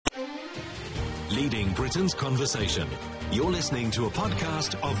leading Britain's conversation. You're listening to a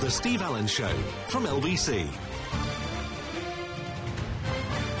podcast of The Steve Allen Show from LBC.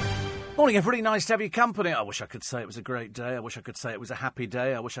 Morning, everybody. Nice to have your company. I wish I could say it was a great day. I wish I could say it was a happy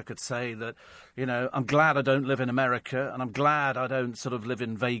day. I wish I could say that, I'm glad I don't live in America, and I'm glad I don't sort of live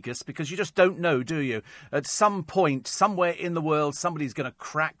in Vegas, because you just don't know, do you? At some point, somewhere in the world, somebody's going to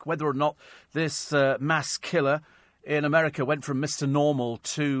crack whether or not this mass killer in America went from Mr. Normal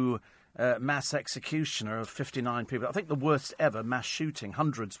to mass executioner of 59 people. I think the worst ever mass shooting.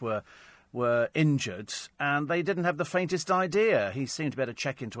 Hundreds were injured, and they didn't have the faintest idea. He seemed to be able to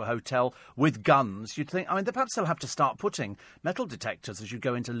check into a hotel with guns. You'd think, perhaps they'll have to start putting metal detectors as you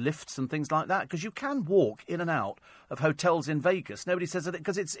go into lifts and things like that, because you can walk in and out of hotels in Vegas. Nobody says that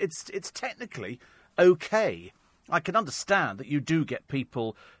because it's technically okay. I can understand that you do get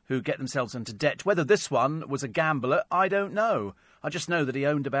people who get themselves into debt. Whether this one was a gambler, I don't know. I just know that he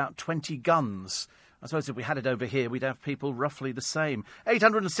owned about 20 guns. I suppose if we had it over here, we'd have people roughly the same.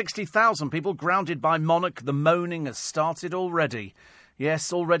 860,000 people grounded by Monarch. The moaning has started already.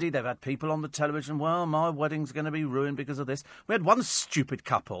 Yes, already they've had people on the television. Well, my wedding's going to be ruined because of this. We had one stupid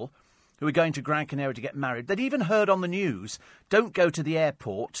couple who were going to Gran Canaria to get married. They'd even heard on the news, don't go to the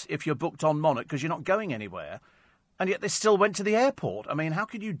airport if you're booked on Monarch because you're not going anywhere. And yet they still went to the airport. I mean, how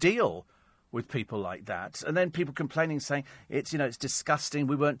could you deal with people like that? And then people complaining, saying, it's disgusting,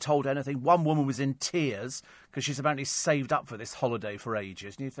 we weren't told anything. One woman was in tears because she's apparently saved up for this holiday for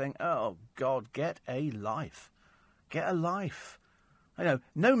ages. And you think, oh, God, get a life. Get a life.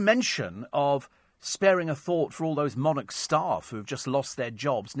 No mention of sparing a thought for all those Monarch staff who have just lost their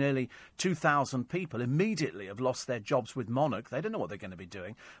jobs. Nearly 2,000 people immediately have lost their jobs with Monarch. They don't know what they're going to be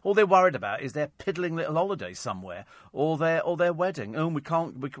doing. All they're worried about is their piddling little holiday somewhere, or their wedding. Oh, we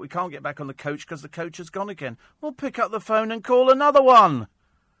can't get back on the coach because the coach has gone again. Well, pick up the phone and call another one.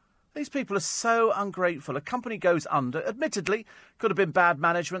 These people are so ungrateful. A company goes under. Admittedly, could have been bad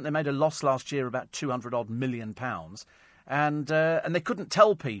management. They made a loss last year, about £200 million. And they couldn't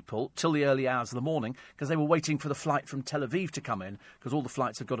tell people till the early hours of the morning because they were waiting for the flight from Tel Aviv to come in, because all the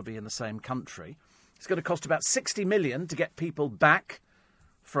flights have got to be in the same country. It's going to cost about 60 million to get people back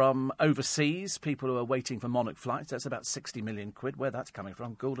from overseas, people who are waiting for Monarch flights. That's about 60 million quid. Where that's coming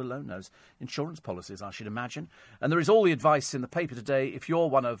from, God alone knows. Insurance policies, I should imagine. And there is all the advice in the paper today, if you're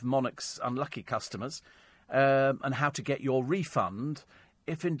one of Monarch's unlucky customers, and how to get your refund,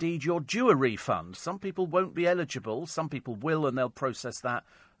 if indeed you're due a refund. Some people won't be eligible, some people will, and they'll process that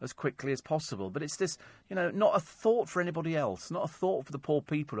as quickly as possible. But it's this, not a thought for anybody else, not a thought for the poor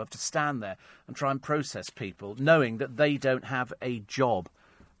people who have to stand there and try and process people, knowing that they don't have a job.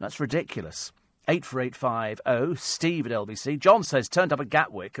 That's ridiculous. 84850, Steve at LBC. John says, turned up at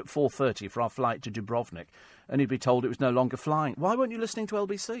Gatwick at 4:30 for our flight to Dubrovnik, and he'd be told it was no longer flying. Why weren't you listening to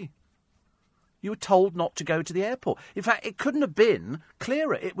LBC? You were told not to go to the airport. In fact, it couldn't have been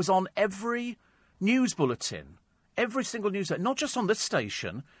clearer. It was on every news bulletin, every single news bulletin, not just on this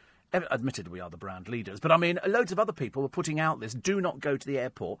station. Admittedly, we are the brand leaders, but loads of other people were putting out this, do not go to the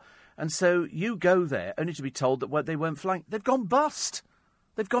airport. And so you go there only to be told that they weren't flying. They've gone bust.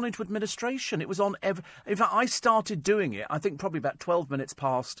 They've gone into administration. It was on In fact, I started doing it, I think probably about 12 minutes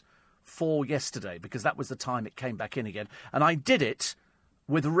past 4 yesterday, because that was the time it came back in again. And I did it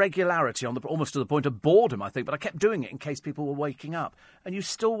with regularity, almost to the point of boredom, I think. But I kept doing it in case people were waking up. And you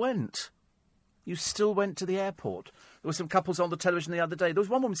still went. You still went to the airport. There were some couples on the television the other day. There was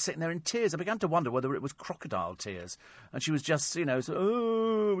one woman sitting there in tears. I began to wonder whether it was crocodile tears. And she was just,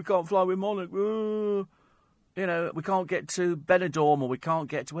 oh, we can't fly with Monarch. Oh. We can't get to Benidorm, or we can't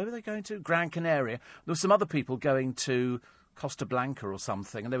get to... Where were they going to? Gran Canaria. There were some other people going to Costa Blanca or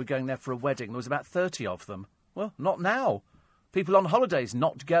something, and they were going there for a wedding. There was about 30 of them. Well, not now. People on holidays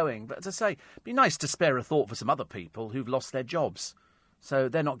not going. But as I say, it'd be nice to spare a thought for some other people who've lost their jobs. So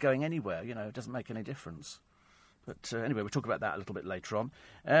they're not going anywhere. It doesn't make any difference. But anyway, we'll talk about that a little bit later on.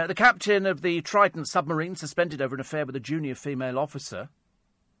 The captain of the Trident submarine suspended over an affair with a junior female officer.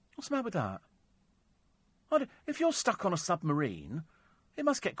 What's the matter with that? If you're stuck on a submarine, it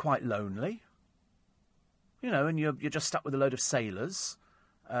must get quite lonely. And you're just stuck with a load of sailors.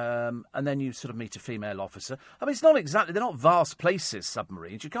 And then you sort of meet a female officer. It's not exactly... They're not vast places,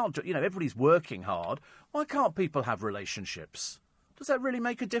 submarines. You can't... everybody's working hard. Why can't people have relationships? Does that really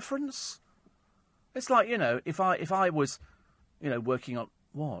make a difference? It's like, if I was, working on...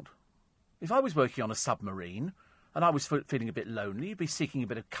 What? If I was working on a submarine and I was feeling a bit lonely, you'd be seeking a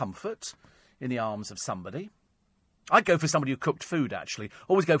bit of comfort in the arms of somebody. I'd go for somebody who cooked food, actually.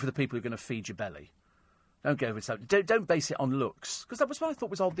 Always go for the people who are going to feed your belly. Don't go with something. Don't base it on looks. Because that was what I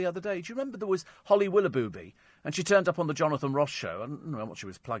thought was odd the other day. Do you remember there was Holly Willoughby? And she turned up on the Jonathan Ross show. I don't know what she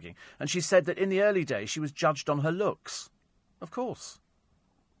was plugging. And she said that in the early days she was judged on her looks. Of course.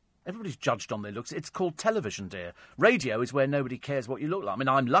 Everybody's judged on their looks. It's called television, dear. Radio is where nobody cares what you look like. I mean,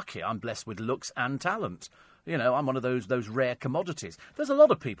 I'm lucky. I'm blessed with looks and talent. You know, I'm one of those rare commodities. There's a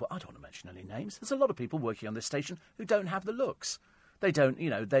lot of people, I don't want to mention any names, there's a lot of people working on this station who don't have the looks. They don't, you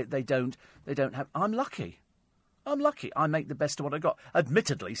know, they don't have... I'm lucky. I make the best of what I got.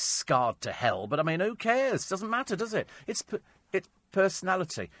 Admittedly, scarred to hell, but I mean, who cares? Doesn't matter, does it? It's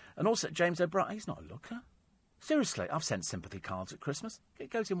personality. And also, James O'Brien, he's not a looker. Seriously, I've sent sympathy cards at Christmas.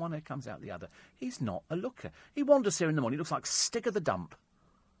 It goes in one ear, comes out the other. He's not a looker. He wanders here in the morning, he looks like Stig of the Dump.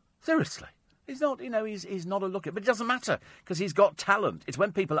 Seriously. He's not, you know, he's not a looker. But it doesn't matter, because he's got talent. It's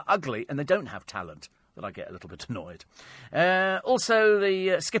when people are ugly and they don't have talent that I get a little bit annoyed. Also,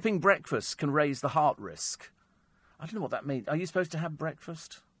 the skipping breakfast can raise the heart risk. I don't know what that means. Are you supposed to have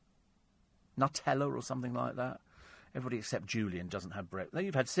breakfast? Nutella or something like that? Everybody except Julian doesn't have breakfast. No,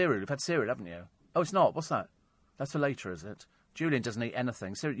 you've had cereal. You've had cereal, haven't you? Oh, it's not. What's that? That's for later, is it? Julian doesn't eat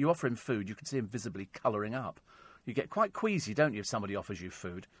anything. So you offer him food, you can see him visibly colouring up. You get quite queasy, don't you, if somebody offers you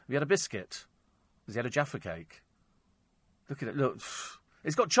food? Have you had a biscuit? Has he had a Jaffa cake? Look at it. Look.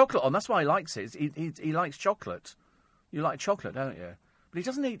 It's got chocolate on. That's why he likes it. He likes chocolate. You like chocolate, don't you? But he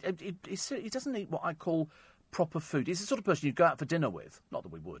doesn't eat... He doesn't eat what I call proper food. He's the sort of person you'd go out for dinner with. Not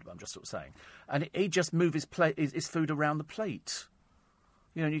that we would, but I'm just sort of saying. And he'd just move his food around the plate.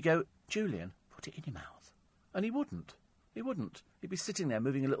 You know, and you go, Julian, put it in your mouth. And he wouldn't. He wouldn't. He'd be sitting there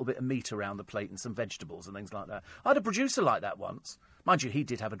moving a little bit of meat around the plate and some vegetables and things like that. I had a producer like that once. Mind you, he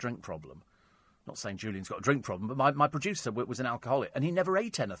did have a drink problem. Not saying Julian's got a drink problem, but my producer was an alcoholic, and he never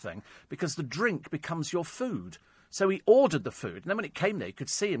ate anything because the drink becomes your food. So he ordered the food, and then when it came there, you could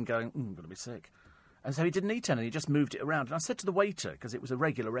see him going, I'm going to be sick. And so he didn't eat anything, he just moved it around. And I said to the waiter, because it was a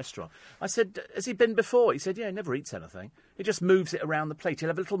regular restaurant, I said, has he been before? He said, yeah, he never eats anything. He just moves it around the plate. He'll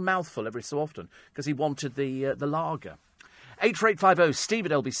have a little mouthful every so often, because he wanted the lager. 84850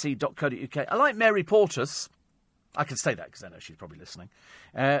 steve@lbc.co.uk. I like Mary Portas. I can say that because I know she's probably listening,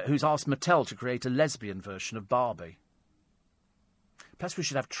 who's asked Mattel to create a lesbian version of Barbie. Perhaps we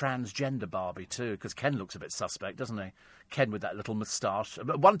should have transgender Barbie too, because Ken looks a bit suspect, doesn't he? Ken with that little moustache.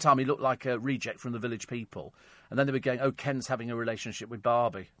 But one time he looked like a reject from the Village People, and then they were going, oh, Ken's having a relationship with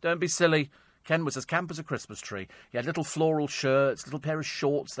Barbie. Don't be silly. Ken was as camp as a Christmas tree. He had little floral shirts, little pair of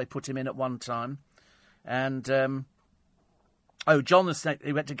shorts they put him in at one time. And, John said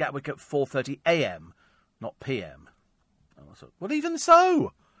he went to Gatwick at 4:30 a.m., not p.m. Oh, so, well, even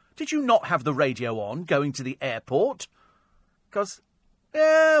so, did you not have the radio on going to the airport? Because,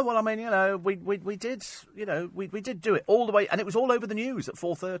 yeah, well, I mean, you know, we did, you know, we did do it all the way, and it was all over the news at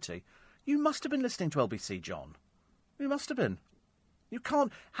 4:30. You must have been listening to LBC, John. You must have been. You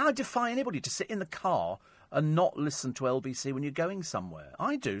can't. How defy anybody to sit in the car and not listen to LBC when you're going somewhere?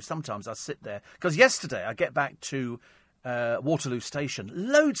 I do. Sometimes I sit there because yesterday I get back to Waterloo Station,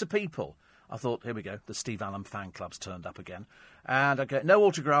 loads of people. I thought, here we go, the Steve Allen fan club's turned up again. And I go, no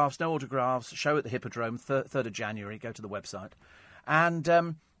autographs, show at the Hippodrome, 3rd of January, go to the website. And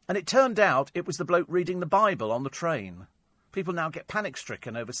it turned out it was the bloke reading the Bible on the train. People now get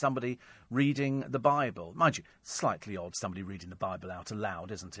panic-stricken over somebody reading the Bible. Mind you, slightly odd, somebody reading the Bible out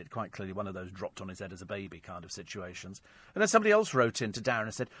aloud, isn't it? Quite clearly one of those dropped on his head as a baby kind of situations. And then somebody else wrote in to Darren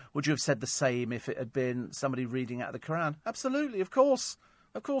and said, would you have said the same if it had been somebody reading out of the Quran? Absolutely, of course.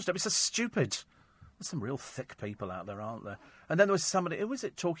 Of course, don't be so stupid. There's some real thick people out there, aren't there? And then there was somebody, who was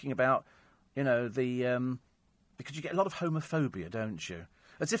it, talking about, you know, the... because you get a lot of homophobia, don't you?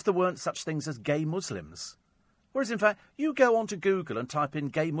 As if there weren't such things as gay Muslims. Whereas, in fact, you go onto Google and type in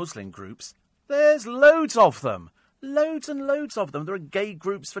gay Muslim groups, there's loads of them. Loads and loads of them. There are gay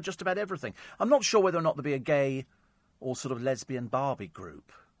groups for just about everything. I'm not sure whether or not there'll be a gay or sort of lesbian Barbie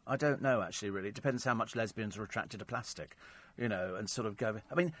group. I don't know, actually, really. It depends how much lesbians are attracted to plastic, you know, and sort of go...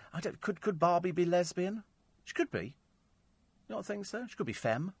 I mean, could Barbie be lesbian? She could be. You don't think so? She could be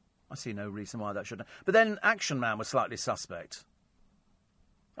femme. I see no reason why that shouldn't. But then Action Man was slightly suspect.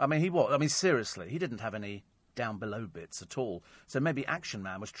 I mean, he was. I mean, seriously, he didn't have any down below bits at all. So maybe Action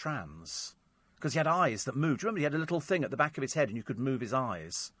Man was trans. Because he had eyes that moved. Remember, he had a little thing at the back of his head and you could move his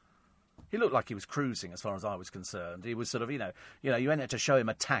eyes. He looked like he was cruising as far as I was concerned. He was sort of, you know, you went there to show him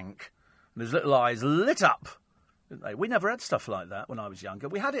a tank and his little eyes lit up. We never had stuff like that when I was younger.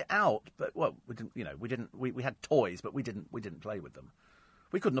 We had it out, but, well, we didn't, you know, we had toys, but we didn't play with them.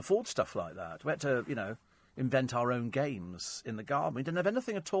 We couldn't afford stuff like that. We had to, you know, invent our own games in the garden. We didn't have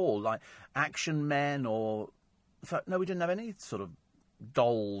anything at all, like Action Men or... In fact, no, we didn't have any sort of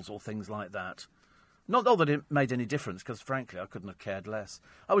dolls or things like that. Not that it made any difference, because frankly, I couldn't have cared less.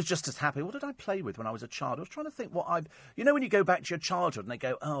 I was just as happy. What did I play with when I was a child? I was trying to think what I've... You know when you go back to your childhood and they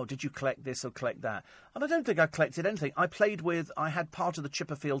go, oh, did you collect this or collect that? And I don't think I collected anything. I had part of the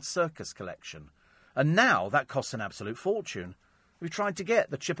Chipperfield Circus collection. And now that costs an absolute fortune. We tried to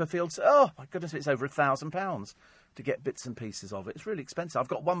get the Chipperfield... Oh, my goodness, it's over £1,000 to get bits and pieces of it. It's really expensive. I've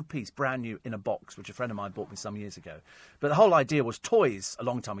got one piece brand new in a box, which a friend of mine bought me some years ago. But the whole idea was toys, a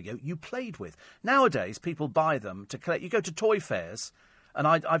long time ago, you played with. Nowadays, people buy them to collect. You go to toy fairs, and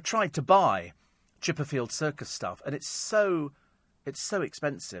I've tried to buy Chipperfield Circus stuff, and it's so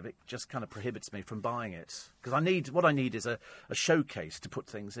expensive, it just kind of prohibits me from buying it. Because what I need is a showcase to put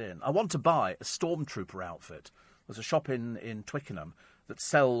things in. I want to buy a Stormtrooper outfit. There's a shop in Twickenham that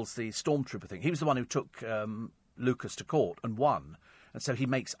sells the Stormtrooper thing. He was the one who took Lucas to court and won. And so he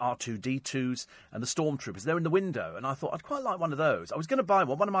makes R2-D2s and the Stormtroopers. They're in the window, and I thought I'd quite like one of those. I was going to buy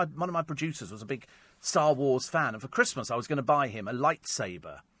one. One of my producers was a big Star Wars fan, and for Christmas I was going to buy him a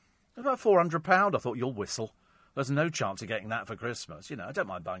lightsaber. It was about £400. I thought, you'll whistle. There's no chance of getting that for Christmas. You know, I don't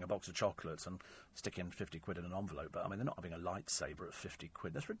mind buying a box of chocolates and sticking 50 quid in an envelope, but I mean, they're not having a lightsaber at 50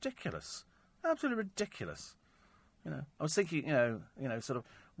 quid. That's ridiculous. Absolutely ridiculous. You know, I was thinking, you know, sort of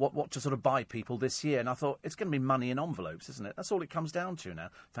what to sort of buy people this year, and I thought it's going to be money in envelopes, isn't it? That's all it comes down to now.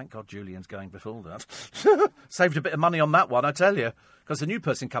 Thank God Julian's going before that. Saved a bit of money on that one, I tell you, because the new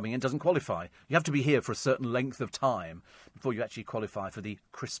person coming in doesn't qualify. You have to be here for a certain length of time before you actually qualify for the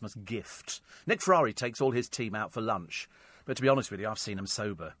Christmas gift. Nick Ferrari takes all his team out for lunch, but to be honest with you, I've seen them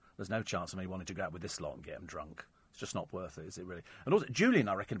sober. There's no chance of me wanting to go out with this lot and get them drunk. It's just not worth it, is it really? And also, Julian,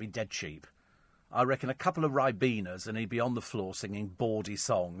 I reckon, would be dead cheap. I reckon a couple of Ribenas and he'd be on the floor singing bawdy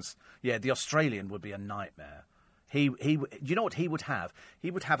songs. Yeah, the Australian would be a nightmare. Do you know what he would have?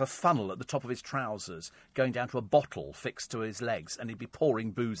 He would have a funnel at the top of his trousers going down to a bottle fixed to his legs, and he'd be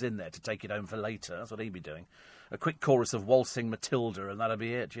pouring booze in there to take it home for later. That's what he'd be doing. A quick chorus of Waltzing Matilda, and that'd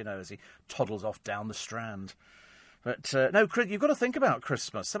be it, you know, as he toddles off down the Strand. But, no, you've got to think about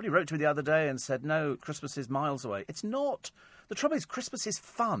Christmas. Somebody wrote to me the other day and said, no, Christmas is miles away. It's not. The trouble is, Christmas is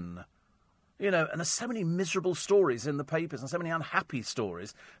fun. You know, and there's so many miserable stories in the papers and so many unhappy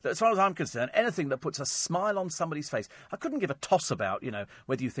stories that, as far as I'm concerned, anything that puts a smile on somebody's face... I couldn't give a toss about, you know,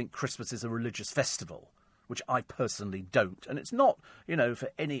 whether you think Christmas is a religious festival, which I personally don't. And it's not, you know, for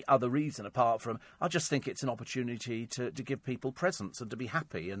any other reason apart from... I just think it's an opportunity to give people presents and to be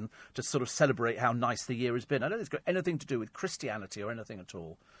happy and to sort of celebrate how nice the year has been. I don't think it's got anything to do with Christianity or anything at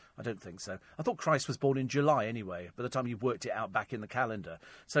all. I don't think so. I thought Christ was born in July anyway, by the time you've worked it out back in the calendar.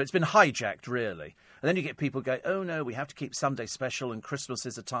 So it's been hijacked, really. And then you get people going, oh, no, we have to keep Sunday special and Christmas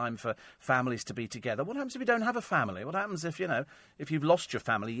is a time for families to be together. What happens if you don't have a family? What happens if, you know, if you've lost your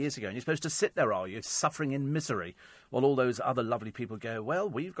family years ago and you're supposed to sit there, are you, suffering in misery, while all those other lovely people go, well,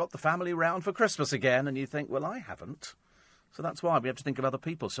 we've got the family round for Christmas again, and you think, well, I haven't. So that's why we have to think of other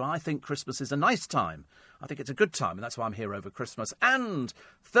people. So I think Christmas is a nice time. I think it's a good time, and that's why I'm here over Christmas. And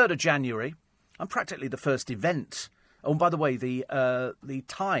 3rd of January, I'm practically the first event. Oh, and by the way, the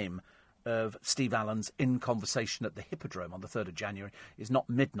time of Steve Allen's In Conversation at the Hippodrome on the 3rd of January is not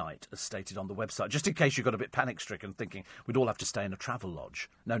midnight, as stated on the website, just in case you got a bit panic-stricken thinking we'd all have to stay in a travel lodge.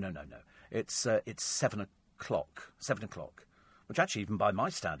 No. It's 7 o'clock, which actually, even by my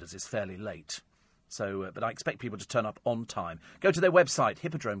standards, is fairly late. So, but I expect people to turn up on time. Go to their website,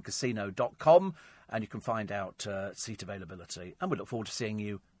 hippodromecasino.com, and you can find out seat availability. And we look forward to seeing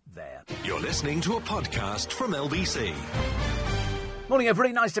you there. You're listening to a podcast from LBC. Morning,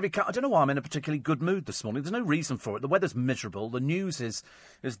 everybody. Nice to be... I don't know why I'm in a particularly good mood this morning. There's no reason for it. The weather's miserable. The news is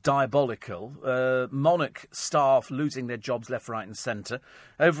diabolical. Monarch staff losing their jobs left, right and centre.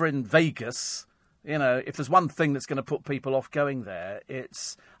 Over in Vegas... You know, if there's one thing that's going to put people off going there,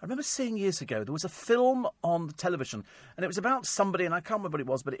 it's... I remember seeing years ago, there was a film on the television, and it was about somebody, and I can't remember what it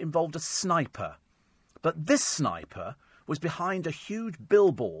was, but it involved a sniper. But this sniper was behind a huge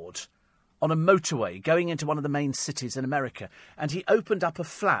billboard on a motorway going into one of the main cities in America, and he opened up a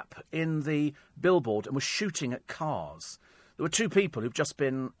flap in the billboard and was shooting at cars. There were two people who've just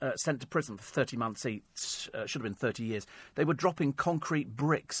been sent to prison for 30 months each, should have been 30 years. They were dropping concrete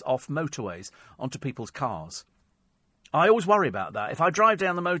bricks off motorways onto people's cars. I always worry about that. If I drive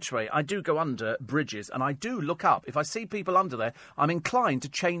down the motorway, I do go under bridges, and I do look up. If I see people under there, I'm inclined to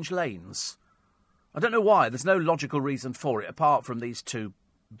change lanes. I don't know why. There's no logical reason for it, apart from these two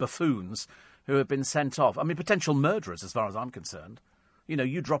buffoons who have been sent off. I mean, potential murderers, as far as I'm concerned. You know,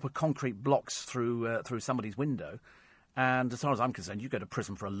 you drop a concrete blocks through somebody's window... And as far as I'm concerned, you go to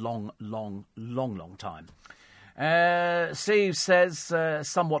prison for a long, long, long, long time. Steve says,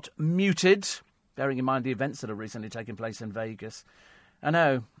 somewhat muted, bearing in mind the events that have recently taken place in Vegas. I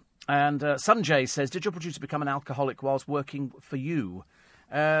know, And Sanjay says, did your producer become an alcoholic whilst working for you?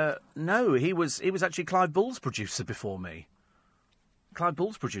 No, he was actually Clive Bull's producer before me.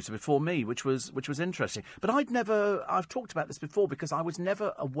 Which was interesting. But I've talked about this before because I was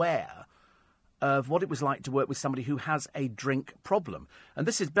never aware of what it was like to work with somebody who has a drink problem. And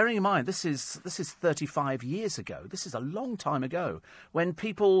this is, bearing in mind, this is 35 years ago. This is a long time ago, when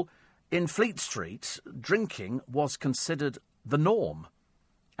people in Fleet Street, drinking was considered the norm.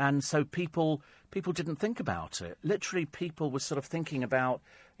 And so people didn't think about it. Literally, people were sort of thinking about,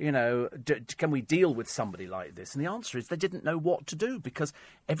 can we deal with somebody like this? And the answer is they didn't know what to do because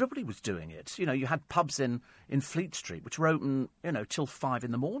everybody was doing it. You had pubs in Fleet Street which were open, till 5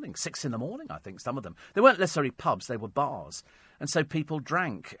 in the morning, 6 in the morning, I think, some of them. They weren't necessarily pubs, they were bars. And so people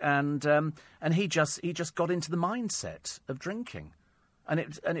drank. And he just got into the mindset of drinking. And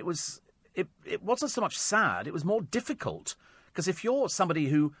it wasn't so much sad, it was more difficult. Because if you're somebody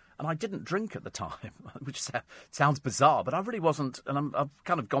who, and I didn't drink at the time, which sounds bizarre, but I really wasn't, and I've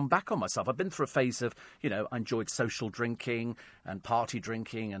kind of gone back on myself. I've been through a phase of, I enjoyed social drinking and party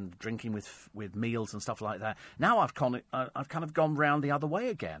drinking and drinking with meals and stuff like that. Now I've kind of gone round the other way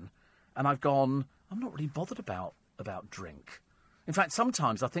again, and I'm not really bothered about drink. In fact,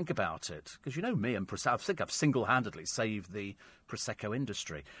 sometimes I think about it, because me and Prosecco, I think I've single-handedly saved the Prosecco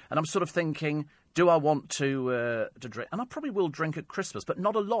industry. And I'm sort of thinking, do I want to drink? And I probably will drink at Christmas, but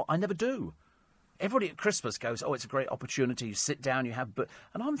not a lot. I never do. Everybody at Christmas goes, oh, it's a great opportunity. You sit down, you have...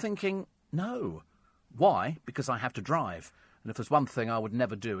 And I'm thinking, no. Why? Because I have to drive. And if there's one thing I would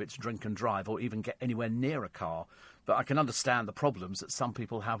never do, it's drink and drive or even get anywhere near a car. But I can understand the problems that some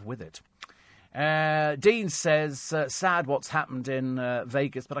people have with it. Dean says, sad what's happened in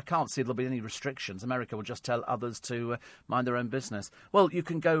Vegas, but I can't see there'll be any restrictions. America will just tell others to mind their own business. Well, you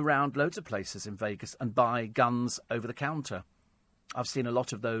can go round loads of places in Vegas and buy guns over the counter. I've seen a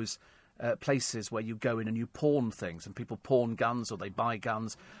lot of those places where you go in and you pawn things, and people pawn guns or they buy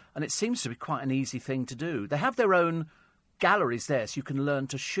guns, and it seems to be quite an easy thing to do. They have their own galleries there, so you can learn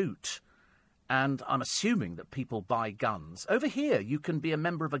to shoot. And I'm assuming that people buy guns. Over here, you can be a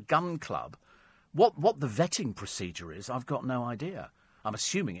member of a gun club. What the vetting procedure is, I've got no idea. I'm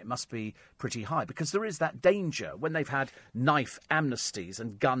assuming it must be pretty high, because there is that danger when they've had knife amnesties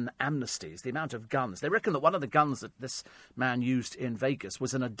and gun amnesties, the amount of guns. They reckon that one of the guns that this man used in Vegas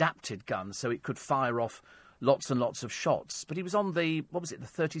was an adapted gun, so it could fire off lots and lots of shots. But he was on the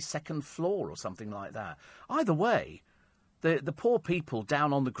 32nd floor or something like that. Either way, the poor people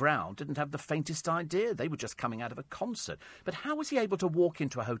down on the ground didn't have the faintest idea. They were just coming out of a concert. But how was he able to walk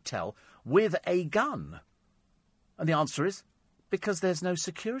into a hotel with a gun? And the answer is, because there's no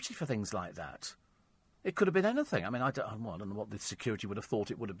security for things like that. It could have been anything. I mean, I don't know what the security would have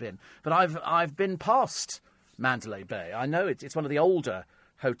thought it would have been. But I've been past Mandalay Bay. I know it's one of the older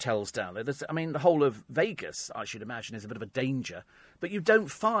hotels down there. The whole of Vegas, I should imagine, is a bit of a danger. But you don't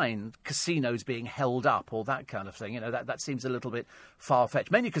find casinos being held up or that kind of thing. That seems a little bit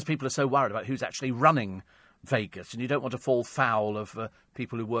far-fetched. Mainly because people are so worried about who's actually running Vegas, and you don't want to fall foul of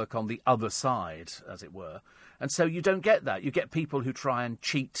people who work on the other side, as it were. And so you don't get that. You get people who try and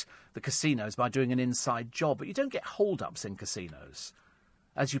cheat the casinos by doing an inside job, but you don't get hold-ups in casinos,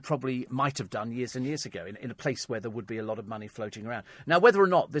 as you probably might have done years and years ago in a place where there would be a lot of money floating around. Now, whether or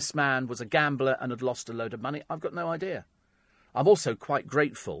not this man was a gambler and had lost a load of money, I've got no idea. I'm also quite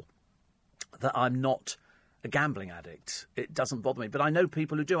grateful that I'm not a gambling addict. It doesn't bother me. But I know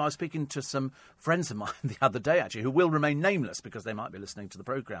people who do. I was speaking to some friends of mine the other day, actually, who will remain nameless because they might be listening to the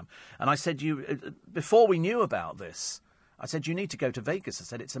programme. And I said, before we knew about this, I said, you need to go to Vegas. I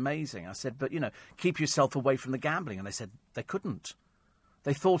said, it's amazing. I said, but, keep yourself away from the gambling. And they said they couldn't.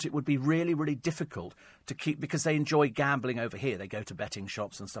 They thought it would be really, really difficult to keep, because they enjoy gambling over here. They go to betting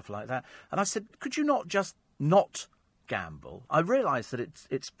shops and stuff like that. And I said, could you not just not gamble? I realise that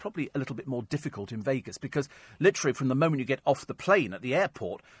it's probably a little bit more difficult in Vegas, because literally from the moment you get off the plane at the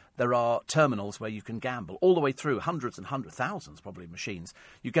airport, there are terminals where you can gamble all the way through, hundreds and thousands probably machines.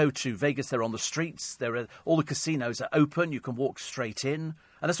 You go to Vegas, they're on the streets, all the casinos are open, you can walk straight in,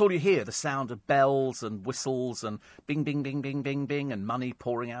 and that's all you hear, the sound of bells and whistles and bing, bing, bing, bing, bing, bing, and money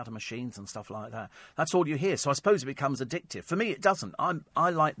pouring out of machines and stuff like that. That's all you hear. So I suppose it becomes addictive. For me, it doesn't. I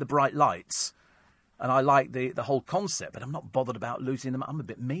like the bright lights. And I like the whole concept, but I'm not bothered about losing them. I'm a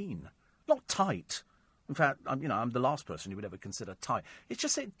bit mean. Not tight. In fact, I'm the last person you would ever consider tight. It's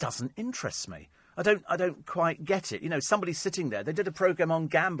just it doesn't interest me. I don't quite get it. Somebody's sitting there. They did a programme on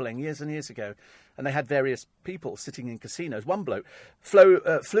gambling years and years ago, and they had various people sitting in casinos. One bloke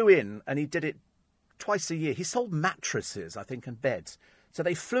flew in, and he did it twice a year. He sold mattresses, I think, and beds. So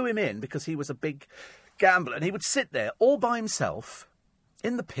they flew him in because he was a big gambler, and he would sit there all by himself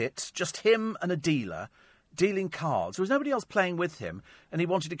in the pit, just him and a dealer, dealing cards. There was nobody else playing with him, and he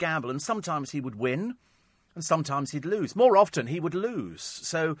wanted to gamble, and sometimes he would win, and sometimes he'd lose. More often, he would lose.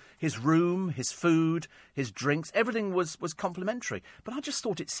 So his room, his food, his drinks, everything was complimentary. But I just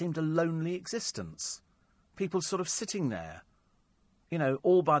thought it seemed a lonely existence. People sort of sitting there, you know,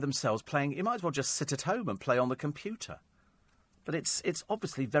 all by themselves playing. You might as well just sit at home and play on the computer. But it's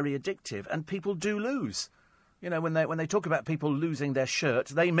obviously very addictive, and people do lose. You know, when they talk about people losing their shirt,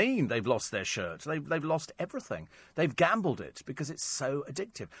 they mean they've lost their shirt. They've lost everything. They've gambled it because it's so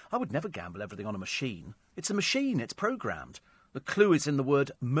addictive. I would never gamble everything on a machine. It's a machine. It's programmed. The clue is in the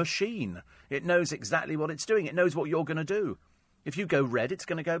word machine. It knows exactly what it's doing. It knows what you're going to do. If you go red, it's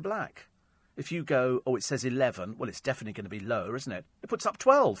going to go black. If you go, it says 11, well, it's definitely going to be lower, isn't it? It puts up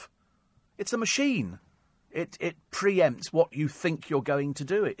 12. It's a machine. It preempts what you think you're going to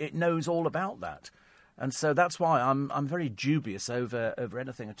do. It knows all about that. And so that's why I'm very dubious over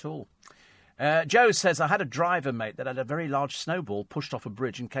anything at all. Joe says, I had a driver, mate, that had a very large snowball pushed off a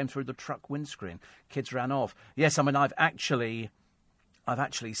bridge and came through the truck windscreen. Kids ran off. Yes, I mean, I've actually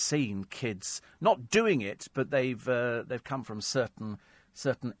seen kids not doing it, but they've come from certain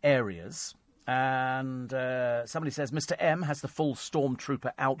areas. And somebody says, Mr. M has the full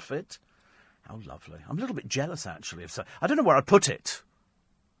stormtrooper outfit. How lovely. I'm a little bit jealous, actually. I don't know where I'd put it.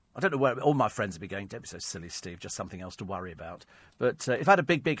 I don't know where all my friends would be going. Don't be so silly, Steve. Just something else to worry about. But if I had a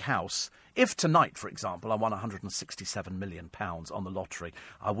big house, if tonight, for example, I won £167 million on the lottery,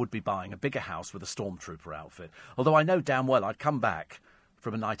 I would be buying a bigger house with a stormtrooper outfit. Although I know damn well I'd come back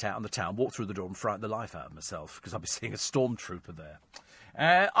from a night out on the town, walk through the door and frighten the life out of myself because I'd be seeing a stormtrooper there.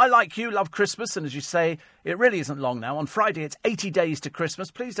 I, like you, love Christmas, and as you say, it really isn't long now. On Friday, it's 80 days to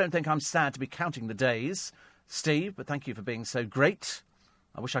Christmas. Please don't think I'm sad to be counting the days, Steve, but thank you for being so great.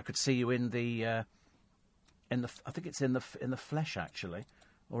 I wish I could see you in the I think it's in the flesh, actually,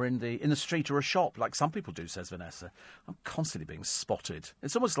 or in the street or a shop, like some people do, says Vanessa. I'm constantly being spotted.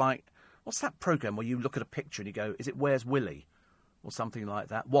 It's almost like, what's that programme where you look at a picture and you go, is it Where's Willie? Or something like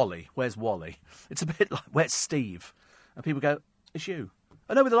that. Wally. Where's Wally? It's a bit like, where's Steve? And people go, it's you.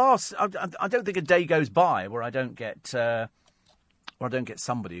 I know with the last, I don't think a day goes by where I don't get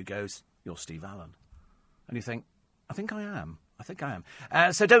somebody who goes, you're Steve Allen. And you think, I think I am.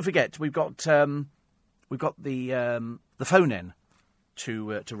 So don't forget, we've got the phone in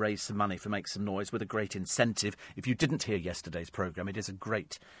to raise some money for Make Some Noise with a great incentive. If you didn't hear yesterday's programme, it is a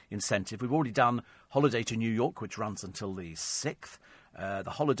great incentive. We've already done Holiday to New York, which runs until the 6th.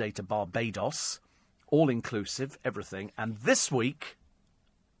 The Holiday to Barbados, all-inclusive, everything. And this week,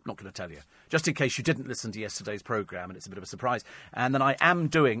 I'm not going to tell you, just in case you didn't listen to yesterday's programme and it's a bit of a surprise. And then I am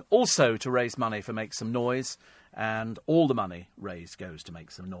doing, also to raise money for Make Some Noise, and all the money raised goes to Make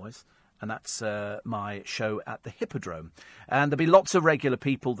Some Noise. And that's my show at the Hippodrome. And there'll be lots of regular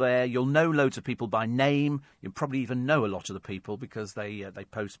people there. You'll know loads of people by name. You'll probably even know a lot of the people because they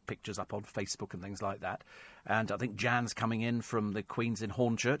post pictures up on Facebook and things like that. And I think Jan's coming in from the Queen's Inn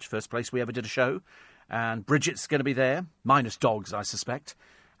Hornchurch, first place we ever did a show. And Bridget's going to be there, minus dogs, I suspect.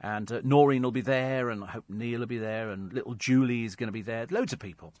 And Noreen will be there, and I hope Neil will be there, and little Julie is going to be there. Loads of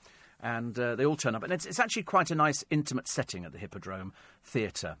people. And they all turn up. And it's actually quite a nice, intimate setting at the Hippodrome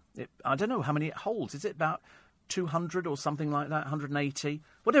Theatre. I don't know how many it holds. Is it about 200 or something like that, 180?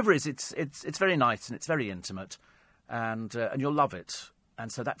 Whatever it is, it's very nice and it's very intimate. And you'll love it.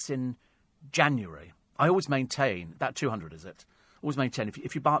 And so that's in January. I always maintain, about 200 is it? Always maintain,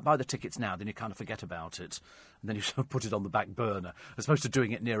 if you buy the tickets now, then you kind of forget about it. And then you sort of put it on the back burner, as opposed to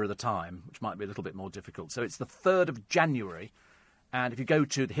doing it nearer the time, which might be a little bit more difficult. So it's the 3rd of January. And if you go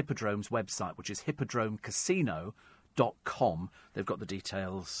to the Hippodrome's website, which is hippodromecasino.com, they've got the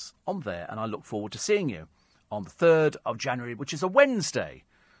details on there. And I look forward to seeing you on the 3rd of January, which is a Wednesday.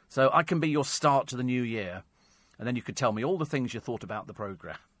 So I can be your start to the new year. And then you can tell me all the things you thought about the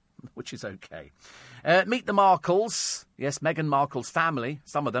programme, which is okay. Meet the Markles. Yes, Meghan Markle's family,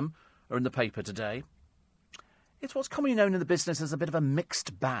 some of them, are in the paper today. It's what's commonly known in the business as a bit of a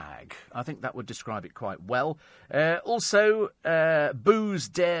mixed bag. I think that would describe it quite well. Also, Booze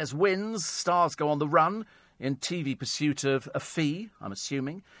Dares Wins. Stars go on the run in TV pursuit of a fee, I'm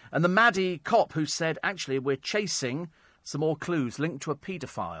assuming. And the Maddie cop who said, actually, we're chasing some more clues linked to a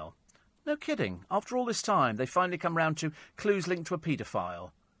paedophile. No kidding. After all this time, they finally come round to clues linked to a paedophile.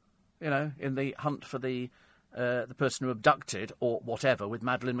 You know, in the hunt for the person who abducted or whatever with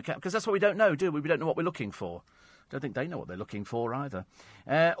Madeleine McCann. Because that's what we don't know, do we? We don't know what we're looking for. Don't think they know what they're looking for either.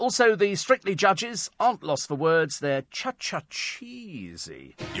 Also, the Strictly judges aren't lost for words. They're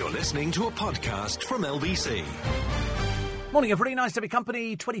cha-cha-cheesy. You're listening to a podcast from LBC. Morning, everybody. Nice to be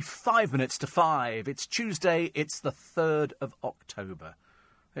company. 25 minutes to 5. It's Tuesday. It's the 3rd of October.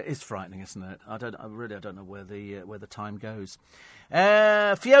 It is frightening, isn't it? I don't know where the time goes.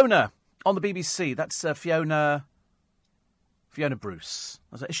 Fiona on the BBC. That's Fiona Bruce.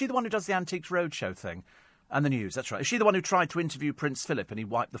 Is she the one who does the Antiques Roadshow thing? And the news, that's right. Is she the one who tried to interview Prince Philip and he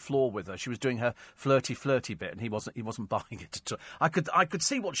wiped the floor with her? She was doing her flirty bit and he wasn't buying it at all. I could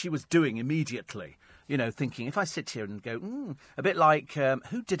see what she was doing immediately, thinking, if I sit here and go, a bit like,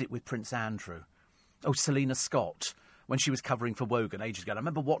 who did it with Prince Andrew? Oh, Selena Scott, when she was covering for Wogan ages ago. I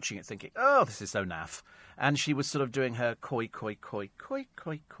remember watching it thinking, oh, this is so naff. And she was sort of doing her coy kind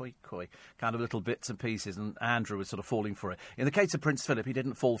of little bits and pieces, and Andrew was sort of falling for it. In the case of Prince Philip, he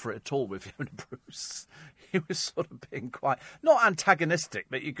didn't fall for it at all with Fiona Bruce. He was sort of being quite, not antagonistic,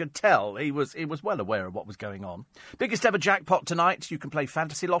 but you could tell he was well aware of what was going on. Biggest ever jackpot tonight. You can play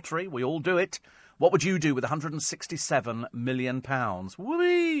fantasy lottery. We all do it. What would you do with £167 million?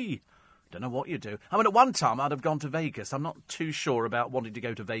 Whee! Don't know what you do. I mean, at one time, I'd have gone to Vegas. I'm not too sure about wanting to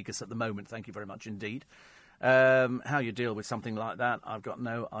go to Vegas at the moment. Thank you very much indeed. How you deal with something like that, I've got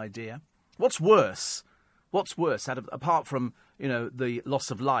no idea. What's worse, apart from, the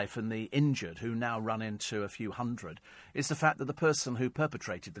loss of life and the injured who now run into a few hundred, is the fact that the person who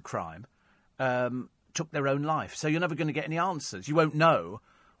perpetrated the crime took their own life. So you're never going to get any answers. You won't know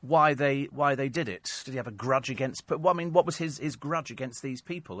why they did it. Did he have a grudge against... what was his grudge against these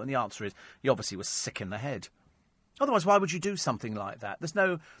people? And the answer is, he obviously was sick in the head. Otherwise, why would you do something like that? There's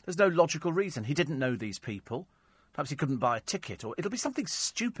no logical reason. He didn't know these people. Perhaps he couldn't buy a ticket, or it'll be something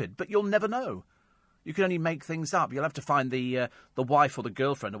stupid, but you'll never know. You can only make things up. You'll have to find the wife or the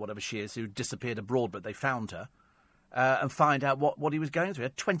girlfriend or whatever she is who disappeared abroad, but they found her, and find out what he was going through.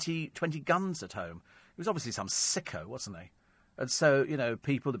 He had 20 guns at home. He was obviously some sicko, wasn't he? And so, there'd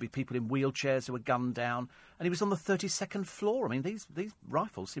be people in wheelchairs who were gunned down. And he was on the 32nd floor. I mean, these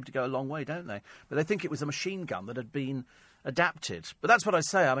rifles seem to go a long way, don't they? But they think it was a machine gun that had been adapted. But that's what I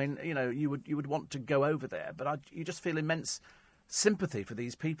say. I mean, you would want to go over there. But you just feel immense sympathy for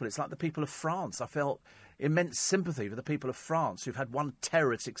these people. It's like the people of France. I felt immense sympathy for the people of France who've had one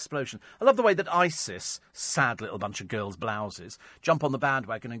terrorist explosion. I love the way that ISIS, sad little bunch of girls' blouses, jump on the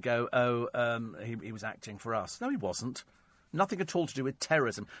bandwagon and go, he was acting for us. No, he wasn't. Nothing at all to do with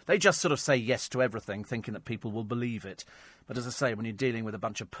terrorism. They just sort of say yes to everything, thinking that people will believe it. But as I say, when you're dealing with a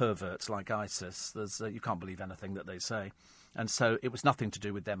bunch of perverts like ISIS, you can't believe anything that they say. And so it was nothing to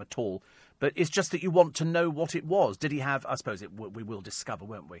do with them at all. But it's just that you want to know what it was. Did he have, I suppose we will discover,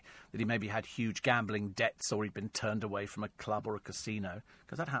 won't we, that he maybe had huge gambling debts, or he'd been turned away from a club or a casino?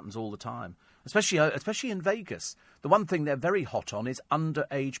 Because that happens all the time, especially in Vegas. The one thing they're very hot on is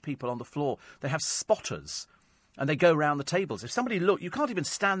underage people on the floor. They have spotters. And they go round the tables. If somebody you can't even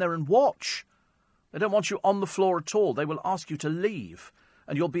stand there and watch. They don't want you on the floor at all. They will ask you to leave,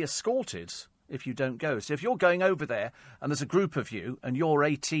 and you'll be escorted if you don't go. So if you're going over there and there's a group of you and you're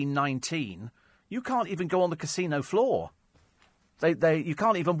 18, 19, you can't even go on the casino floor. You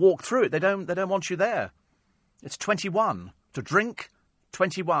can't even walk through it. They don't want you there. It's 21 to drink,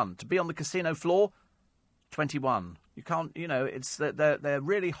 21 to be on the casino floor, 21. You can't, it's they're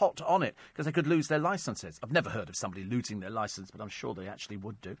really hot on it because they could lose their licences. I've never heard of somebody losing their licence, but I'm sure they actually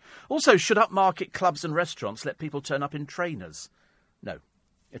would do. Also, should upmarket clubs and restaurants let people turn up in trainers? No.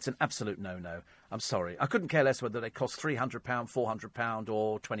 It's an absolute no-no. I'm sorry. I couldn't care less whether they cost £300, £400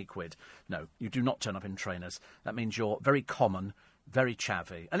 or 20 quid. No, you do not turn up in trainers. That means you're very common, very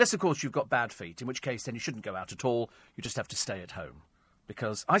chavvy. Unless, of course, you've got bad feet, in which case then you shouldn't go out at all. You just have to stay at home.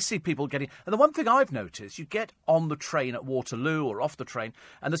 Because I see people getting... And the one thing I've noticed, you get on the train at Waterloo or off the train,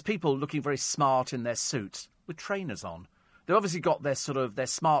 and there's people looking very smart in their suits with trainers on. They've obviously got their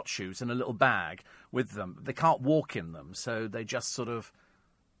smart shoes in a little bag with them. They can't walk in them, so they just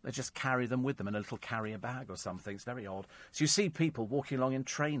carry them with them in a little carrier bag or something. It's very odd. So you see people walking along in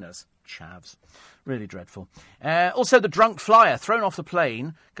trainers. Chavs. Really dreadful. Also, the drunk flyer thrown off the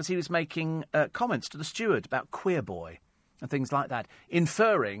plane because he was making comments to the steward about queer boy and things like that,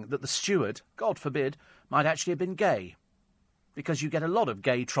 inferring that the steward, God forbid, might actually have been gay. Because you get a lot of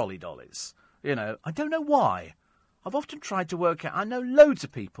gay trolley dollies. I don't know why. I've often tried to work out... I know loads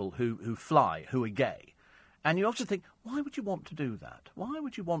of people who fly who are gay. And you often think, why would you want to do that? Why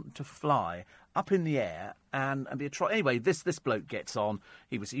would you want to fly up in the air and be a trolley? Anyway, this bloke gets on.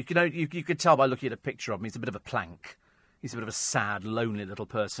 You could tell by looking at a picture of him, he's a bit of a plank. He's a bit of a sad, lonely little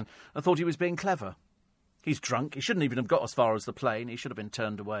person. I thought he was being clever. He's drunk. He shouldn't even have got as far as the plane. He should have been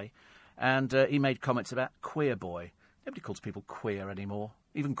turned away. And he made comments about queer boy. Nobody calls people queer anymore.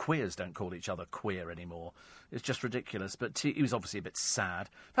 Even queers don't call each other queer anymore. It's just ridiculous. But he was obviously a bit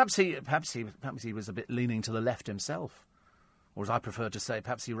sad. Perhaps he was a bit leaning to the left himself. Or as I prefer to say,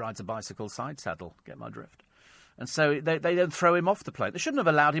 perhaps he rides a bicycle side saddle. Get my drift. And so they then throw him off the plane. They shouldn't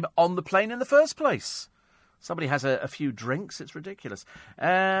have allowed him on the plane in the first place. Somebody has a few drinks. It's ridiculous.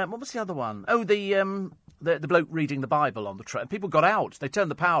 What was the other one? Oh, the bloke reading the Bible on the train. People got out. They turned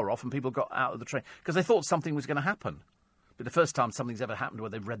the power off and people got out of the train because they thought something was going to happen. But the first time something's ever happened where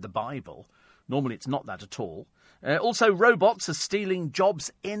they've read the Bible. Normally it's not that at all. Also, robots are stealing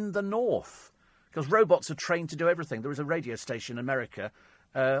jobs in the north because robots are trained to do everything. There is a radio station in America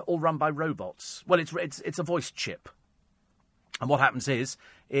all run by robots. Well, it's a voice chip. And what happens is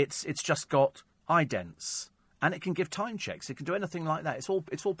it's just got idents. And it can give time checks. It can do anything like that. It's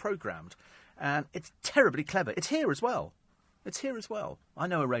all programmed. And it's terribly clever. It's here as well. I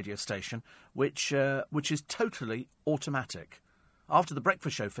know a radio station which is totally automatic. After the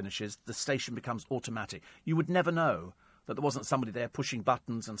breakfast show finishes, the station becomes automatic. You would never know that there wasn't somebody there pushing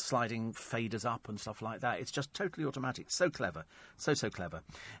buttons and sliding faders up and stuff like that. It's just totally automatic. So clever. So clever.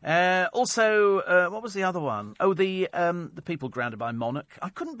 Also, what was the other one? Oh, the people grounded by Monarch. I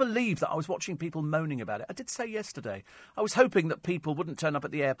couldn't believe that I was watching people moaning about it. I did say yesterday. I was hoping that people wouldn't turn up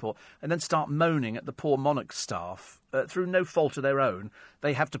at the airport and then start moaning at the poor Monarch staff. Through no fault of their own,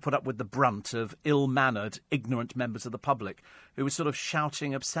 they have to put up with the brunt of ill-mannered, ignorant members of the public who were sort of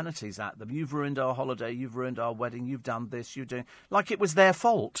shouting obscenities at them. You've ruined our holiday, you've ruined our wedding, you've done this, you're doing... Like it was their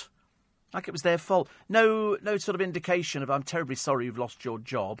fault. No sort of indication of, I'm terribly sorry you've lost your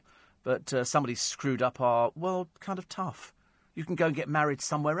job, but somebody screwed up our... Well, kind of tough. You can go and get married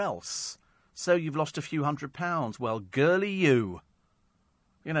somewhere else. So you've lost a few £100. Well, girly you.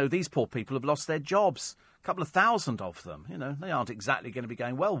 You know, these poor people have lost their jobs. A couple of thousand of them, you know, they aren't exactly going to be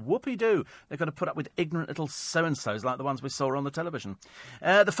going, well, whoopee-doo. They've got to put up with ignorant little so-and-sos like the ones we saw on the television.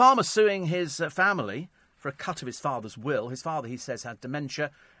 The farmer suing his family for a cut of his father's will. His father, he says, had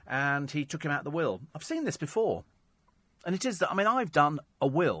dementia, and he took him out of the will. I've seen this before. And it is that, I mean, I've done a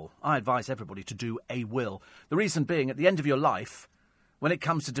will. I advise everybody to do a will. The reason being, at the end of your life, when it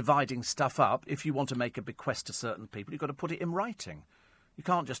comes to dividing stuff up, if you want to make a bequest to certain people, you've got to put it in writing. You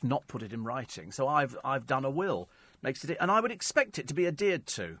can't just not put it in writing. So I've done a will. Makes it, and I would expect it to be adhered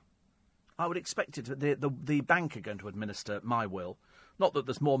to. I would expect it. The bank are going to administer my will. Not that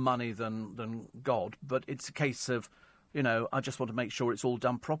there's more money than God, but it's a case of, you know, I just want to make sure it's all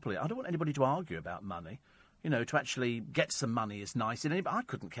done properly. I don't want anybody to argue about money. You know, to actually get some money is nice. I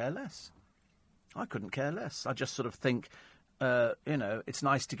couldn't care less. I just sort of think... you know, it's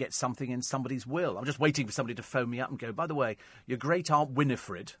nice to get something in somebody's will. I'm just waiting for somebody to phone me up and go, by the way, your great-aunt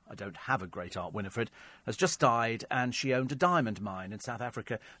Winifred, I don't have a great-aunt Winifred, has just died and she owned a diamond mine in South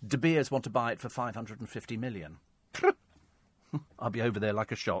Africa. De Beers want to buy it for $550 million. I'll be over there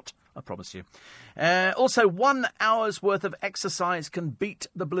like a shot, I promise you. Also, 1 hour's worth of exercise can beat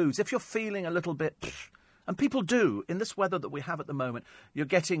the blues. If you're feeling a little bit... And people do. In this weather that we have at the moment, you're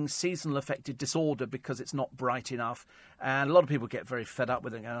getting seasonal affected disorder because it's not bright enough. And a lot of people get very fed up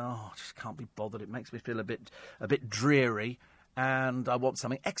with it and go, oh, I just can't be bothered. It makes me feel a bit dreary. And I want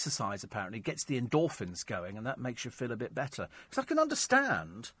something. Exercise, apparently, gets the endorphins going, and that makes you feel a bit better. Because I can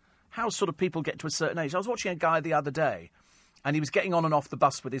understand how sort of people get to a certain age. I was watching a guy the other day, and he was getting on and off the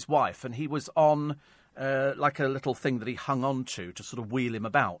bus with his wife, and he was on like a little thing that he hung on to sort of wheel him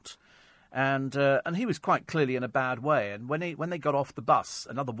about. And he was quite clearly in a bad way. And when they got off the bus,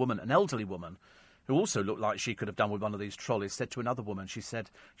 another woman, an elderly woman, who also looked like she could have done with one of these trolleys, said to another woman, she said,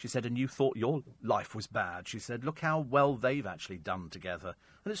 and you thought your life was bad. She said, look how well they've actually done together.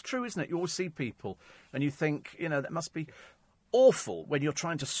 And it's true, isn't it? You always see people and you think, you know, that must be awful when you're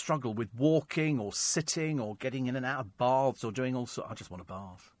trying to struggle with walking or sitting or getting in and out of baths or doing all sorts. I just want a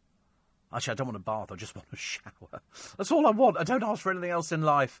bath. Actually, I don't want a bath, I just want a shower. That's all I want. I don't ask for anything else in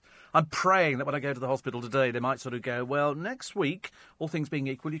life. I'm praying that when I go to the hospital today, they might sort of go, well, next week, all things being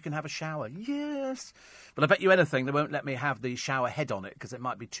equal, you can have a shower. Yes. But I bet you anything, they won't let me have the shower head on it because it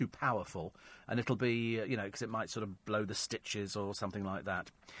might be too powerful. And it'll be, you know, because it might sort of blow the stitches or something like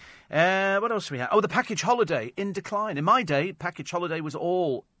that. What else do we have? Oh, the package holiday in decline. In my day, package holiday was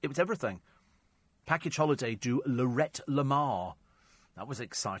everything. Package holiday do Lorette Lamar. That was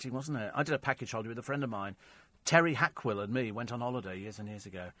exciting, wasn't it? I did a package holiday with a friend of mine. Terry Hackwill and me went on holiday years and years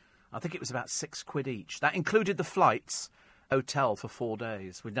ago. I think it was about £6 each. That included the flights, hotel for 4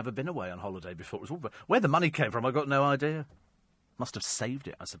 days. We'd never been away on holiday before. It was all... Where the money came from, I've got no idea. Must have saved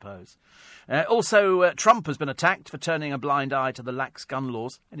it, I suppose. Also, Trump has been attacked for turning a blind eye to the lax gun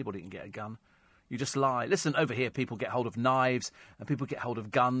laws. Anybody can get a gun. You just lie. Listen, over here, people get hold of knives, and people get hold of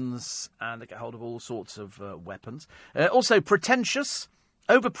guns, and they get hold of all sorts of weapons. Also, pretentious,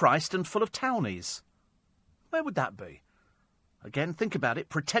 overpriced, and full of townies. Where would that be? Again, think about it.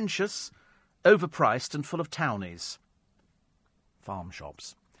 Pretentious, overpriced, and full of townies. Farm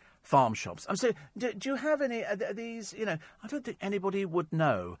shops. farm shops. I'm saying, do you have any of these, I don't think anybody would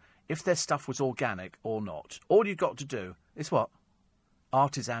know if their stuff was organic or not. All you've got to do is what?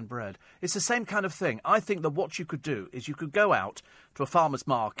 Artisan bread. It's the same kind of thing. I think that what you could do is you could go out to a farmer's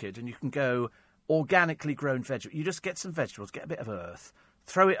market and you can go organically grown vegetables. You just get some vegetables, get a bit of earth,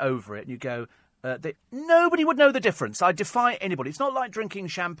 throw it over it, and you go... nobody would know the difference. I defy anybody. It's not like drinking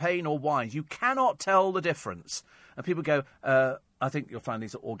champagne or wine. You cannot tell the difference. And people go, I think you'll find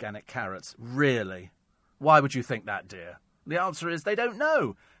these are organic carrots. Really? Why would you think that, dear? The answer is they don't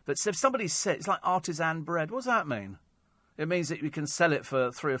know. But if somebody said it's like artisan bread, what does that mean? It means that you can sell it for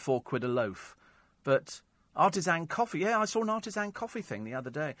 £3 or £4 a loaf. But artisan coffee, yeah, I saw an artisan coffee thing the other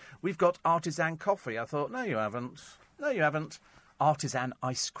day. We've got artisan coffee. I thought, no, you haven't. No, you haven't. Artisan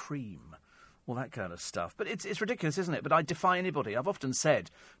ice cream. All that kind of stuff. But it's ridiculous, isn't it? But I defy anybody. I've often said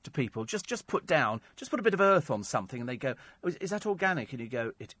to people, just put a bit of earth on something, and they go, is that organic? And you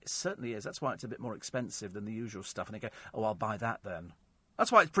go, it certainly is. That's why it's a bit more expensive than the usual stuff. And they go, oh, I'll buy that then.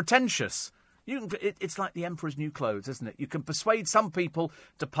 That's why it's pretentious. It's like the emperor's new clothes, isn't it? You can persuade some people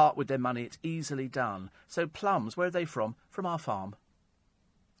to part with their money. It's easily done. So plums, where are they from? From our farm.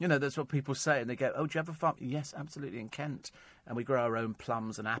 That's what people say. And they go, oh, do you have a farm? Yes, absolutely, in Kent. And we grow our own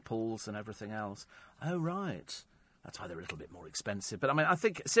plums and apples and everything else. Oh, right. That's why they're a little bit more expensive. But, I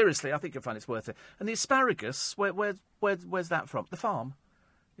think, seriously, I think you'll find it's worth it. And the asparagus, where's that from? The farm.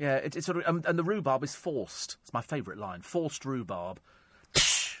 Yeah, it's sort of... and the rhubarb is forced. It's my favourite line. Forced rhubarb.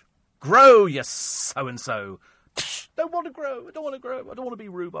 Grow, you so-and-so. Don't want to grow. I don't want to grow. I don't want to be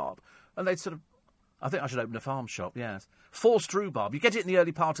rhubarb. And they sort of... I think I should open a farm shop, yes. Forced rhubarb. You get it in the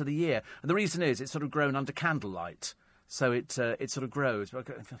early part of the year. And the reason is it's sort of grown under candlelight. So it sort of grows. But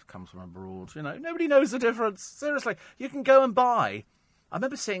it comes from abroad. Nobody knows the difference. Seriously. You can go and buy. I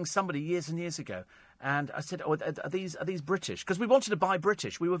remember seeing somebody years and years ago. And I said, oh, are these British? Because we wanted to buy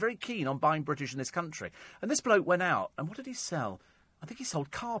British. We were very keen on buying British in this country. And this bloke went out. And what did he sell? I think he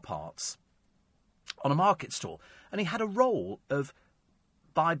sold car parts on a market stall. And he had a roll of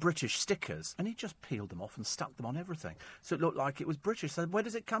Buy British stickers. And he just peeled them off and stuck them on everything. So it looked like it was British. So where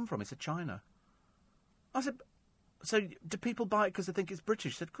does it come from? He said, China. I said, so do people buy it because they think it's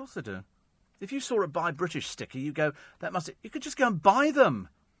British? He said, of course they do. If you saw a Buy British sticker, you go, you could just go and buy them.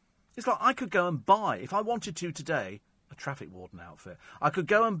 It's like I could go and buy, if I wanted to today, a traffic warden outfit. I could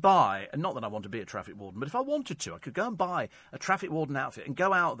go and buy, and not that I want to be a traffic warden, but if I wanted to, I could go and buy a traffic warden outfit and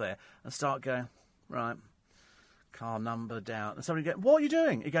go out there and start going, right, car number down. And somebody go, what are you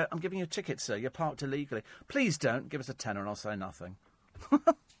doing? You go, I'm giving you a ticket, sir. You're parked illegally. Please don't. Give us a tenner and I'll say nothing.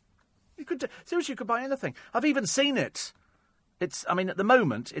 Seriously, you could buy anything. I've even seen it. At the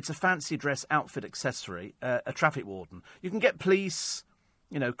moment, it's a fancy dress outfit accessory, a traffic warden. You can get police,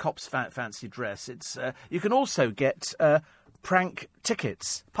 cops fancy dress. You can also get prank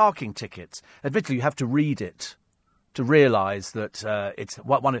tickets, parking tickets. Admittedly, you have to read it to realise that it's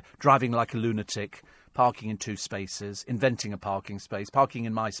one driving like a lunatic, parking in 2 spaces, inventing a parking space, parking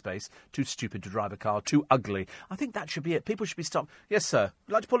in my space, too stupid to drive a car, too ugly. I think that should be it. People should be stopped. Yes, sir. Would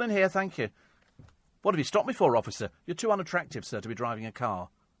you like to pull in here? Thank you. What have you stopped me for, officer? You're too unattractive, sir, to be driving a car.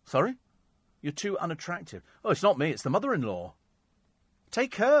 Sorry? You're too unattractive. Oh, it's not me, it's the mother-in-law.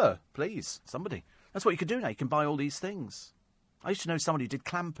 Take her, please, somebody. That's what you could do now. You can buy all these things. I used to know somebody who did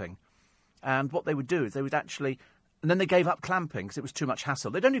clamping. And what they would do is they would actually... And then they gave up clamping because it was too much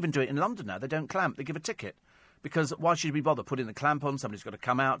hassle. They don't even do it in London now. They don't clamp. They give a ticket. Because why should we bother putting the clamp on? Somebody's got to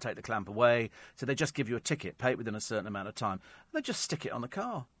come out, take the clamp away. So they just give you a ticket, pay it within a certain amount of time. And they just stick it on the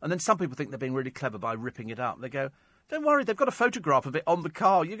car. And then some people think they're being really clever by ripping it up. They go, don't worry, they've got a photograph of it on the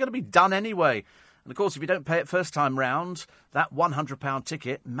car. You're going to be done anyway. And, of course, if you don't pay it first time round, that £100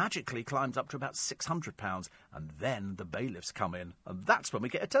 ticket magically climbs up to about £600. And then the bailiffs come in. And that's when we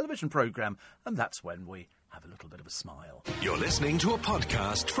get a television programme. And that's when we have a little bit of a smile. You're listening to a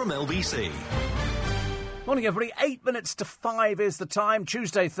podcast from LBC. Morning, everybody. 8 minutes to 5 is the time.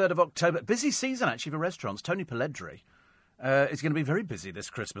 Tuesday, 3rd of October. Busy season, actually, for restaurants. Tony Pelledri is going to be very busy this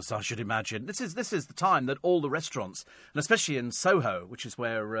Christmas, I should imagine. This is the time that all the restaurants, and especially in Soho, which is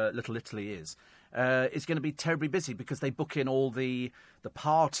where Little Italy is going to be terribly busy because they book in all the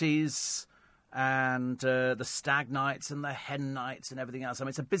parties and the stag nights and the hen nights and everything else. I mean,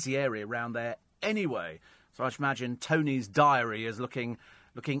 it's a busy area around there anyway. So I should imagine Tony's diary is looking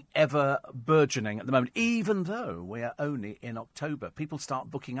ever burgeoning at the moment, even though we are only in October. People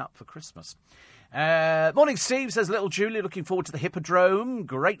start booking up for Christmas. Morning, Steve, says little Julie, looking forward to the Hippodrome.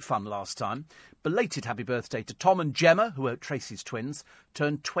 Great fun last time. Belated happy birthday to Tom and Gemma, who are Tracy's twins,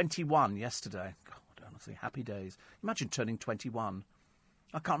 turned 21 yesterday. God, honestly, happy days. Imagine turning 21.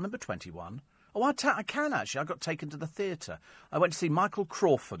 I can't remember 21. Oh, I can, actually. I got taken to the theatre. I went to see Michael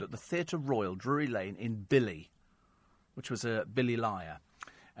Crawford at the Theatre Royal, Drury Lane, in Billy, which was a Billy Liar.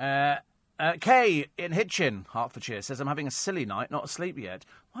 Kay in Hitchin, Hertfordshire, says, I'm having a silly night, not asleep yet.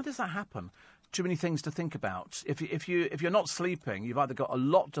 Why does that happen? Too many things to think about. If you're not sleeping, you've either got a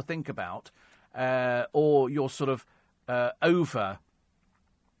lot to think about, or you're sort of over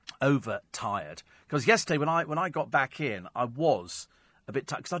tired. Because yesterday when I got back in, I was a bit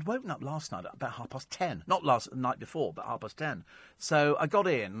tired because I'd woken up last night at about 10:30. Not the night before, but 10:30. So I got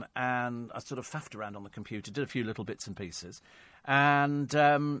in and I sort of faffed around on the computer, did a few little bits and pieces, and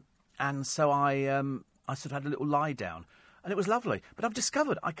so I sort of had a little lie down. And it was lovely. But I've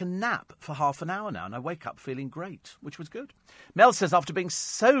discovered I can nap for half an hour now and I wake up feeling great, which was good. Mel says, after being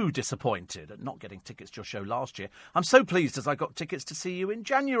so disappointed at not getting tickets to your show last year, I'm so pleased as I got tickets to see you in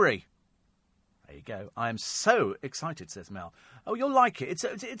January. There you go. I am so excited, says Mel. Oh, you'll like it.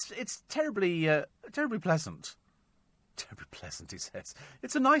 It's terribly pleasant. Terribly pleasant, he says.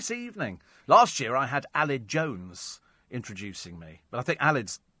 It's a nice evening. Last year I had Alid Jones introducing me. But I think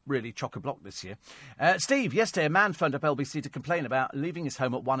Alid's really chock-a-block this year. Steve, yesterday a man phoned up LBC to complain about leaving his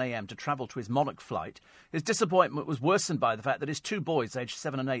home at 1 a.m. to travel to his Monarch flight. His disappointment was worsened by the fact that his two boys, aged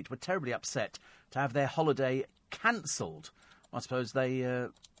 7 and 8, were terribly upset to have their holiday cancelled. I suppose they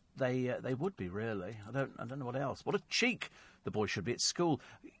would be, really. I don't know what else. What a cheek the boys should be at school.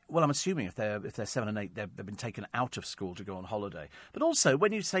 Well, I'm assuming if they're 7 and 8, they've been taken out of school to go on holiday. But also,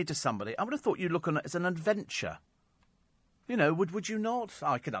 when you say to somebody, I would have thought you'd look on it as an adventure. You know, would you not?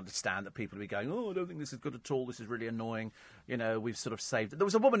 I can understand that people would be going, oh, I don't think this is good at all, this is really annoying. You know, we've sort of saved... There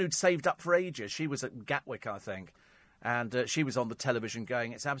was a woman who'd saved up for ages. She was at Gatwick, I think. And she was on the television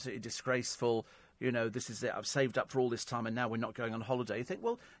going, it's absolutely disgraceful. You know, this is it. I've saved up for all this time and now we're not going on holiday. You think,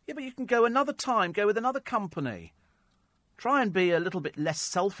 well, yeah, but you can go another time. Go with another company. Try and be a little bit less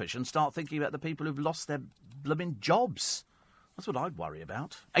selfish and start thinking about the people who've lost their blooming jobs. That's what I'd worry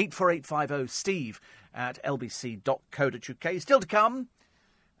about. 84850 steve at lbc.co.uk. Still to come,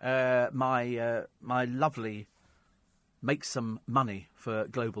 my lovely Make Some Money for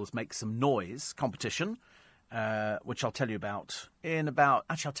Global's Make Some Noise competition, which I'll tell you about in about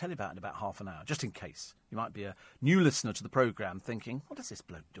half an hour, just in case. You might be a new listener to the programme thinking, what does this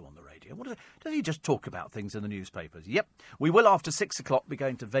bloke do on the radio? Does he just talk about things in the newspapers? Yep. We will, after 6 o'clock, be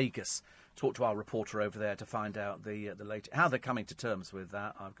going to Vegas, talk to our reporter over there to find out the latest. How they're coming to terms with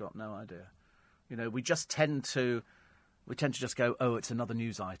that, I've got no idea. You know, we tend to just go, oh, it's another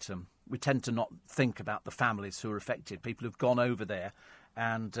news item. We tend to not think about the families who are affected, people who've gone over there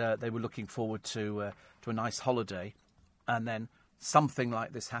and they were looking forward to a nice holiday, and then something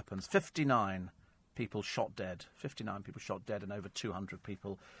like this happens. 59 people shot dead. 59 people shot dead and over 200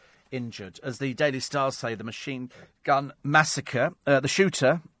 people injured. As the Daily Stars say, the machine gun massacre. The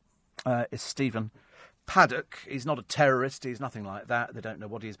shooter is Stephen Paddock. He's not a terrorist. He's nothing like that. They don't know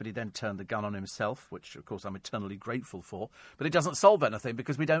what he is, but he then turned the gun on himself, which, of course, I'm eternally grateful for. But it doesn't solve anything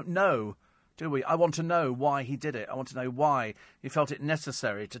because we don't know, do we? I want to know why he did it. I want to know why he felt it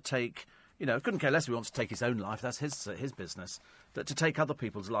necessary to take... You know, couldn't care less if he wants to take his own life. That's his business. But to take other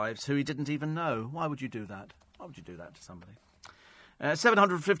people's lives who he didn't even know. Why would you do that? Why would you do that to somebody?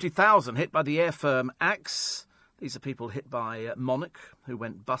 750,000 hit by the air firm Axe. These are people hit by Monarch, who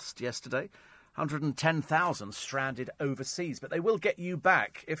went bust yesterday. 110,000 stranded overseas. But they will get you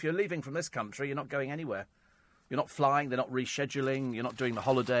back. If you're leaving from this country, you're not going anywhere. You're not flying, they're not rescheduling, you're not doing the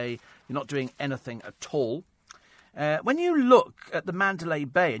holiday, you're not doing anything at all. When you look at the Mandalay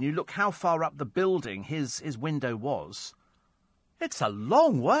Bay and you look how far up the building his window was, it's a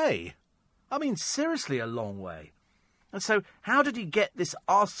long way. I mean, seriously a long way. And so how did he get this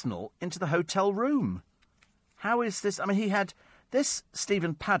arsenal into the hotel room? How is this? I mean, he had this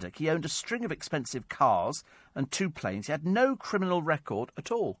Stephen Paddock. He owned a string of expensive cars and 2 planes. He had no criminal record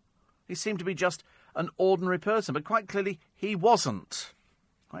at all. He seemed to be just an ordinary person, but quite clearly he wasn't.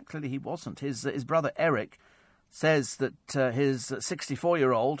 Quite clearly he wasn't. His brother Eric says that his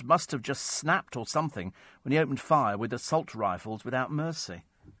 64-year-old must have just snapped or something when he opened fire with assault rifles without mercy.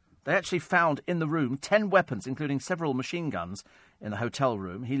 They actually found in the room 10 weapons, including several machine guns, in the hotel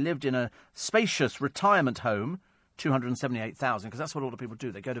room. He lived in a spacious retirement home, 278,000, because that's what a lot of people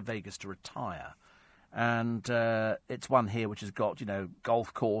do. They go to Vegas to retire. And it's one here which has got, you know,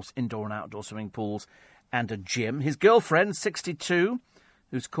 golf course, indoor and outdoor swimming pools, and a gym. His girlfriend, 62,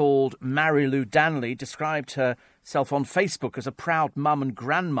 who's called Mary Lou Danley, described herself on Facebook as a proud mum and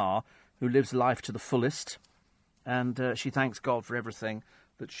grandma who lives life to the fullest. And she thanks God for everything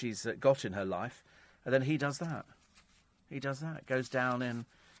that she's got in her life. And then he does that. He does that. It goes down in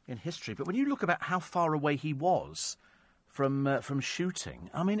history. But when you look about how far away he was from shooting.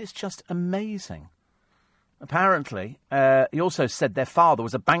 I mean, it's just amazing. Apparently, he also said their father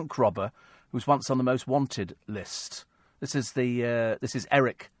was a bank robber who was once on the most wanted list. This is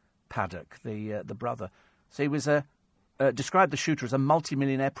Eric Paddock, the brother. So he was described the shooter as a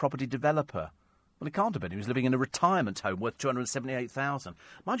multi-millionaire property developer. Well, he can't have been. He was living in a retirement home worth $278,000.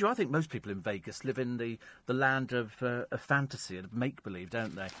 Mind you, I think most people in Vegas live in the land of fantasy and of make-believe,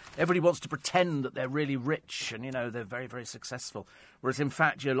 don't they? Everybody wants to pretend that they're really rich and, they're very, very successful. Whereas, in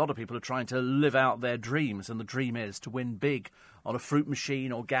fact, a lot of people are trying to live out their dreams, and the dream is to win big on a fruit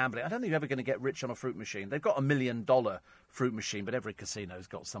machine or gambling. I don't think you're ever going to get rich on a fruit machine. They've got $1 million fruit machine, but every casino's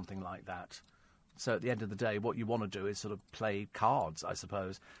got something like that. So at the end of the day, what you want to do is sort of play cards, I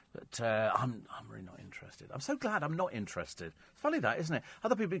suppose. But I'm really not interested. I'm so glad I'm not interested. It's funny that, isn't it?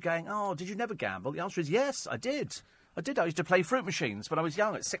 Other people are going, oh, did you never gamble? The answer is yes, I did. I used to play fruit machines when I was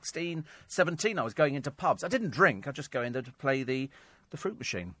young. At 16, 17, I was going into pubs. I didn't drink. I just go in there to play the fruit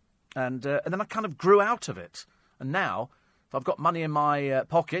machine. And then I kind of grew out of it. And now, if I've got money in my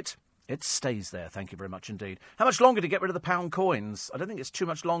pocket, it stays there, thank you very much indeed. How much longer to get rid of the pound coins? I don't think it's too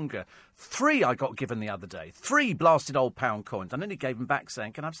much longer. 3 I got given the other day. 3 blasted old pound coins. I nearly gave them back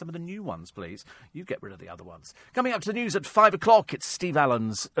saying, can I have some of the new ones, please? You get rid of the other ones. Coming up to the news at 5 o'clock, it's Steve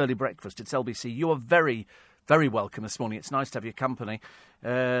Allen's Early Breakfast. It's LBC. You are very, very welcome this morning. It's nice to have your company.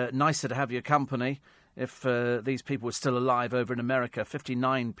 Nicer to have your company. If these people were still alive over in America,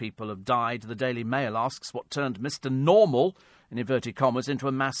 59 people have died. The Daily Mail asks what turned Mr. Normal, in inverted commas, into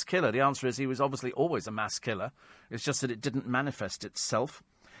a mass killer. The answer is he was obviously always a mass killer. It's just that it didn't manifest itself.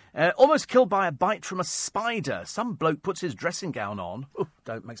 Almost killed by a bite from a spider. Some bloke puts his dressing gown on.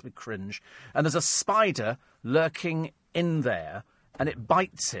 Makes me cringe. And there's a spider lurking in there, and it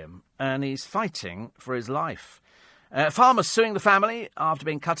bites him, and he's fighting for his life. Farmer suing the family after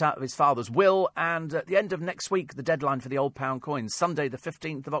being cut out of his father's will, and at the end of next week, the deadline for the old pound coins, Sunday the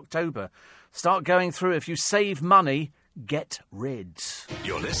 15th of October. Start going through. If you save money, get rid.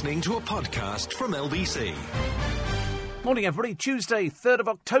 You're listening to a podcast from LBC. Morning, everybody. Tuesday, 3rd of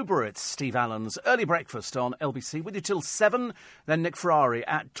October. It's Steve Allen's Early Breakfast on LBC. With you till 7. Then Nick Ferrari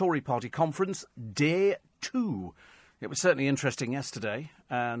at Tory Party Conference, Day 2. It was certainly interesting yesterday,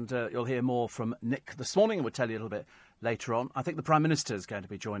 and you'll hear more from Nick this morning, and we'll tell you a little bit later on. I think the Prime Minister is going to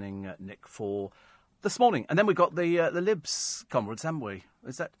be joining Nick for this morning. And then we've got the Libs conference, haven't we?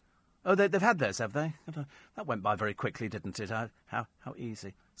 Is that... Oh, they've had theirs, have they? That went by very quickly, didn't it? How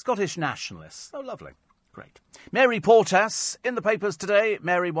easy. Scottish nationalists. Oh, lovely. Great. Mary Portas, in the papers today.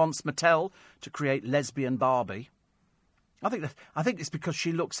 Mary wants Mattel to create lesbian Barbie. I think it's because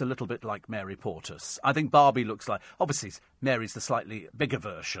she looks a little bit like Mary Portas. I think Barbie looks like... Obviously, Mary's the slightly bigger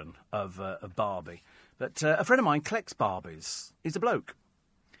version of Barbie. But a friend of mine collects Barbies. He's a bloke.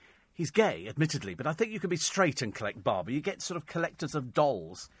 He's gay, admittedly, but I think you can be straight and collect Barbie. You get sort of collectors of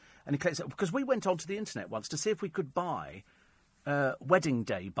dolls. And he collects it. Because we went onto the internet once to see if we could buy Wedding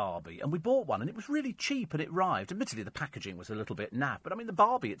Day Barbie. And we bought one, and it was really cheap, and it arrived. Admittedly, the packaging was a little bit naff. But, I mean, the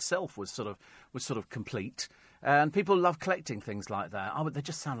Barbie itself was sort of complete. And people love collecting things like that. Oh, but they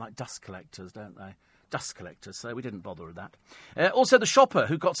just sound like dust collectors, don't they? Dust collectors, so we didn't bother with that. Also, the shopper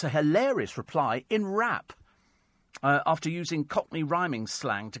who got a hilarious reply in rap after using Cockney rhyming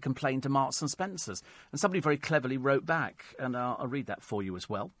slang to complain to Marks and Spencer's. And somebody very cleverly wrote back, and I'll read that for you as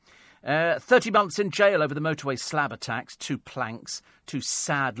well. 30 months in jail over the motorway slab attacks, 2 planks, 2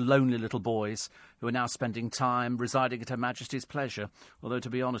 sad, lonely little boys who are now spending time residing at Her Majesty's pleasure. Although, to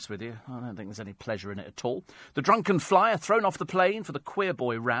be honest with you, I don't think there's any pleasure in it at all. The drunken flyer thrown off the plane for the queer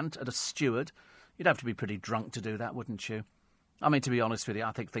boy rant at a steward. You'd have to be pretty drunk to do that, wouldn't you? I mean, to be honest with you,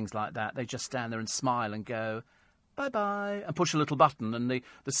 I think things like that, they just stand there and smile and go, bye-bye, and push a little button, and the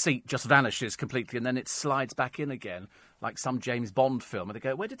seat just vanishes completely, and then it slides back in again, like some James Bond film. And they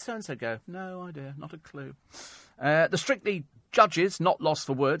go, where did so-and-so go? No idea, not a clue. The Strictly judges, not lost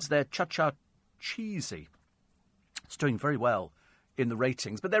for words, they're cha-cha cheesy. It's doing very well in the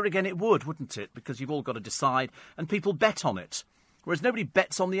ratings, but there again it would, wouldn't it? Because you've all got to decide, and people bet on it. Whereas nobody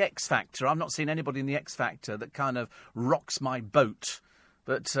bets on the X Factor. I've not seen anybody in the X Factor that kind of rocks my boat.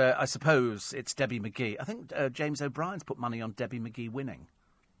 But I suppose it's Debbie McGee. I think James O'Brien's put money on Debbie McGee winning.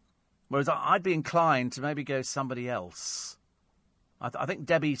 Whereas I'd be inclined to maybe go somebody else. I think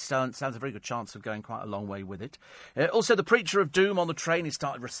Debbie stands a very good chance of going quite a long way with it. Also, the preacher of doom on the train, he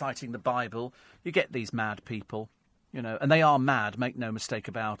started reciting the Bible. You get these mad people, you know, and they are mad, make no mistake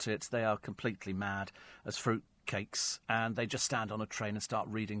about it. They are completely mad as fruit cakes, and they just stand on a train and start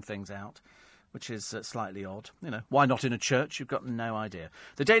reading things out, which is slightly odd. You know, why not in a church? You've got no idea.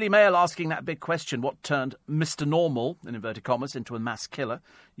 The Daily Mail asking that big question, what turned Mr. Normal, in inverted commas, into a mass killer?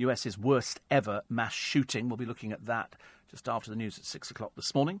 US's worst ever mass shooting. We'll be looking at that just after the news at 6 o'clock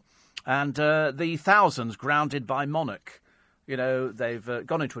this morning. And the thousands grounded by Monarch. You know, they've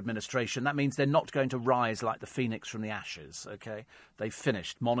gone into administration. That means they're not going to rise like the phoenix from the ashes, OK? They've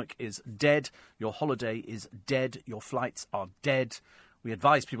finished. Monarch is dead. Your holiday is dead. Your flights are dead. We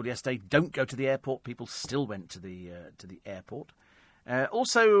advised people yesterday, don't go to the airport. People still went to the airport.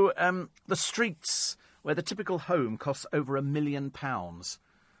 Also, the streets where the typical home costs over £1 million.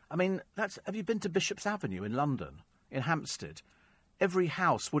 I mean, have you been to Bishop's Avenue in London, in Hampstead? Every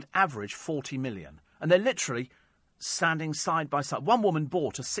house would average 40 million. And they're literally standing side by side. One woman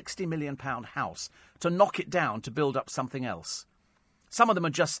bought a £60 million house to knock it down to build up something else. Some of them are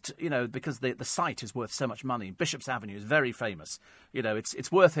just, you know, because the site is worth so much money. Bishop's Avenue is very famous. You know,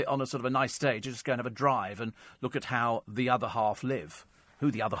 it's worth it on a sort of a nice day to just go and have a drive and look at how the other half live. Who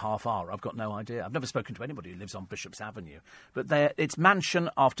the other half are, I've got no idea. I've never spoken to anybody who lives on Bishop's Avenue. But it's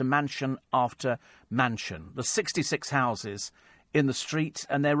mansion after mansion after mansion. There's 66 houses in the street,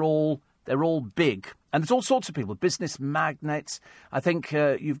 and they're all big. And there's all sorts of people, business magnates. I think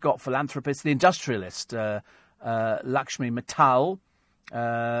you've got philanthropists, the industrialist, Lakshmi Mittal.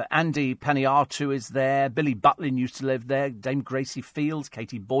 Andy Paniatu is there. Billy Butlin used to live there. Dame Gracie Fields,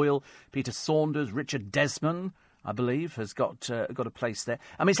 Katie Boyle, Peter Saunders, Richard Desmond, I believe, has got a place there.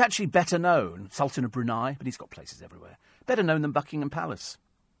 I mean, it's actually better known, Sultan of Brunei, but he's got places everywhere. Better known than Buckingham Palace.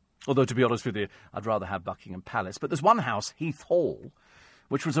 Although, to be honest with you, I'd rather have Buckingham Palace. But there's one house, Heath Hall,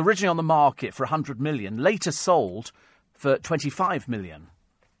 which was originally on the market for 100 million, later sold for 25 million.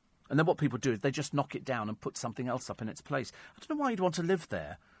 And then what people do is they just knock it down and put something else up in its place. I don't know why you'd want to live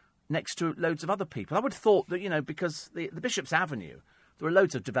there next to loads of other people. I would have thought that, you know, because the Bishop's Avenue, there are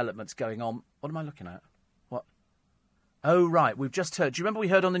loads of developments going on. What am I looking at? What? Oh, right, we've just heard. Do you remember we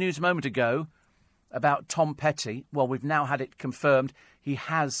heard on the news a moment ago about Tom Petty? Well, we've now had it confirmed. He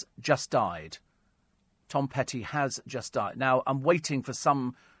has just died. Tom Petty has just died. Now, I'm waiting for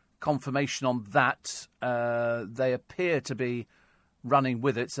some confirmation on that. They appear to be running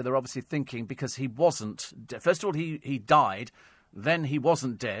with it, so they're obviously thinking because he wasn't... First of all, he died, then he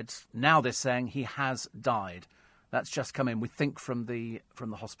wasn't dead. Now they're saying he has died. That's just come in, we think, from the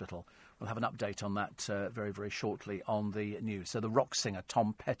hospital. We'll have an update on that very, very shortly on the news. So the rock singer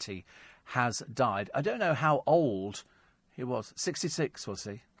Tom Petty has died. I don't know how old he was. 66, was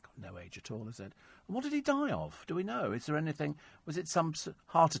he? Got no age at all, is it? And what did he die of? Do we know? Is there anything? Was it some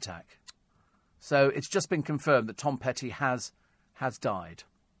heart attack? So it's just been confirmed that Tom Petty has died.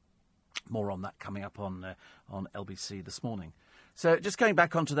 More on that coming up on LBC this morning. So just going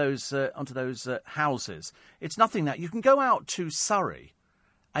back onto those houses, it's nothing that you can go out to Surrey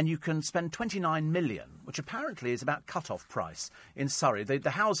and you can spend 29 million, which apparently is about cut-off price in Surrey. The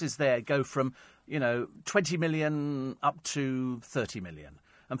houses there go from, 20 million up to 30 million.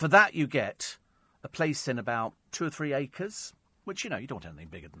 And for that you get a place in about 2 or 3 acres, which, you don't want anything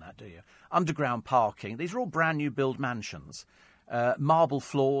bigger than that, do you? Underground parking. These are all brand new build mansions. Marble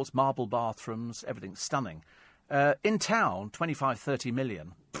floors, marble bathrooms, everything stunning. In town, 25, 30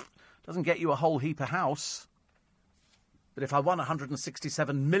 million. Doesn't get you a whole heap of house. But if I won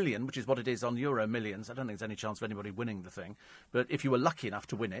 167 million, which is what it is on Euro Millions, I don't think there's any chance of anybody winning the thing. But if you were lucky enough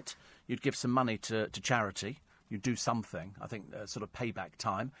to win it, you'd give some money to charity. You'd do something, I think, sort of payback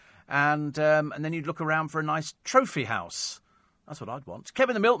time. And then you'd look around for a nice trophy house. That's what I'd want.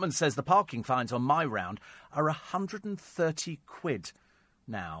 Kevin the Milkman says the parking fines on my round are 130 quid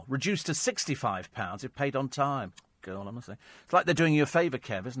now, reduced to £65 if paid on time. Go on, honestly. It's like they're doing you a favour,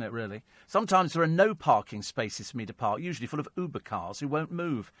 Kev, isn't it, really? Sometimes there are no parking spaces for me to park, usually full of Uber cars who won't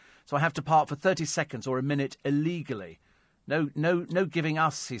move. So I have to park for 30 seconds or a minute illegally. No giving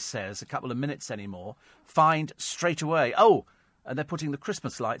us, he says, a couple of minutes anymore. Fined straight away. Oh, and they're putting the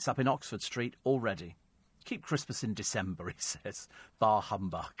Christmas lights up in Oxford Street already. Keep Christmas in December, he says. Bar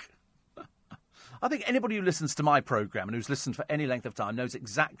humbug. I think anybody who listens to my programme and who's listened for any length of time knows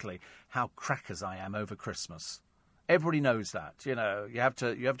exactly how crackers I am over Christmas. Everybody knows that. You have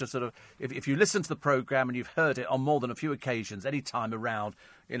to sort of... If you listen to the programme and you've heard it on more than a few occasions, any time around,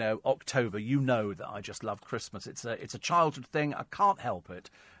 October, you know that I just love Christmas. It's a childhood thing. I can't help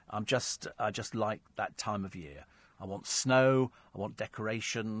it. I just like that time of year. I want snow, I want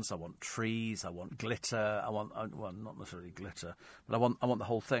decorations, I want trees, I want glitter, well, not necessarily glitter, but I want the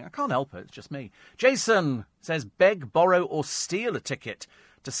whole thing. I can't help it, it's just me. Jason says, beg, borrow or steal a ticket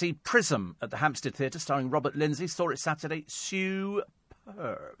to see Prism at the Hampstead Theatre starring Robert Lindsay. Saw it Saturday. Superb.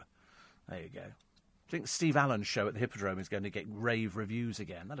 There you go. I think Steve Allen's show at the Hippodrome is going to get rave reviews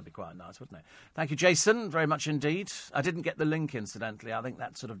again. That'd be quite nice, wouldn't it? Thank you, Jason, very much indeed. I didn't get the link, incidentally. I think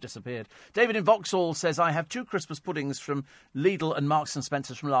that sort of disappeared. David in Vauxhall says, I have 2 Christmas puddings from Lidl and Marks and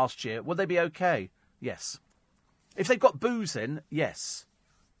Spencer's from last year. Will they be okay? Yes. If they've got booze in, yes.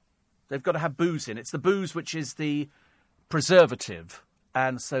 They've got to have booze in. It's the booze which is the preservative,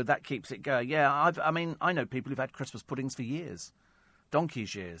 and so that keeps it going. Yeah, I know people who've had Christmas puddings for years,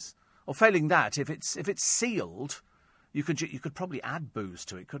 donkey's years. Or failing that, if it's sealed, you could probably add booze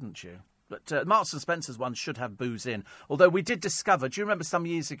to it, couldn't you? But Marks and Spencer's one should have booze in. Although we did discover, do you remember some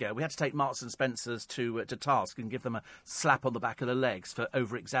years ago, we had to take Marks and Spencer's to task and give them a slap on the back of the legs for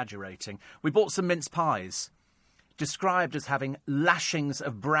over-exaggerating. We bought some mince pies, described as having lashings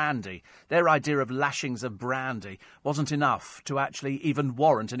of brandy. Their idea of lashings of brandy wasn't enough to actually even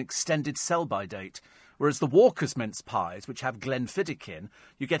warrant an extended sell-by date. Whereas the Walker's mince pies, which have Glenfiddich in,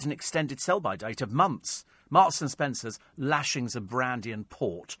 you get an extended sell-by date of months. Marks and Spencer's lashings of brandy and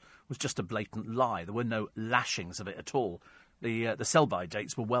port was just a blatant lie. There were no lashings of it at all. The sell-by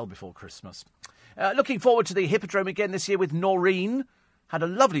dates were well before Christmas. Looking forward to the Hippodrome again this year with Noreen. Had a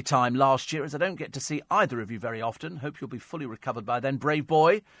lovely time last year, as I don't get to see either of you very often. Hope you'll be fully recovered by then. Brave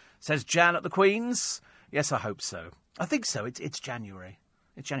boy, says Jan at the Queen's. Yes, I hope so. I think so. It's January.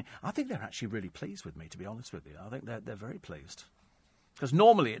 It's January. I think they're actually really pleased with me, to be honest with you. I think they're very pleased. Because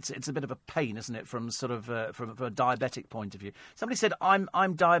normally it's a bit of a pain, isn't it, from sort of from a diabetic point of view. Somebody said I'm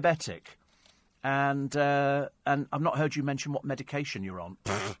diabetic, and I've not heard you mention what medication you're on.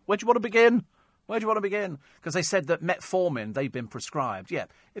 Where do you want to begin? Where do you want to begin? Because they said that metformin they've been prescribed. Yeah,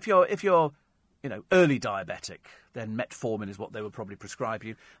 if you're early diabetic, then metformin is what they would probably prescribe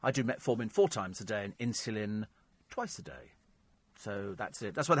you. I do metformin 4 times a day and insulin twice a day. So that's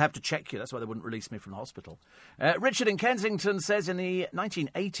it. That's why they have to check you. That's why they wouldn't release me from the hospital. Richard in Kensington says in the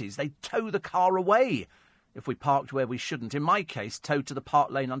 1980s they tow the car away if we parked where we shouldn't. In my case, towed to the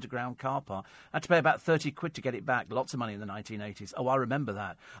Park Lane underground car park. I had to pay about 30 quid to get it back. Lots of money in the 1980s. Oh, I remember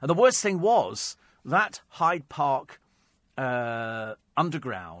that. And the worst thing was that Hyde Park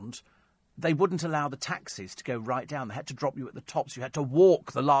underground, they wouldn't allow the taxis to go right down. They had to drop you at the top, so you had to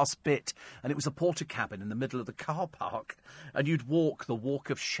walk the last bit. And it was a porter cabin in the middle of the car park. And you'd walk the walk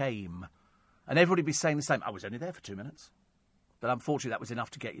of shame. And everybody would be saying the same. I was only there for 2 minutes. But unfortunately, that was enough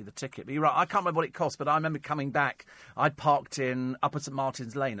to get you the ticket. But you're right, I can't remember what it cost, but I remember coming back. I'd parked in Upper St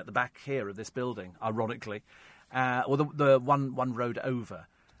Martin's Lane at the back here of this building, ironically, or the one road over.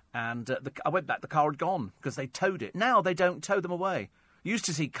 And I went back, the car had gone because they towed it. Now they don't tow them away. You used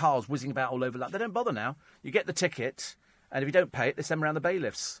to see cars whizzing about all over that. They don't bother now. You get the ticket, and if you don't pay it, they send them around the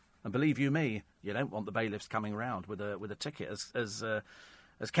bailiffs. And believe you me, you don't want the bailiffs coming around with a ticket.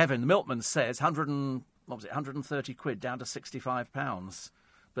 As Kevin, the milkman, says, 130 quid down to £65.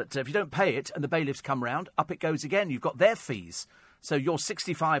 But if you don't pay it and the bailiffs come round, up it goes again. You've got their fees. So your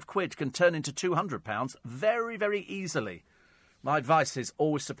 65 quid can turn into £200 very, very easily. My advice is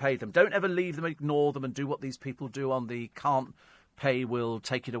always to pay them. Don't ever leave them, ignore them and do what these people do on the can't pay, will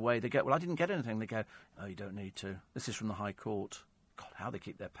take it away. They go, well, I didn't get anything. They go, oh, you don't need to. This is from the High Court. God, how they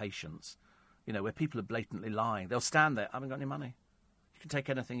keep their patience. You know, where people are blatantly lying. They'll stand there, I haven't got any money. You can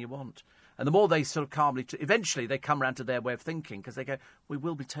take anything you want. And the more they sort of calmly... eventually they come round to their way of thinking because they go, we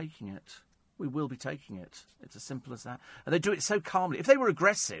will be taking it. We will be taking it. It's as simple as that. And they do it so calmly. If they were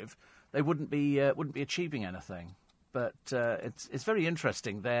aggressive, they wouldn't be achieving anything. But it's very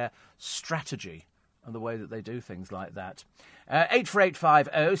interesting, their strategy and the way that they do things like that.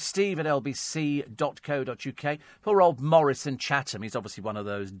 84850 steve at lbc.co.uk. Poor old Morris in Chatham, he's obviously one of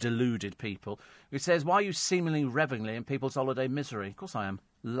those deluded people, who says, why are you seemingly revelling in people's holiday misery? Of course I am.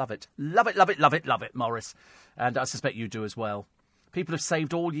 Love it. Love it, love it, love it, love it, Morris. And I suspect you do as well. People have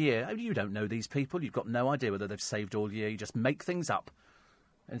saved all year. Oh, you don't know these people. You've got no idea whether they've saved all year. You just make things up.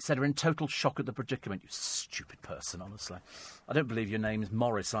 Instead are in total shock at the predicament. You stupid person, honestly. I don't believe your name is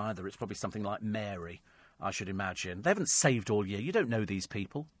Morris either. It's probably something like Mary, I should imagine. They haven't saved all year. You don't know these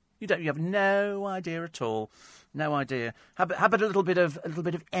people. You have no idea at all. No idea. How about a little bit of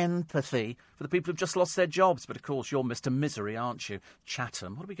empathy for the people who've just lost their jobs? But of course, you're Mr. Misery, aren't you?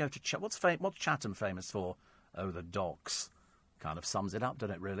 Chatham. What do we go to? What's Chatham famous for? Oh, the docks. Kind of sums it up,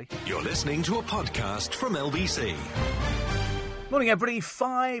 doesn't it? Really. You're listening to a podcast from LBC. Morning, everybody.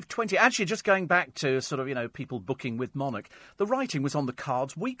 5:20. Actually, just going back to sort of, people booking with Monarch. The writing was on the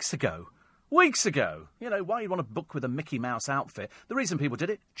cards weeks ago. Weeks ago. Why you want to book with a Mickey Mouse outfit? The reason people did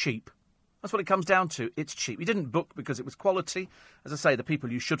it, cheap. That's what it comes down to. It's cheap. You didn't book because it was quality. As I say, the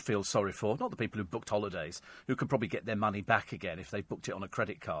people you should feel sorry for, not the people who booked holidays, who could probably get their money back again if they booked it on a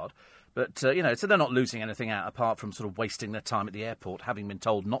credit card. But, so they're not losing anything out apart from sort of wasting their time at the airport, having been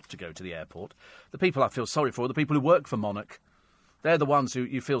told not to go to the airport. The people I feel sorry for are the people who work for Monarch. They're the ones who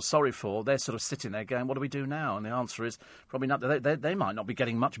you feel sorry for. They're sort of sitting there going, what do we do now? And the answer is probably not. They might not be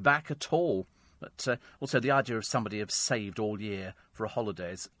getting much back at all. But also the idea of somebody have saved all year for a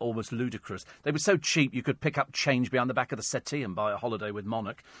holiday is almost ludicrous. They were so cheap you could pick up change behind the back of the settee and buy a holiday with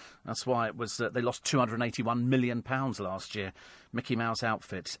Monarch. That's why it was they lost £281 million last year. Mickey Mouse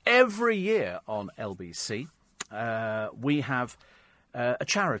outfits. Every year on LBC we have a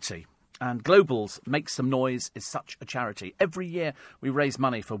charity. And Global's Make Some Noise is such a charity. Every year we raise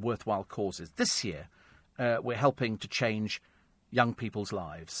money for worthwhile causes. This year we're helping to change young people's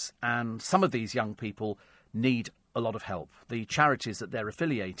lives. And some of these young people need a lot of help. The charities that they're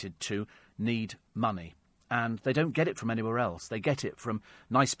affiliated to need money. And they don't get it from anywhere else. They get it from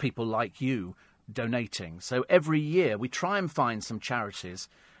nice people like you donating. So every year we try and find some charities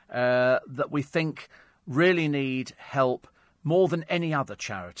that we think really need help more than any other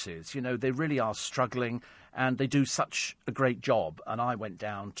charities. You know, they really are struggling and they do such a great job. And I went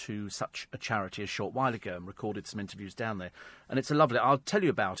down to such a charity a short while ago and recorded some interviews down there. And it's a lovely, I'll tell you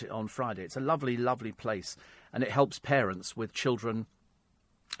about it on Friday. It's a lovely, lovely place. And it helps parents with children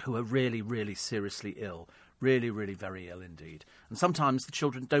who are really, really seriously ill. Really, really very ill indeed. And sometimes the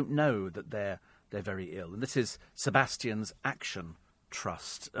children don't know that they're very ill. And this is Sebastian's Action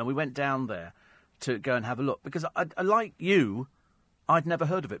Trust. And we went down there to go and have a look. Because I like you, I'd never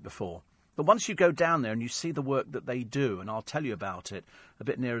heard of it before. But once you go down there and you see the work that they do, and I'll tell you about it a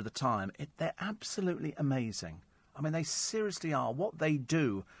bit nearer the time, they're absolutely amazing. I mean, they seriously are. What they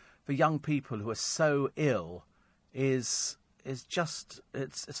do for young people who are so ill is just,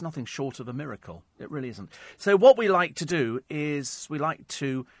 it's nothing short of a miracle. It really isn't. So what we like to do is we like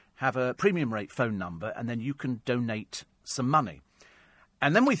to have a premium rate phone number, and then you can donate some money.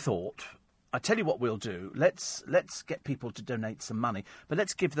 And then we thought, I tell you what we'll do. Let's get people to donate some money, but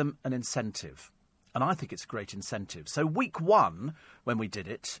let's give them an incentive. And I think it's a great incentive. So week one, when we did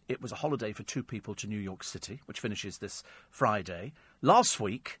it, it was a holiday for 2 people to New York City, which finishes this Friday. Last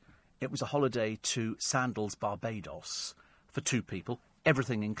week, it was a holiday to Sandals, Barbados, for 2 people,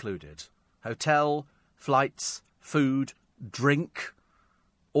 everything included. Hotel, flights, food, drink,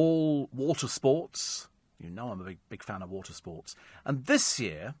 all water sports. You know I'm a big fan of water sports. And this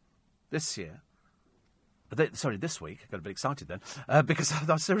week, I got a bit excited then, because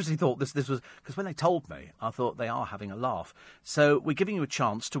I seriously thought this was, because when they told me, I thought they are having a laugh. So we're giving you a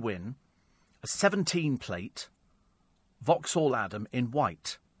chance to win a 17-plate Vauxhall Adam in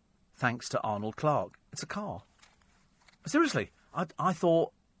white, thanks to Arnold Clark. It's a car. Seriously, I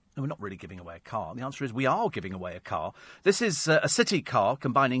thought, no, we're not really giving away a car. The answer is we are giving away a car. This is a city car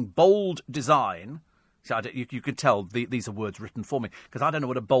combining bold design. See, you can tell these are words written for me, because I don't know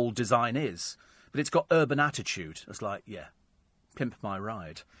what a bold design is. But it's got urban attitude. It's like, yeah, pimp my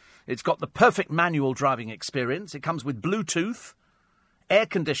ride. It's got the perfect manual driving experience. It comes with Bluetooth, air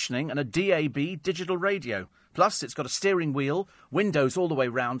conditioning and a DAB digital radio. Plus, it's got a steering wheel, windows all the way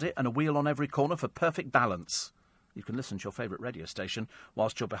round it, and a wheel on every corner for perfect balance. You can listen to your favourite radio station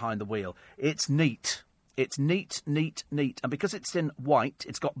whilst you're behind the wheel. It's neat. It's neat, neat, neat. And because it's in white,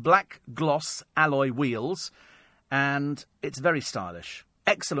 it's got black gloss alloy wheels, and it's very stylish.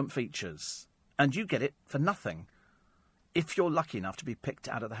 Excellent features. And you get it for nothing if you're lucky enough to be picked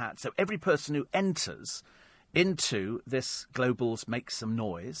out of the hat. So every person who enters into this Global's Make Some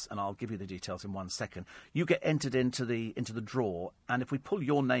Noise, and I'll give you the details in 1 second, you get entered into the draw, and if we pull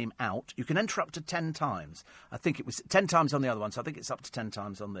your name out, you can enter up to 10 times. I think it was 10 times on the other one, so I think it's up to 10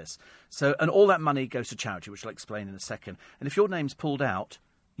 times on this. So, and all that money goes to charity, which I'll explain in a second. And if your name's pulled out,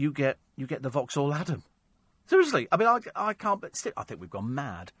 you get the Vauxhall Adam. Seriously, I mean, I can't, but still, I think we've gone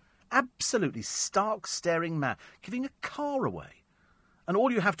mad. Absolutely stark, staring mad, giving a car away. And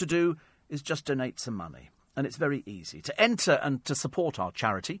all you have to do is just donate some money. And it's very easy. To enter and to support our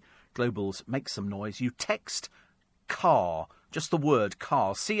charity, Global's Make Some Noise, you text CAR, just the word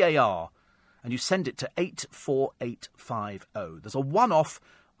CAR, C-A-R, and you send it to 84850. There's a one-off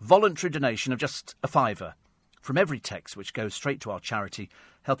voluntary donation of just a £5 from every text, which goes straight to our charity,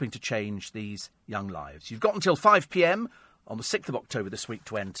 helping to change these young lives. You've got until 5 p.m. on the 6th of October this week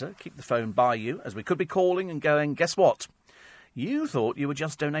to enter. Keep the phone by you, as we could be calling and going, guess what? You thought you were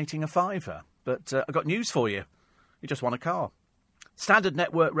just donating a £5, but I've got news for you. You just won a car. Standard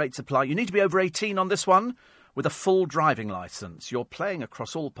network rates apply. You need to be over 18 on this one with a full driving licence. You're playing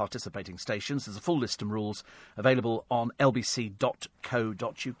across all participating stations. There's a full list and rules available on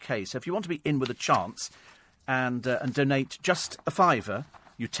lbc.co.uk. So if you want to be in with a chance and donate just a £5,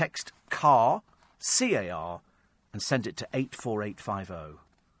 you text CAR, C-A-R, and send it to 84850.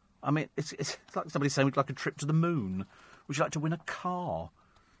 I mean, it's like somebody saying we'd like a trip to the moon. Would you like to win a car?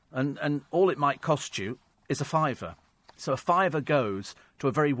 And all it might cost you is a £5. So a £5 goes to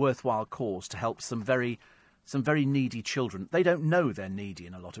a very worthwhile cause to help some very needy children. They don't know they're needy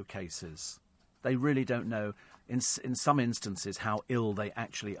in a lot of cases. They really don't know, in some instances, how ill they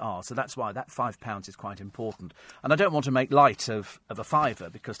actually are. So that's why that £5 is quite important. And I don't want to make light of a fiver,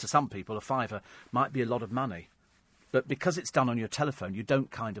 because to some people a fiver might be a lot of money. But because it's done on your telephone, you don't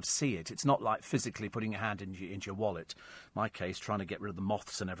kind of see it. It's not like physically putting your hand into your wallet. In my case, trying to get rid of the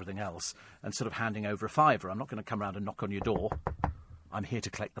moths and everything else, and sort of handing over a fiver. I'm not going to come round and knock on your door. I'm here to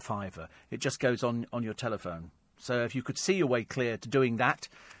collect the fiver. It just goes on your telephone. So if you could see your way clear to doing that,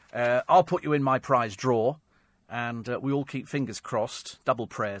 I'll put you in my prize draw, and we all keep fingers crossed, double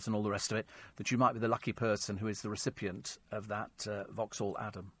prayers and all the rest of it, that you might be the lucky person who is the recipient of that Vauxhall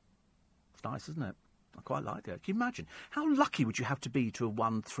Adam. It's nice, isn't it? I quite like that. Can you imagine? How lucky would you have to be to have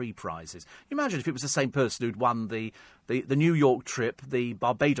won 3 prizes? Can you imagine if it was the same person who'd won the New York trip, the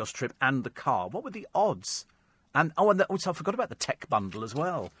Barbados trip, and the car? What were the odds? And also I forgot about the tech bundle as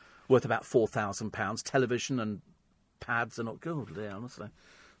well, worth about £4,000, television and pads and all. Good, yeah, honestly.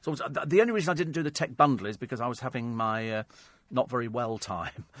 So the only reason I didn't do the tech bundle is because I was having my not very well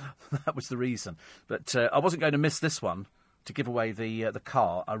time. That was the reason. But I wasn't going to miss this one to give away the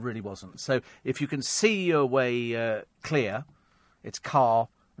car. I really wasn't. So if you can see your way clear, it's car,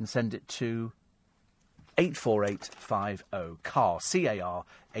 and send it to 84850. Car, C-A-R,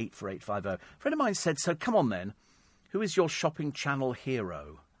 84850. A friend of mine said, so come on then, who is your shopping channel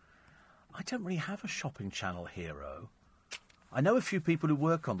hero? I don't really have a shopping channel hero. I know a few people who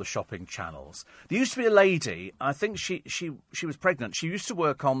work on the shopping channels. There used to be a lady, I think she was pregnant. She used to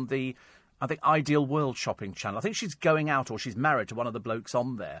work on the, I think, Ideal World shopping channel. I think she's going out, or she's married to one of the blokes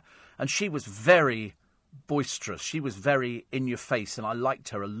on there. And she was very boisterous. She was very in your face, and I liked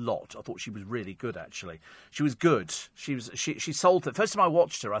her a lot. I thought she was really good, actually. She was good. She sold it. First time I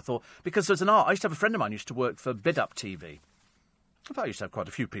watched her, I thought, because there's an art. I used to have a friend of mine who used to work for Bid Up TV. In fact, I used to have quite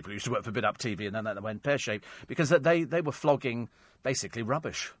a few people who used to work for Bid Up TV, and then they went pear-shaped, because they were flogging basically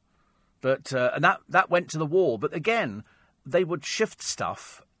rubbish. But and that went to the wall. But again, they would shift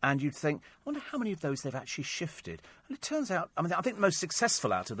stuff, and you'd think, I wonder how many of those they've actually shifted. And it turns out, I mean, I think the most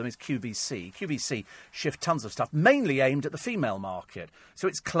successful out of them is QVC. QVC shift tons of stuff, mainly aimed at the female market. So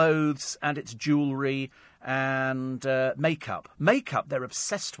it's clothes, and it's jewellery, and makeup. Makeup they're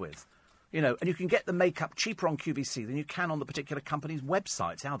obsessed with. You know, and you can get the makeup cheaper on QVC than you can on the particular company's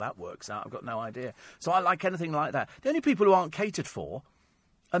websites. How that works out, I've got no idea. So I like anything like that. The only people who aren't catered for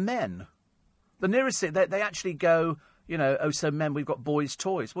are men. The nearest thing, they actually go, you know, oh, so men, we've got boys'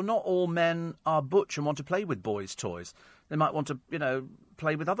 toys. Well, not all men are butch and want to play with boys' toys. They might want to, you know,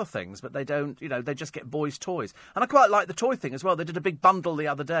 play with other things, but they don't, you know, they just get boys' toys. And I quite like the toy thing as well. They did a big bundle the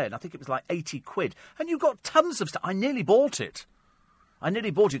other day, and I think it was like 80 quid. And you've got tons of stuff. I nearly bought it.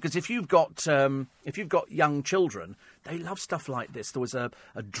 Because if you've got young children, they love stuff like this. There was a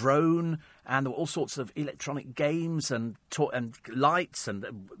drone, and there were all sorts of electronic games and lights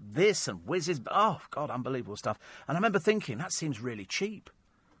and this and whizzes. Oh, God, unbelievable stuff. And I remember thinking, that seems really cheap.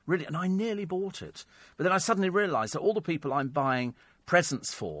 Really, and I nearly bought it. But then I suddenly realised that all the people I'm buying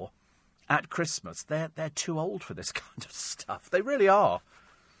presents for at Christmas, they're too old for this kind of stuff. They really are.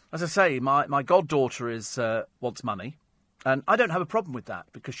 As I say, my goddaughter wants money. And I don't have a problem with that,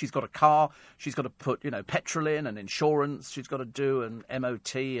 because she's got a car, she's got to put, you know, petrol in and insurance, she's got to do an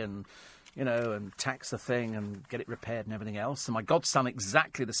MOT and, you know, and tax the thing and get it repaired and everything else. And my godson,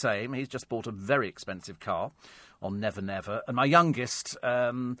 exactly the same. He's just bought a very expensive car on Never Never. And my youngest,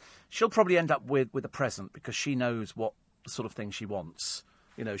 she'll probably end up with a present, because she knows what sort of thing she wants.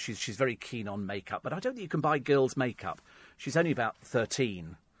 You know, she's very keen on makeup, but I don't think you can buy girls' makeup. She's only about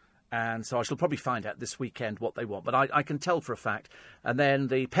 13. And so I shall probably find out this weekend what they want. But I can tell for a fact. And then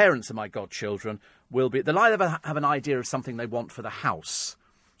the parents of my godchildren they'll either have an idea of something they want for the house,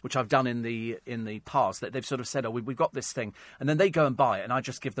 which I've done in the past, that they've sort of said, oh, we've got this thing. And then they go and buy it, and I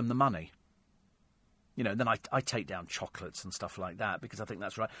just give them the money. You know, and then I take down chocolates and stuff like that, because I think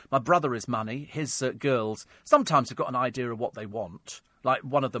that's right. My brother is money. His girls sometimes have got an idea of what they want. Like,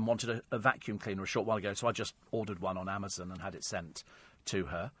 one of them wanted a vacuum cleaner a short while ago, so I just ordered one on Amazon and had it sent to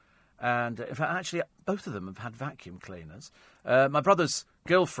her. And in fact, actually, both of them have had vacuum cleaners. My brother's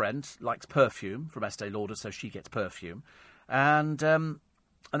girlfriend likes perfume from Estee Lauder, so she gets perfume. And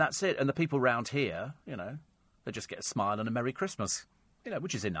that's it. And the people round here, you know, they just get a smile and a Merry Christmas, you know,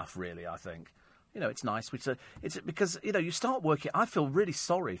 which is enough, really, I think. You know, it's nice. It's because, you know, you start working. I feel really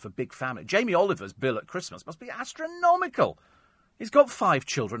sorry for big family. Jamie Oliver's bill at Christmas must be astronomical. He's got 5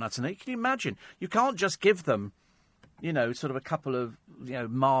 children, hasn't he? Can you imagine? You can't just give them, you know, sort of a couple of, you know,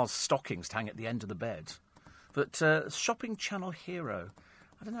 Mars stockings to hang at the end of the bed. But shopping channel hero,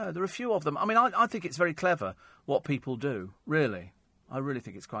 I don't know, there are a few of them. I mean, I think it's very clever what people do, really. I really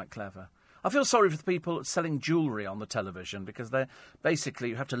think it's quite clever. I feel sorry for the people selling jewellery on the television because they're basically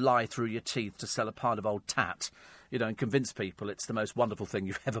you have to lie through your teeth to sell a pile of old tat, and convince people it's the most wonderful thing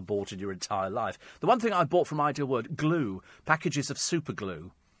you've ever bought in your entire life. The one thing I bought from Ideal Wood, glue, packages of super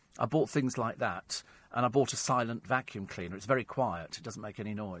glue. I bought things like that, and I bought a silent vacuum cleaner. It's very quiet. It doesn't make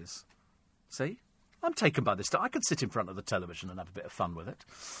any noise. See? I'm taken by this stuff. I could sit in front of the television and have a bit of fun with it.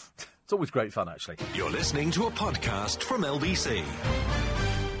 It's always great fun, actually. You're listening to a podcast from LBC.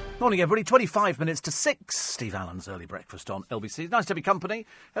 Morning, everybody. 25 minutes to 6. Steve Allen's Early Breakfast on LBC. It's nice to have your company.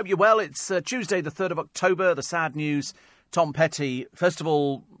 Hope you're well. It's Tuesday, the 3rd of October. The sad news, Tom Petty, first of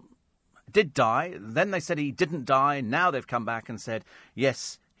all, did die. Then they said he didn't die. Now they've come back and said,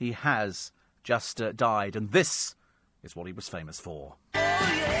 yes, he has just died. And this is what he was famous for. Oh,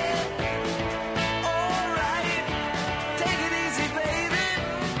 yeah.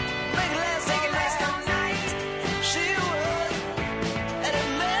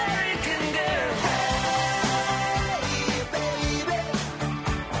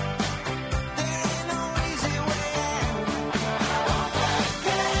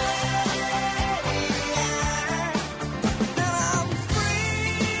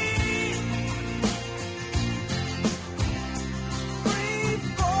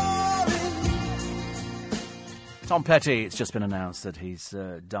 Tom Petty, it's just been announced that he's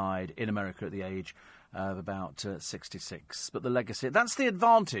died in America at the age of about 66. But the legacy, that's the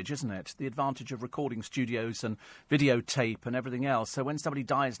advantage, isn't it? The advantage of recording studios and videotape and everything else. So when somebody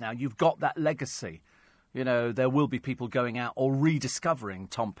dies now, you've got that legacy. There will be people going out or rediscovering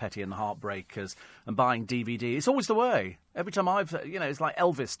Tom Petty and the Heartbreakers and buying DVD. It's always the way. Every time it's like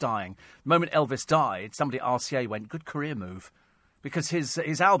Elvis dying. The moment Elvis died, somebody at RCA went, good career move. Because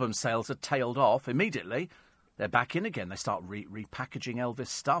his album sales had tailed off immediately. They're back in again. They start repackaging Elvis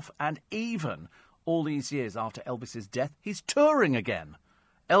stuff. And even all these years after Elvis's death, he's touring again.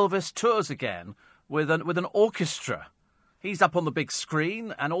 Elvis tours again with an orchestra. He's up on the big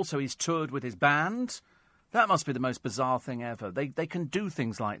screen, and also he's toured with his band. That must be the most bizarre thing ever. They can do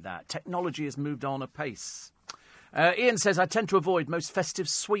things like that. Technology has moved on apace. Ian says, I tend to avoid most festive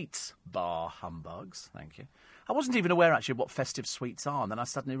sweets, bar humbugs. Thank you. I wasn't even aware, actually, of what festive sweets are, and then I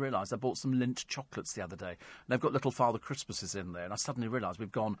suddenly realised I bought some Lindt chocolates the other day. And they've got little Father Christmases in there, and I suddenly realised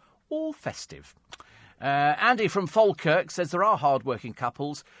we've gone all festive. Andy from Falkirk says there are hard-working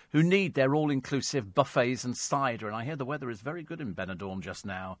couples who need their all-inclusive buffets and cider, and I hear the weather is very good in Benidorm just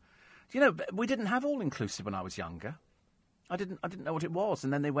now. We didn't have all-inclusive when I was younger. I didn't know what it was,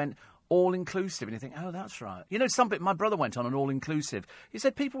 and then they went all-inclusive, and you think, oh, that's right. My brother went on an all-inclusive. He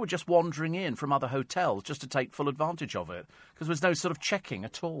said people were just wandering in from other hotels just to take full advantage of it, because there was no sort of checking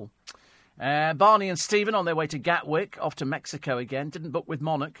at all. Barney and Stephen on their way to Gatwick, off to Mexico again, didn't book with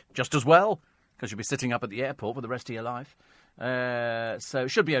Monarch, just as well, because you'll be sitting up at the airport for the rest of your life. So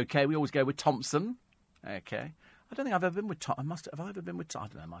it should be okay. We always go with Thompson. Okay. I don't think I've ever been with Tom. Have I ever been with Tom? I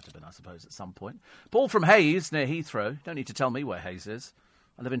don't know, I might have been, I suppose, at some point. Paul from Hayes, near Heathrow. Don't need to tell me where Hayes is.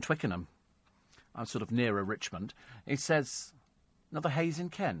 I live in Twickenham. I'm sort of nearer Richmond. He says, another Hayes in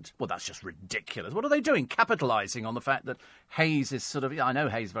Kent. Well, that's just ridiculous. What are they doing? Capitalising on the fact that Hayes is sort of... I know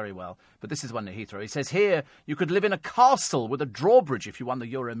Hayes very well, but this is one near Heathrow. He says, here, you could live in a castle with a drawbridge if you won the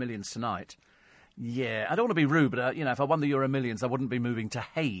Euro Millions tonight. Yeah, I don't want to be rude, but, if I won the Euro Millions, I wouldn't be moving to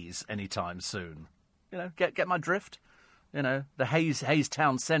Hayes anytime soon. Get my drift? The Hayes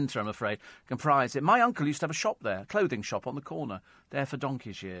town centre, I'm afraid, comprised it. My uncle used to have a shop there, a clothing shop on the corner, there for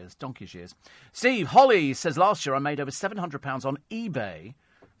donkey's years. Steve, Holly says, last year I made over £700 on eBay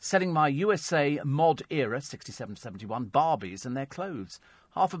selling my USA mod era, 67 to 71, Barbies and their clothes.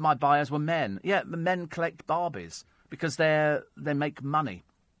 Half of my buyers were men. Yeah, the men collect Barbies because they make money.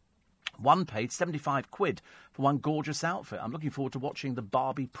 One paid 75 quid for one gorgeous outfit. I'm looking forward to watching the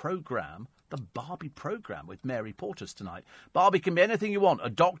Barbie programme with Mary Portas tonight. Barbie can be anything you want. A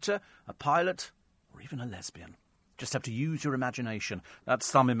doctor, a pilot, or even a lesbian. Just have to use your imagination. That's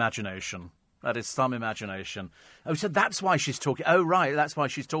some imagination. That is some imagination. Oh, so that's why she's talking... Oh, right, that's why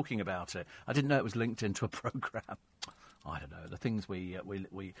she's talking about it. I didn't know it was linked into a programme. I don't know, the things we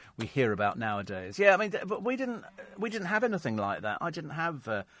hear about nowadays. Yeah, but we didn't have anything like that. I didn't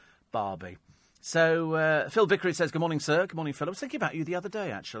have... Barbie. So, Phil Vickery says, good morning, sir. Good morning, Phil. I was thinking about you the other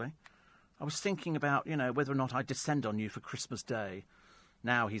day, actually. I was thinking about, whether or not I'd descend on you for Christmas Day.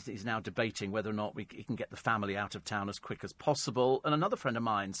 Now he's now debating whether or not he can get the family out of town as quick as possible. And another friend of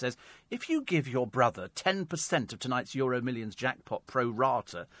mine says, if you give your brother 10% of tonight's Euro Millions jackpot pro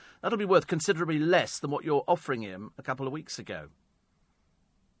rata, that'll be worth considerably less than what you're offering him a couple of weeks ago.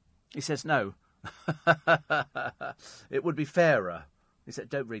 He says, no. It would be fairer. He said,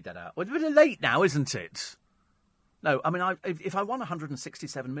 don't read that out. Well, it's a bit late now, isn't it? No, I mean, if I won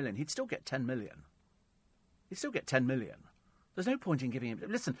 167 million, he'd still get 10 million. He'd still get 10 million. There's no point in giving him...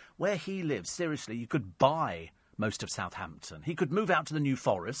 Listen, where he lives, seriously, you could buy most of Southampton. He could move out to the New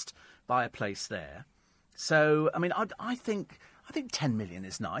Forest, buy a place there. So, I mean, I think 10 million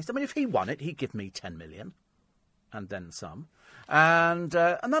is nice. I mean, if he won it, he'd give me 10 million. And then some. And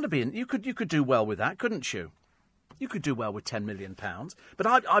that'd be... You could do well with that, couldn't you? You could do well with £10 million. But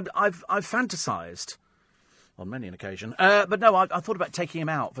I've fantasised... on many an occasion. But no, I thought about taking him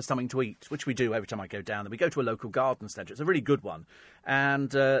out for something to eat, which we do every time I go down there. We go to a local garden centre. It's a really good one.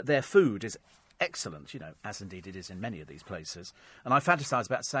 And their food is excellent, as indeed it is in many of these places. And I fantasise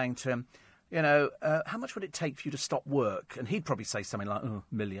about saying to him, how much would it take for you to stop work? And he'd probably say something like, £1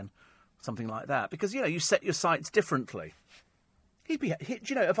 million, something like that. Because, you set your sights differently.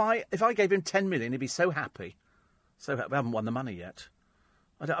 If I gave him 10 million, he'd be so happy. So we haven't won the money yet.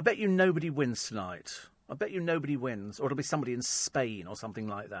 I bet you nobody wins tonight. I bet you nobody wins, or it'll be somebody in Spain or something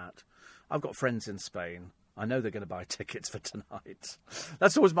like that. I've got friends in Spain. I know they're going to buy tickets for tonight.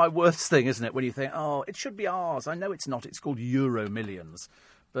 That's always my worst thing, isn't it? When you think, oh, it should be ours. I know it's not. It's called Euro Millions.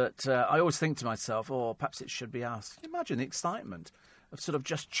 But I always think to myself, oh, perhaps it should be us. Can you imagine the excitement of sort of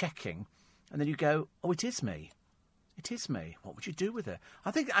just checking, and then you go, oh, it is me. It is me. What would you do with it?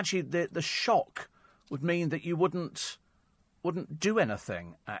 I think actually the shock would mean that you wouldn't do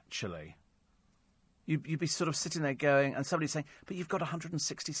anything, actually. You'd be sort of sitting there going, and somebody's saying, but you've got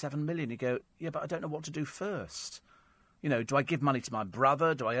 167 million. You go, yeah, but I don't know what to do first. Do I give money to my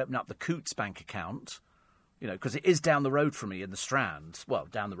brother? Do I open up the Coots bank account? Because it is down the road from me in the Strand. Well,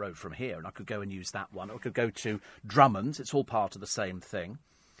 down the road from here, and I could go and use that one. Or I could go to Drummond's. It's all part of the same thing.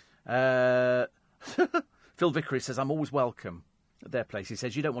 Phil Vickery says, I'm always welcome at their place. He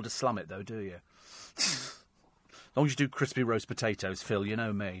says, you don't want to slum it, though, do you? As long as you do crispy roast potatoes, Phil, you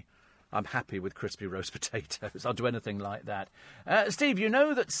know me. I'm happy with crispy roast potatoes. I'll do anything like that. Steve, you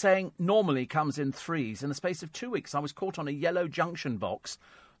know that saying normally comes in threes. In the space of 2 weeks, I was caught on a yellow junction box,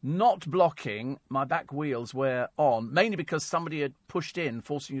 not blocking. My back wheels were on, mainly because somebody had pushed in,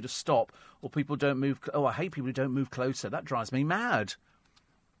 forcing you to stop, or people don't move... Oh, I hate people who don't move closer. That drives me mad.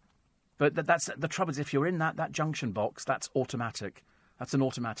 But that's the trouble is, if you're in that junction box, that's automatic. That's an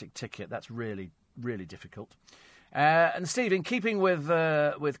automatic ticket. That's really, really difficult. And Steve, in keeping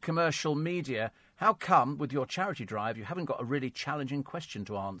with commercial media, how come with your charity drive you haven't got a really challenging question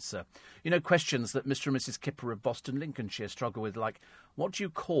to answer? Questions that Mr. and Mrs. Kipper of Boston, Lincolnshire struggle with, like, what do you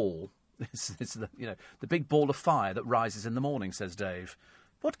call the big ball of fire that rises in the morning? Says Dave.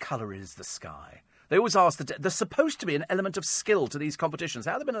 What colour is the sky? They always ask there's supposed to be an element of skill to these competitions.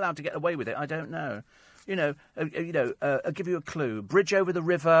 How they've been allowed to get away with it, I don't know. I'll give you a clue. Bridge over the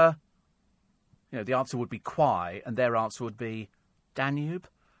river. The answer would be Kwai, and their answer would be Danube.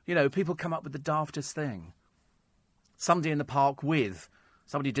 People come up with the daftest thing. Sunday in the Park with...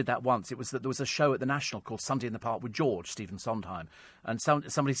 Somebody did that once. It was that there was a show at the National called Sunday in the Park with George, Stephen Sondheim. And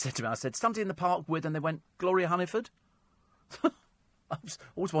somebody said to me, I said, Sunday in the Park with... And they went, Gloria Hunniford? I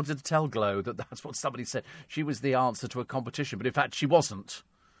always wanted to tell Glo that that's what somebody said. She was the answer to a competition, but in fact she wasn't.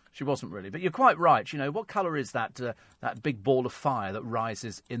 She wasn't really. But you're quite right. What colour is that big ball of fire that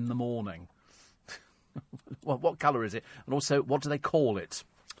rises in the morning? Well, what colour is it? And also, what do they call it?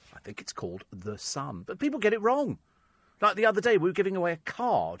 I think it's called the sun. But people get it wrong. Like the other day, we were giving away a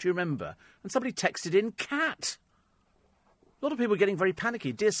car, do you remember? And somebody texted in cat. A lot of people were getting very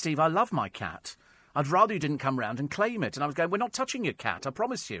panicky. Dear Steve, I love my cat. I'd rather you didn't come round and claim it. And I was going, we're not touching your cat, I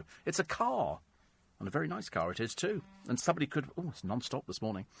promise you. It's a car. And a very nice car it is, too. And somebody could... Oh, it's non-stop this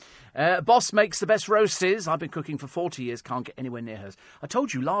morning. Boss makes the best roasties. I've been cooking for 40 years, can't get anywhere near hers. I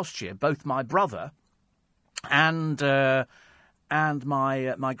told you last year, both my brother... And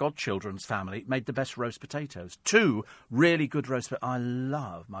my godchildren's family made the best roast potatoes. 2 really good roast potatoes. I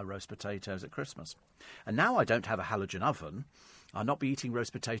love my roast potatoes at Christmas. And now I don't have a halogen oven. I'll not be eating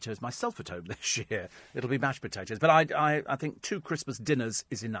roast potatoes myself at home this year. It'll be mashed potatoes. But I think 2 Christmas dinners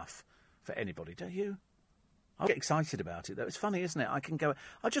is enough for anybody, don't you? I get excited about it, though. It's funny, isn't it?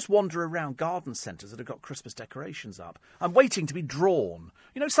 I just wander around garden centres that have got Christmas decorations up. I'm waiting to be drawn.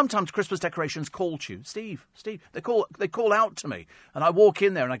 Sometimes Christmas decorations call to you. Steve, they call out to me. And I walk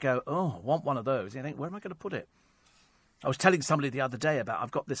in there and I go, oh, I want one of those. And I think, where am I going to put it? I was telling somebody the other day about, I've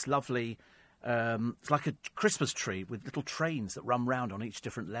got this lovely, it's like a Christmas tree with little trains that run round on each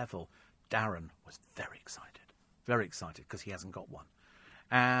different level. Darren was very excited, because he hasn't got one.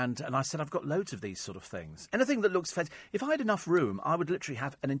 And I said, I've got loads of these sort of things. Anything that looks fancy. If I had enough room, I would literally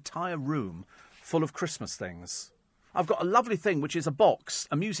have an entire room full of Christmas things. I've got a lovely thing, which is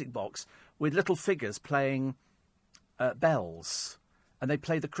a music box, with little figures playing bells. And they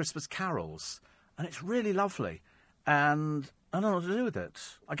play the Christmas carols. And it's really lovely. and I don't know what to do with it.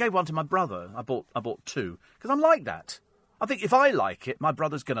 I gave one to my brother. I bought two, because I'm like that. I think if I like it, my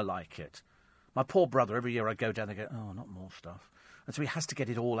brother's going to like it. My poor brother, every year I go down and go, oh, not more stuff. And so he has to get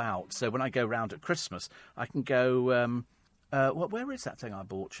it all out. So when I go round at Christmas, I can go, where is that thing I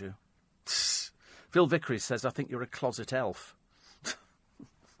bought you? Phil Vickery says, I think you're a closet elf.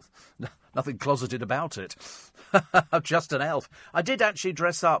 Nothing closeted about it. I'm just an elf. I did actually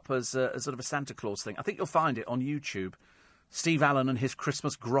dress up as a sort of a Santa Claus thing. I think you'll find it on YouTube. Steve Allen and his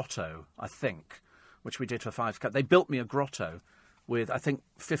Christmas grotto, I think, which we did for Five Cup. They built me a grotto with, I think,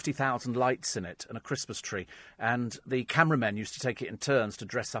 50,000 lights in it and a Christmas tree. And the cameramen used to take it in turns to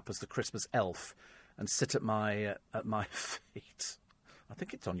dress up as the Christmas elf and sit at my feet. I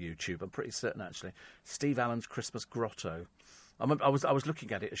think it's on YouTube. I'm pretty certain, actually. Steve Allen's Christmas grotto. I was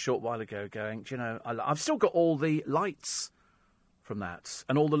looking at it a short while ago, going, do you know, I've still got all the lights from that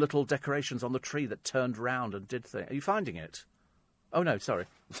and all the little decorations on the tree that turned round and did things. Are you finding it? Oh no, sorry.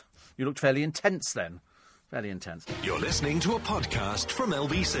 You looked fairly intense then. Fairly intense. You're listening to a podcast from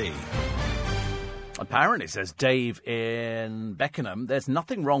LBC. Apparently, says Dave in Beckenham, there's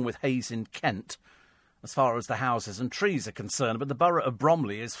nothing wrong with Hayes in Kent as far as the houses and trees are concerned, but the borough of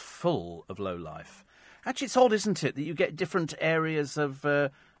Bromley is full of lowlife. Actually, it's odd, isn't it, that you get different areas of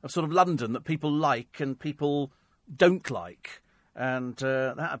sort of London that people like and people don't like. And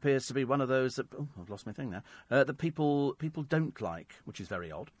that appears to be one of those that... Oh, I've lost my thing now. That people don't like, which is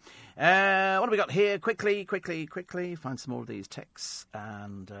very odd. What have we got here? Quickly. Find some more of these texts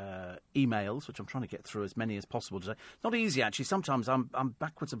and emails, which I'm trying to get through as many as possible today. It's not easy, actually. Sometimes I'm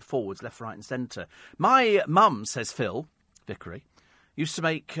backwards and forwards, left, right and centre. My mum, says Phil Vickery, used to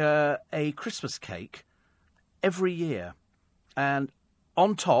make a Christmas cake every year. And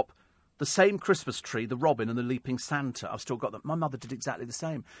on top... the same Christmas tree, the robin and the leaping Santa. I've still got them. My mother did exactly the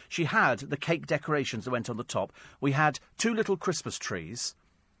same. She had the cake decorations that went on the top. We had two little Christmas trees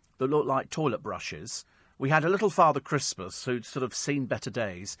that looked like toilet brushes. We had a little Father Christmas who'd sort of seen better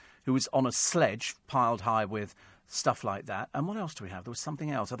days, who was on a sledge piled high with stuff like that. And what else do we have? There was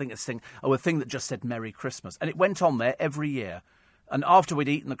something else. I think it's a thing that just said Merry Christmas. And it went on there every year. And after we'd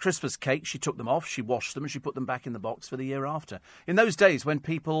eaten the Christmas cake, she took them off, she washed them, and she put them back in the box for the year after. In those days when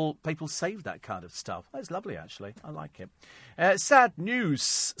people saved that kind of stuff. That's lovely, actually. I like it. Sad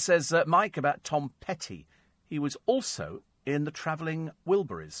news, says Mike, about Tom Petty. He was also in the Travelling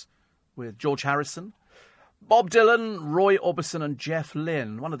Wilburys with George Harrison, Bob Dylan, Roy Orbison and Jeff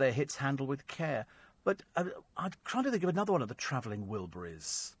Lynne. One of their hits, Handle with Care. But I'm trying to think of another one of the Travelling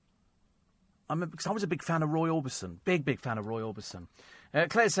Wilburys. Because I was a big fan of Roy Orbison. Big fan of Roy Orbison.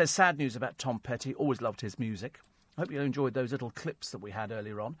 Claire says, sad news about Tom Petty. Always loved his music. I hope you enjoyed those little clips that we had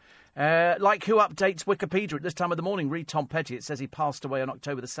earlier on. Like who updates Wikipedia at this time of the morning? Read Tom Petty. It says he passed away on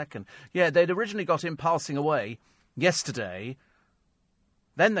October the 2nd. Yeah, they'd originally got him passing away yesterday.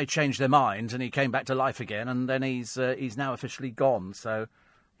 Then they changed their mind and he came back to life again. And then he's now officially gone. So,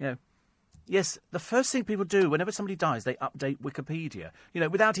 you know. Yes, the first thing people do whenever somebody dies, they update Wikipedia,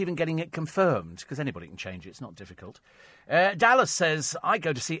 without even getting it confirmed, because anybody can change it. It's not difficult. Dallas says, I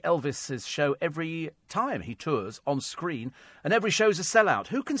go to see Elvis's show every time he tours on screen, and every show's a sellout.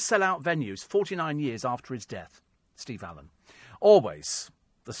 Who can sell out venues 49 years after his death? Steve Allen. Always.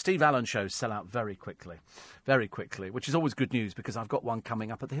 The Steve Allen shows sell out very quickly, which is always good news, because I've got one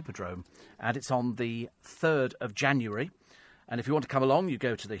coming up at the Hippodrome, and it's on the 3rd of January. And if you want to come along, you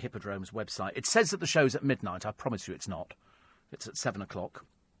go to the Hippodrome's website. It says that the show's at midnight. I promise you it's not. It's at 7 o'clock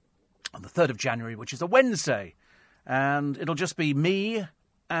on the 3rd of January, which is a Wednesday. And it'll just be me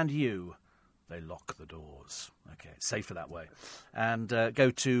and you. They lock the doors. OK, it's safer that way. And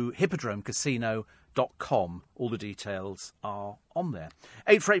go to hippodromecasino.com. All the details are on there.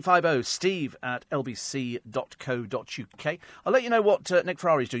 84850 steve@lbc.co.uk. I'll let you know what Nick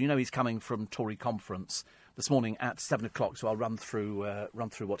Ferrari's doing. He's coming from Tory conference this morning at 7 o'clock, so I'll run through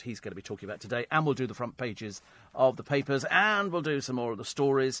what he's going to be talking about today, and we'll do the front pages of the papers, and we'll do some more of the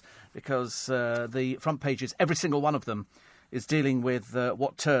stories, because the front pages, every single one of them, is dealing with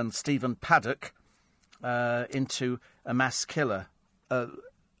what turned Stephen Paddock into a mass killer,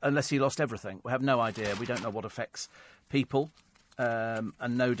 unless he lost everything. We have no idea. We don't know what affects people,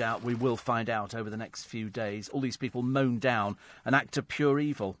 and no doubt we will find out over the next few days. All these people mown down an act of pure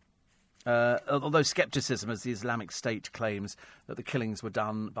evil. Although scepticism, as the Islamic State claims that the killings were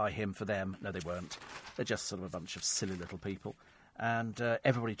done by him for them. No, they weren't. They're just sort of a bunch of silly little people. And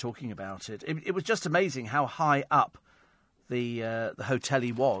everybody talking about it. It was just amazing how high up the hotel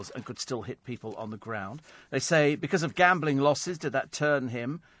he was and could still hit people on the ground. They say because of gambling losses, did that turn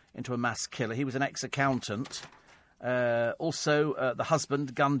him into a mass killer? He was an ex-accountant. Also, the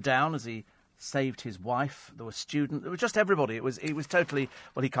husband gunned down as he saved his wife. There were students. There was just everybody. It was totally...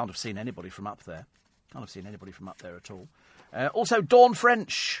 Well, he can't have seen anybody from up there. Can't have seen anybody from up there at all. Also, Dawn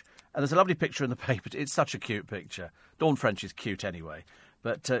French. And there's a lovely picture in the paper. It's such a cute picture. Dawn French is cute anyway.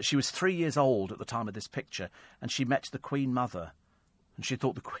 But she was 3 years old at the time of this picture, and she met the Queen Mother. And she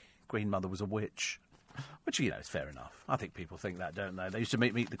thought the Queen Mother was a witch. Which, you know, is fair enough. I think people think that, don't they? They used to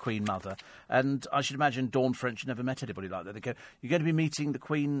meet the Queen Mother. And I should imagine Dawn French never met anybody like that. They go, you're going to be meeting the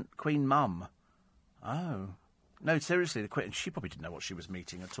Queen Mum. Oh. No, seriously, the Queen... She probably didn't know what she was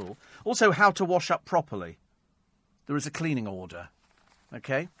meeting at all. Also, how to wash up properly. There is a cleaning order.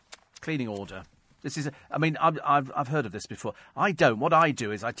 OK? Cleaning order. This is... I've heard of this before. I don't. What I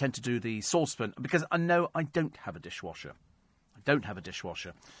do is I tend to do the saucepan, because I know I don't have a dishwasher.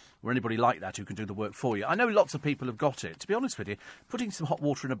 Or anybody like that who can do the work for you. I know lots of people have got it. To be honest with you, putting some hot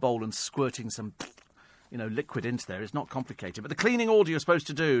water in a bowl and squirting some, liquid into there is not complicated. But the cleaning order you're supposed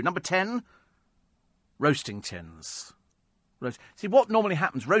to do. Number 10, roasting tins. See, what normally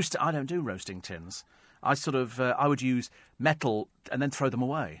happens, I don't do roasting tins. I would use metal and then throw them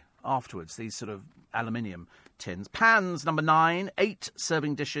away afterwards, these sort of aluminium tins. Pans, number 9, 8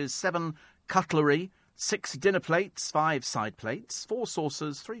 serving dishes, 7 cutlery, 6 dinner plates, 5 side plates, 4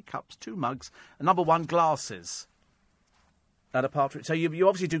 saucers, 3 cups, 2 mugs, and number 1, glasses. And apart from... So you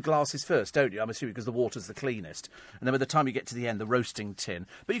obviously do glasses first, don't you? I'm assuming because the water's the cleanest. And then by the time you get to the end, the roasting tin.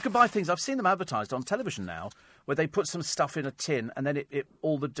 But you can buy things... I've seen them advertised on television now, where they put some stuff in a tin, and then it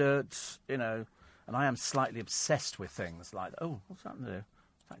all the dirt, And I am slightly obsessed with things like... Oh, what's that to do?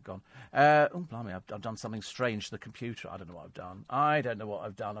 That gone. Oh, blimey, I've done something strange to the computer. I don't know what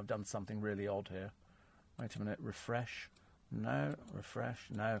I've done. I've done something really odd here. Wait a minute, refresh. No, refresh.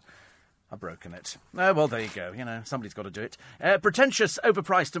 No, I've broken it. Oh, well, there you go. Somebody's got to do it. Pretentious,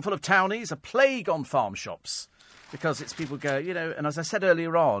 overpriced and full of townies, a plague on farm shops. Because it's people go, and as I said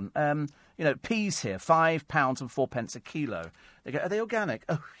earlier on, peas here, £5 and 4 pence a kilo. They go, are they organic?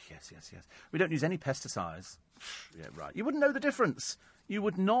 Oh, yes. We don't use any pesticides. Yeah, right. You wouldn't know the difference. You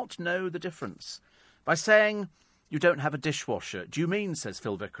would not know the difference. By saying you don't have a dishwasher, do you mean, says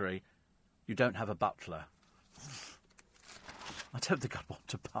Phil Vickery, you don't have a butler? I don't think I'd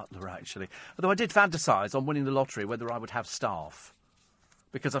want a butler, actually. Although I did fantasise on winning the lottery whether I would have staff.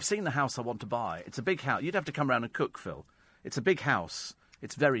 Because I've seen the house I want to buy. It's a big house. You'd have to come round and cook, Phil. It's a big house.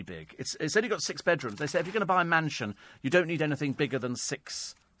 It's very big. It's only got 6 bedrooms. They say if you're going to buy a mansion, you don't need anything bigger than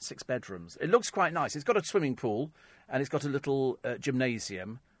six bedrooms. It looks quite nice. It's got a swimming pool, and it's got a little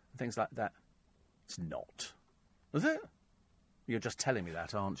gymnasium, and things like that. It's not. Is it? You're just telling me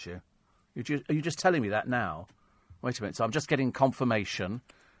that, aren't you? Are you just telling me that now? Wait a minute. So I'm just getting confirmation.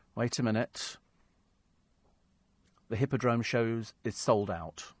 Wait a minute. The Hippodrome shows it's sold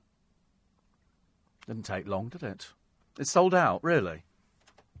out. Didn't take long, did it? It's sold out, really?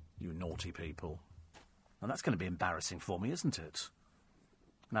 You naughty people. And that's going to be embarrassing for me, isn't it?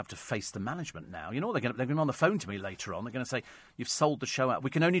 I'm going to have to face the management now. They're going to be on the phone to me later on. They're going to say, you've sold the show out. We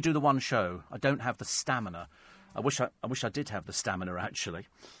can only do the one show. I don't have the stamina. I wish I did have the stamina, actually.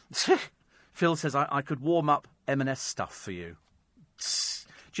 Phil says, I could warm up M&S stuff for you.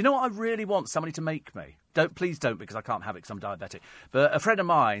 Do you know what I really want somebody to make me? Please don't, because I can't have it because I'm diabetic. But a friend of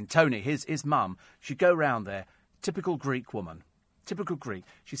mine, Tony, his mum, she'd go round there, typical Greek woman. Typical Greek.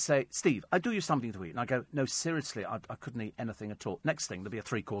 She'd say, Steve, I do you something to eat. And I go, no, seriously, I couldn't eat anything at all. Next thing, there'll be a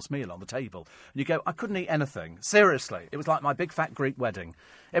 3-course meal on the table. And you go, I couldn't eat anything. Seriously. It was like my big fat Greek wedding.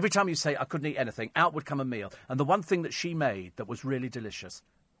 Every time you say, I couldn't eat anything, out would come a meal. And the one thing that she made that was really delicious,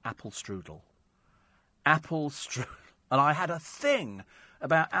 apple strudel. Apple strudel. And I had a thing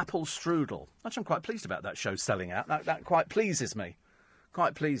about apple strudel. Actually, I'm quite pleased about that show selling out. That quite pleases me.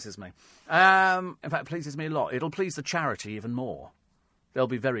 Quite pleases me. In fact, it pleases me a lot. It'll please the charity even more. They'll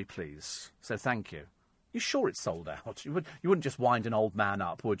be very pleased. So thank you. You sure it's sold out? You wouldn't just wind an old man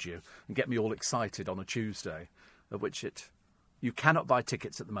up, would you? And get me all excited on a Tuesday, of which you cannot buy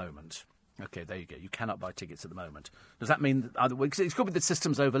tickets at the moment. OK, there you go. You cannot buy tickets at the moment. Does that mean it could be the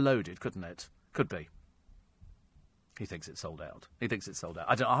system's overloaded, couldn't it? Could be. He thinks it's sold out.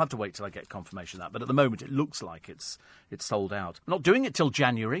 I'll have to wait till I get confirmation of that. But at the moment, it looks like it's sold out. I'm not doing it till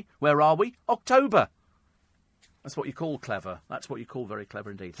January. Where are we? October. That's what you call clever. That's what you call very clever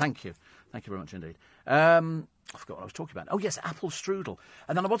indeed. Thank you. Thank you very much indeed. I forgot what I was talking about. Oh, yes, apple strudel.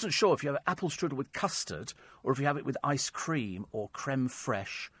 And then I wasn't sure if you have apple strudel with custard or if you have it with ice cream or creme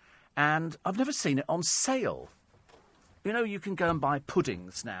fraiche. And I've never seen it on sale. You can go and buy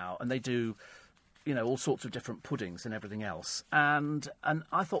puddings now, and they do... all sorts of different puddings and everything else. And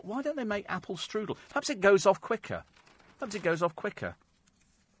I thought, why don't they make apple strudel? Perhaps it goes off quicker.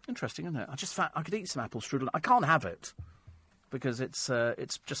 Interesting, isn't it? I just found I could eat some apple strudel. I can't have it. because it's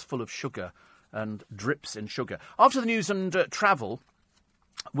just full of sugar and drips in sugar. After the news and travel,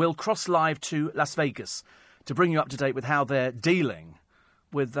 we'll cross live to Las Vegas to bring you up to date with how they're dealing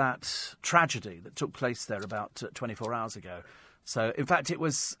with that tragedy that took place there about 24 hours ago. So, in fact, it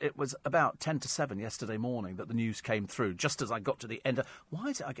was about 10 to 7 yesterday morning that the news came through, just as I got to the end of... Why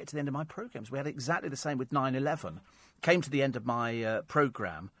is it I get to the end of my programmes? We had exactly the same with 9/11. Came to the end of my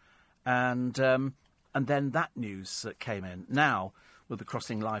programme, and then that news came in. Now, we'll be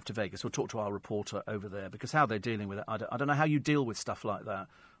crossing live to Vegas. We'll talk to our reporter over there, because how they're dealing with it, I don't know how you deal with stuff like that.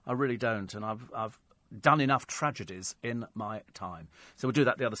 I really don't, and I've done enough tragedies in my time. So we'll do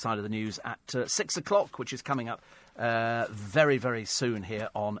that the other side of the news at 6 o'clock, which is coming up very, very soon here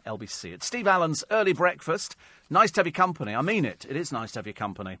on LBC. It's Steve Allen's Early Breakfast. Nice to have your company. I mean it. It is nice to have your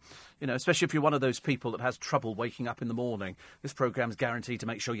company. You know, especially if you're one of those people that has trouble waking up in the morning. This programme's guaranteed to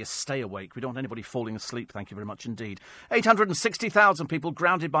make sure you stay awake. We don't want anybody falling asleep. Thank you very much indeed. 860,000 people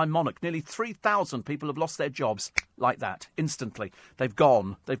grounded by Monarch. Nearly 3,000 people have lost their jobs like that, instantly. They've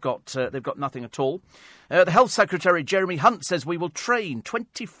gone. They've got nothing at all. The Health Secretary, Jeremy Hunt, says we will train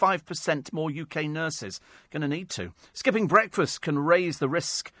 25% more UK nurses. Going to need to. Skipping breakfast can raise the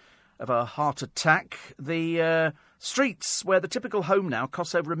risk of a heart attack. The streets where the typical home now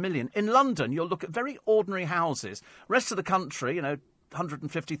costs over £1 million. In London, you'll look at very ordinary houses. Rest of the country,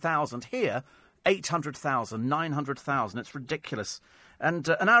 150,000. Here, 800,000, 900,000. It's ridiculous. And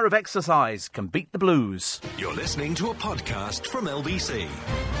an hour of exercise can beat the blues. You're listening to a podcast from LBC.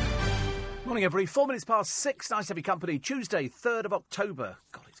 Morning, everybody. 4 minutes past 6. Nice to have your company. Tuesday, 3rd of October.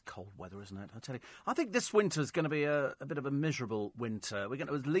 God, it's cold weather, isn't it? I tell you. I think this winter's going to be a bit of a miserable winter. We're going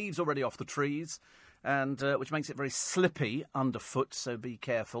to have leaves already off the trees, and which makes it very slippy underfoot, so be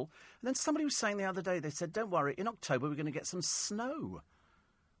careful. And then somebody was saying the other day, they said, don't worry, in October we're going to get some snow.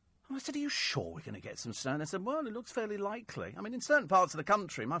 And I said, are you sure we're going to get some snow? And they said, well, it looks fairly likely. I mean, in certain parts of the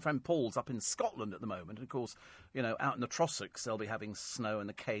country, my friend Paul's up in Scotland at the moment. And, of course, out in the Trossachs, they'll be having snow and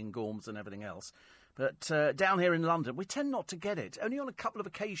the Cairngorms and everything else. But down here in London, we tend not to get it. Only on a couple of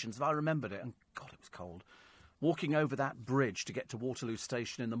occasions have I remembered it. And, God, it was cold. Walking over that bridge to get to Waterloo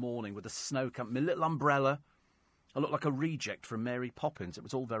Station in the morning with the snow coming, my little umbrella. I looked like a reject from Mary Poppins. It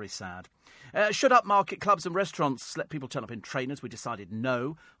was all very sad. Should upmarket clubs and restaurants let people turn up in trainers? We decided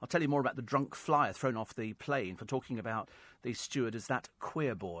no. I'll tell you more about the drunk flyer thrown off the plane for talking about the steward as that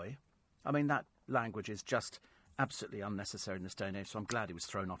queer boy. I mean, that language is just absolutely unnecessary in this day and age, so I'm glad he was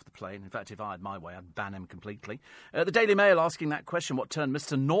thrown off the plane. In fact, if I had my way, I'd ban him completely. The Daily Mail asking that question, what turned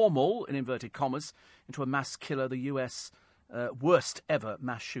Mr. Normal, in inverted commas, into a mass killer, the US worst ever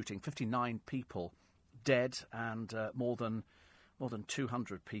mass shooting. 59 people dead and more than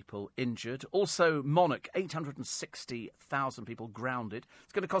 200 people injured. Also, Monarch, 860,000 people grounded.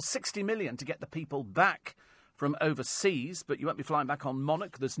 It's going to cost $60 million to get the people back from overseas, but you won't be flying back on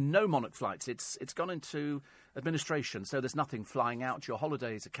Monarch. There's no Monarch flights. It's gone into administration, so there's nothing flying out. Your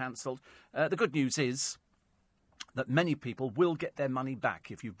holidays are cancelled. The good news is that many people will get their money back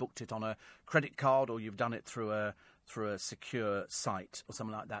if you've booked it on a credit card or you've done it through a secure site or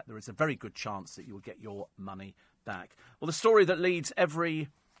something like that. There is a very good chance that you will get your money back. Well, the story that leads every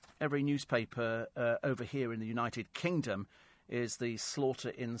newspaper over here in the United Kingdom is the slaughter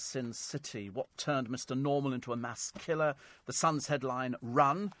in Sin City. What turned Mr. Normal into a mass killer? The Sun's headline,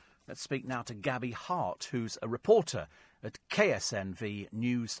 Run. Let's speak now to Gabby Hart, who's a reporter at KSNV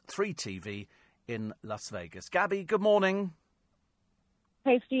News 3 TV in Las Vegas. Gabby, good morning.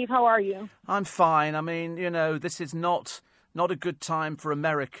 Hey, Steve, how are you? I'm fine. I mean, this is not a good time for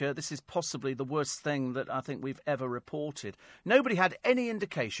America. This is possibly the worst thing that I think we've ever reported. Nobody had any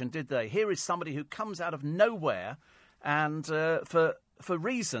indication, did they? Here is somebody who comes out of nowhere and, for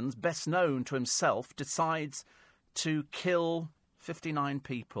reasons best known to himself, decides to kill 59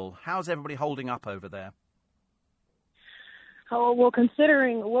 people. How's everybody holding up over there? Oh, well,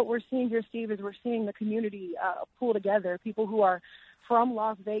 considering what we're seeing here, Steve, is we're seeing the community pull together, people who are from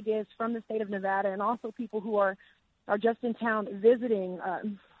Las Vegas, from the state of Nevada, and also people who are just in town visiting.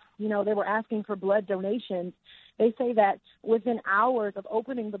 They were asking for blood donations. They say that within hours of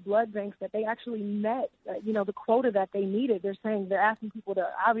opening the blood banks that they actually met, the quota that they needed. They're saying they're asking people to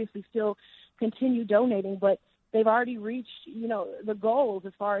obviously still continue donating, but they've already reached, the goals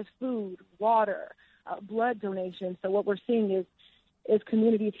as far as food, water, blood donations. So what we're seeing is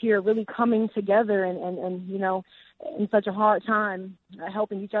communities here really coming together and in such a hard time,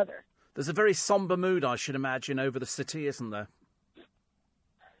 helping each other. There's a very somber mood, I should imagine, over the city, isn't there?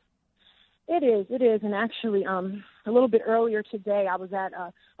 It is. And actually, a little bit earlier today, I was at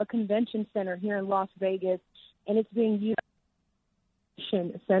a convention center here in Las Vegas, and it's being used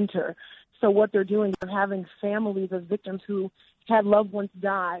reception center. So what they're doing, they're having families of victims who had loved ones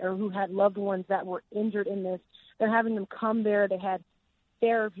die or who had loved ones that were injured in this. They're having them come there. They had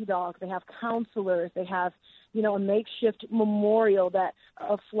therapy dogs. They have counselors. They have, a makeshift memorial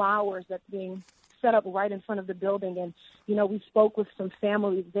of flowers that's being set up right in front of the building. And, we spoke with some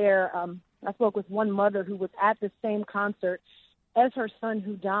families there. I spoke with one mother who was at the same concert as her son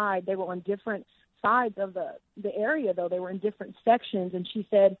who died. They were on different sides of the area, though. They were in different sections. And she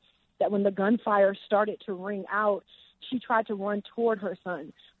said that when the gunfire started to ring out, she tried to run toward her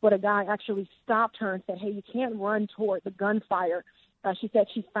son, but a guy actually stopped her and said, "Hey, you can't run toward the gunfire." She said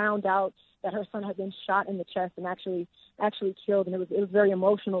she found out that her son had been shot in the chest and actually killed, and it was very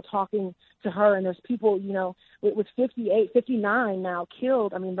emotional talking to her. And there's people, with 58, 59 now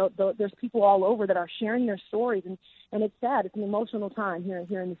killed. I mean, there's people all over that are sharing their stories, and it's sad. It's an emotional time here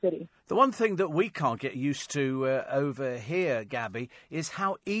in the city. The one thing that we can't get used to over here, Gabby, is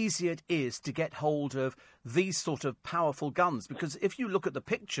how easy it is to get hold of these sort of powerful guns. Because if you look at the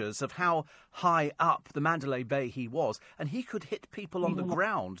pictures of how high up the Mandalay Bay he was, and he could hit people on the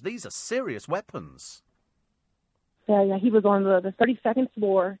ground, these are serious weapons. Yeah, he was on the 32nd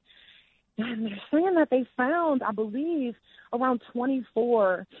floor. And they're saying that they found, I believe, around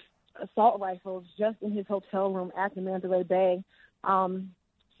 24 assault rifles just in his hotel room at the Mandalay Bay.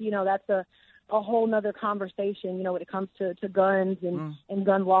 That's a whole nother conversation, when it comes to guns and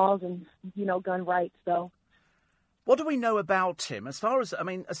gun laws and, gun rights. So, what do we know about him? As far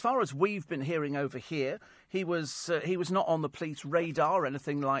as we've been hearing over here, he was not on the police radar or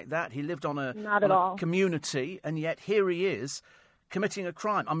anything like that. He lived on a community, and yet here he is committing a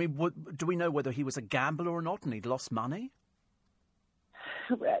crime. I mean, do we know whether he was a gambler or not, and he'd lost money?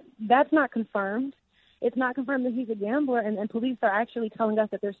 That's not confirmed. It's not confirmed that he's a gambler, and police are actually telling us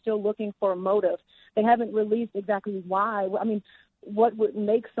that they're still looking for a motive. They haven't released exactly why. I mean, what would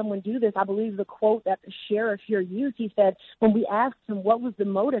make someone do this? I believe the quote that the sheriff here used, he said, when we asked him what was the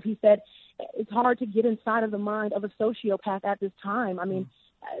motive, he said, it's hard to get inside of the mind of a sociopath at this time. I mean,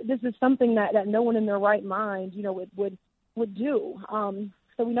 this is something that no one in their right mind, would do.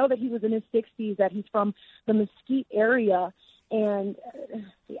 So we know that he was in his 60s, that he's from the Mesquite area, and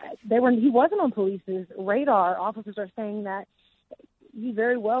he wasn't on police's radar. Officers are saying that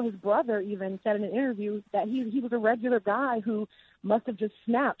his brother even said in an interview that he was a regular guy who must have just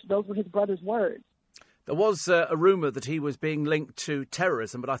snapped. Those were his brother's words. There was a rumour that he was being linked to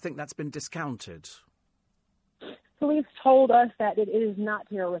terrorism, but I think that's been discounted. Police told us that it is not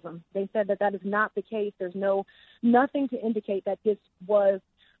terrorism. They said that is not the case. There's nothing to indicate that this was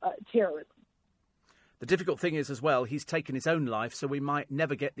terrorism. The difficult thing is, as well, he's taken his own life, so we might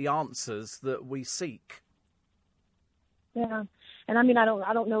never get the answers that we seek. Yeah, and I mean, I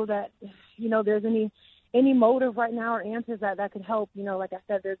don't know that, there's any motive right now or answers that could help. Like I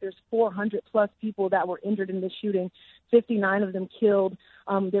said, there's 400 plus people that were injured in this shooting, 59 of them killed.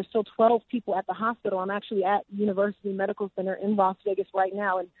 There's still 12 people at the hospital. I'm actually at University Medical Center in Las Vegas right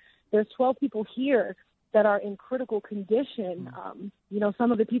now, and there's 12 people here that are in critical condition.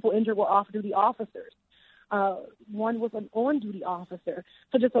 Some of the people injured were off-duty officers. One was an on-duty officer.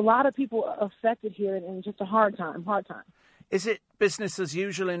 So just a lot of people affected here, and just a hard time. Is it business as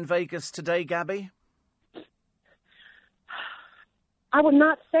usual in Vegas today, Gabby? I would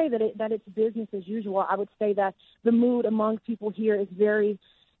not say that it's business as usual. I would say that the mood among people here is very,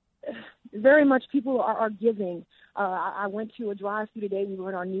 very much people are giving. I went to a drive-thru today. We were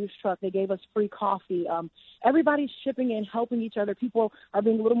in our news truck. They gave us free coffee. Everybody's chipping in, helping each other. People are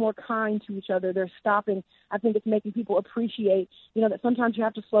being a little more kind to each other. They're stopping. I think it's making people appreciate, that sometimes you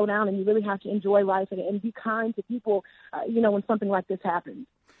have to slow down and you really have to enjoy life and be kind to people, when something like this happens.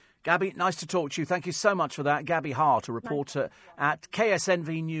 Gabby, nice to talk to you. Thank you so much for that. Gabby Hart, a reporter at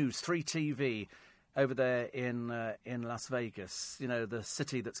KSNV News 3TV over there in Las Vegas. The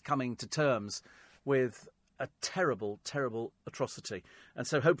city that's coming to terms with a terrible, terrible atrocity. And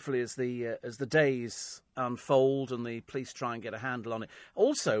so hopefully as the days unfold and the police try and get a handle on it.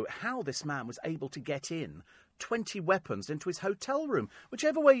 Also, how this man was able to get in 20 weapons into his hotel room.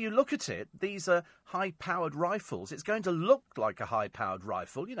 Whichever way you look at it, these are high-powered rifles. It's going to look like a high-powered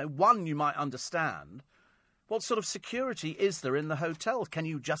rifle. One you might understand. What sort of security is there in the hotel? Can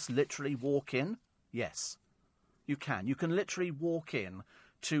you just literally walk in? Yes, you can. You can literally walk in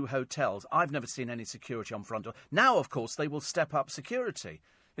to hotels. I've never seen any security on front door. Now, of course, they will step up security.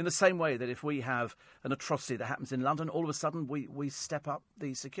 In the same way that if we have an atrocity that happens in London, all of a sudden we step up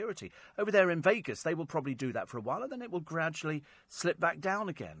the security. Over there in Vegas, they will probably do that for a while, and then it will gradually slip back down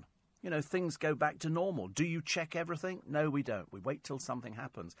again. Things go back to normal. Do you check everything? No, we don't. We wait till something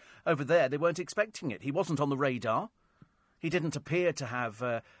happens. Over there, they weren't expecting it. He wasn't on the radar. He didn't appear to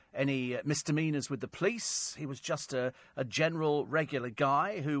have any misdemeanours with the police. He was just a general, regular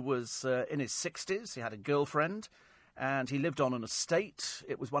guy who was in his 60s. He had a girlfriend, and he lived on an estate.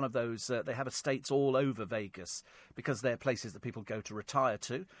 It was one of those, they have estates all over Vegas because they're places that people go to retire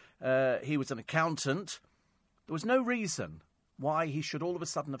to. He was an accountant. There was no reason why he should all of a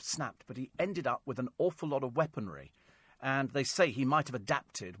sudden have snapped, but he ended up with an awful lot of weaponry. And they say he might have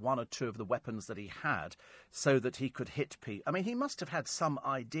adapted one or two of the weapons that he had so that he could hit people. I mean, he must have had some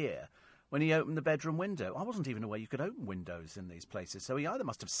idea when he opened the bedroom window. I wasn't even aware you could open windows in these places. So he either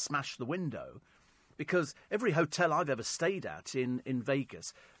must have smashed the window, because every hotel I've ever stayed at in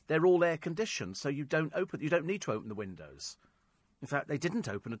Vegas, they're all air-conditioned, so you don't need to open the windows. In fact, they didn't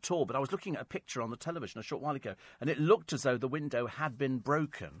open at all. But I was looking at a picture on the television a short while ago, and it looked as though the window had been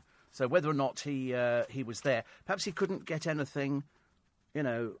broken. So whether or not he was there, perhaps he couldn't get anything,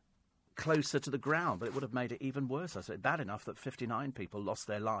 closer to the ground, but it would have made it even worse. I said, bad enough that 59 people lost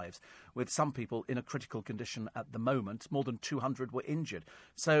their lives, with some people in a critical condition at the moment. More than 200 were injured.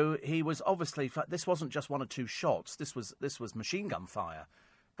 So he was obviously, this wasn't just one or two shots. This was machine gun fire,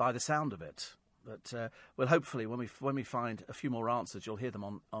 by the sound of it. But well, hopefully, when we find a few more answers, you'll hear them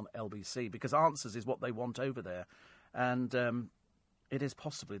on LBC, because answers is what they want over there, and. It is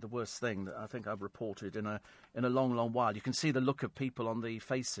possibly the worst thing that I think I've reported in a long, long while. You can see the look of people on the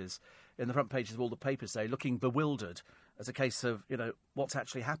faces in the front pages of all the papers today, looking bewildered, as a case of, what's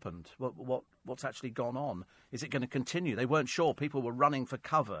actually happened, what's actually gone on. Is it going to continue? They weren't sure. People were running for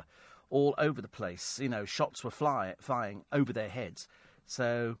cover all over the place. Shots were flying over their heads.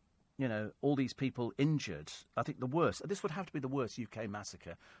 So, all these people injured. I think the worst. This would have to be the worst UK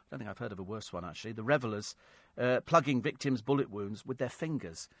massacre. I don't think I've heard of a worse one, actually. The revellers plugging victims' bullet wounds with their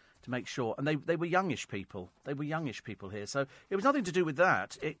fingers to make sure. And they were youngish people. They were youngish people here. So it was nothing to do with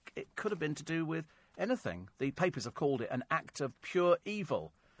that. It could have been to do with anything. The papers have called it an act of pure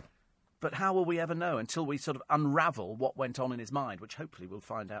evil. But how will we ever know until we sort of unravel what went on in his mind, which hopefully we'll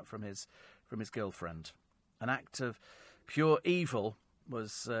find out from his girlfriend. An act of pure evil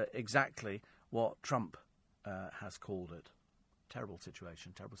was exactly what Trump has called it. Terrible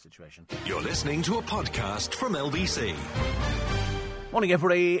situation, terrible situation. You're listening to a podcast from LBC. Morning,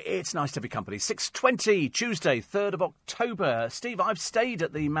 everybody. It's nice to have your company. 6:20, Tuesday, 3rd of October. Steve, I've stayed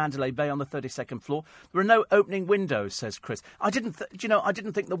at the Mandalay Bay on the 32nd floor. There are no opening windows, says Chris. I didn't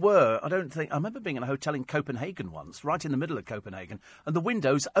think there were. I remember being in a hotel in Copenhagen once, right in the middle of Copenhagen, and the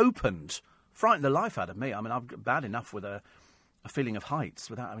windows opened. Frightened the life out of me. I mean, I'm bad enough with a feeling of heights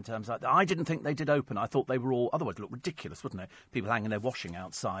without having terms like that. I didn't think they did open. I thought they were all... Otherwise, it looked ridiculous, wouldn't it? People hanging their washing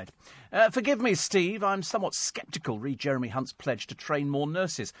outside. Forgive me, Steve. I'm somewhat sceptical, read Jeremy Hunt's pledge to train more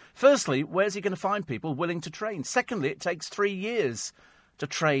nurses. Firstly, where's he going to find people willing to train? Secondly, it takes 3 years to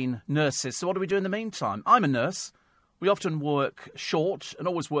train nurses. So what do we do in the meantime? I'm a nurse. We often work short and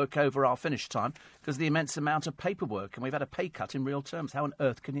always work over our finish time because of the immense amount of paperwork, and we've had a pay cut in real terms. How on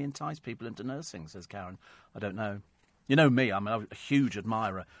earth can you entice people into nursing, says Karen. I don't know. You know me, I'm a huge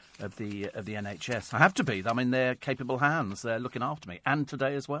admirer of the NHS. I have to be. I'm in their capable hands. They're looking after me, and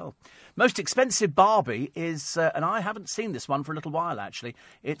today as well. Most expensive Barbie is, and I haven't seen this one for a little while, actually,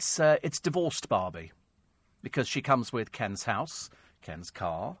 it's divorced Barbie, because she comes with Ken's house, Ken's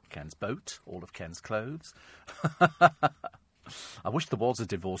car, Ken's boat, all of Ken's clothes. I wish there was a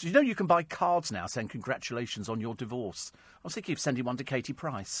divorce. You can buy cards now saying congratulations on your divorce. I was thinking of sending one to Katie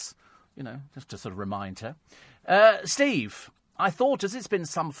Price. Just to sort of remind her. Steve, I thought, as it's been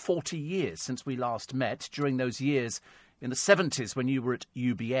some 40 years since we last met, during those years in the 70s when you were at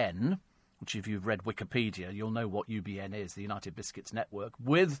UBN, which if you've read Wikipedia, you'll know what UBN is, the United Biscuits Network,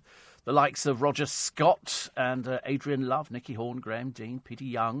 with the likes of Roger Scott and Adrian Love, Nicky Horn, Graham Dean, Peter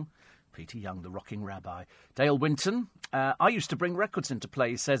Young, the rocking rabbi, Dale Winton. I used to bring records into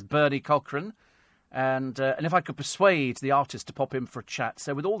play, says Bernie Cochrane. And if I could persuade the artist to pop in for a chat.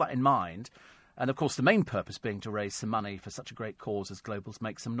 So with all that in mind, and of course the main purpose being to raise some money for such a great cause as Globals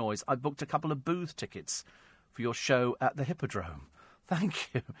Make Some Noise, I've booked a couple of booth tickets for your show at the Hippodrome. Thank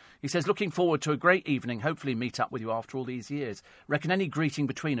you. He says, looking forward to a great evening, hopefully meet up with you after all these years. Reckon any greeting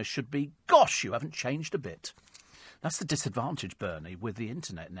between us should be, gosh, you haven't changed a bit. That's the disadvantage, Bernie, with the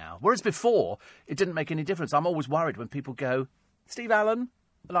internet now. Whereas before, it didn't make any difference. I'm always worried when people go, Steve Allen,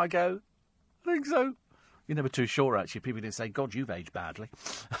 and I go, I think so. You're never too sure, actually. People didn't say, God, you've aged badly.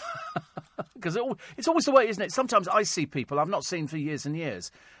 Because it's always the way, isn't it? Sometimes I see people I've not seen for years and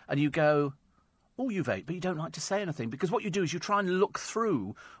years, and you go, oh, you've aged, but you don't like to say anything. Because what you do is you try and look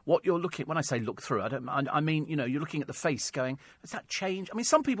through what you're looking at. When I say look through, I mean, you're looking at the face going, has that changed? I mean,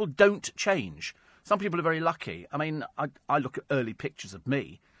 some people don't change. Some people are very lucky. I mean, I look at early pictures of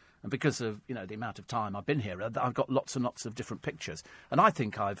me, And because of, the amount of time I've been here, I've got lots and lots of different pictures. And I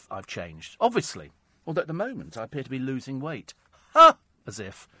think I've changed, obviously. Although at the moment I appear to be losing weight. Ha! As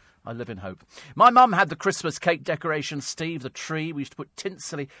if. I live in hope. My mum had the Christmas cake decoration, Steve, the tree. We used to put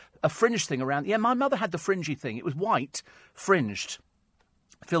tinsely, a fringe thing around. Yeah, my mother had the fringy thing. It was white, fringed.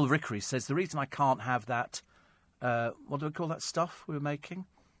 Phil Rickery says, the reason I can't have that, what do we call that stuff we were making?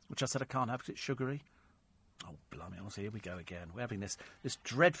 Which I said I can't have because it's sugary. Oh, blimey, honestly, here we go again. We're having this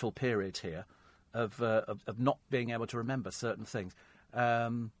dreadful period here of not being able to remember certain things.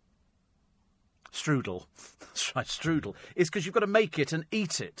 Strudel. That's right, strudel. It's because you've got to make it and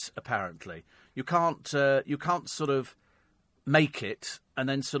eat it, apparently. You can't sort of make it and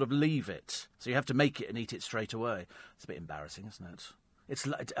then sort of leave it. So you have to make it and eat it straight away. It's a bit embarrassing, isn't it?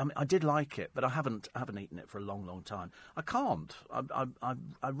 I did like it, but I haven't eaten it for a long, long time. I can't. I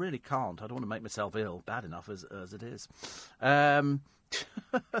really can't. I don't want to make myself ill. Bad enough as it is. My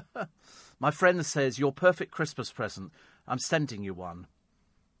friend says, your perfect Christmas present. I'm sending you one.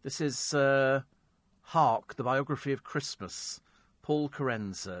 This is Hark, the biography of Christmas. Paul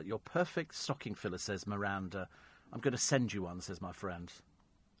Carenza. Your perfect stocking filler, says Miranda. I'm going to send you one, says my friend.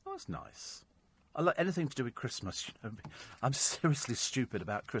 Oh, that's nice. I like anything to do with Christmas. I'm seriously stupid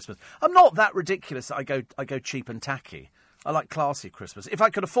about Christmas. I'm not that ridiculous that I go cheap and tacky. I like classy Christmas. If I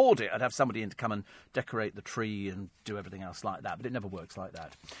could afford it, I'd have somebody in to come and decorate the tree and do everything else like that. But it never works like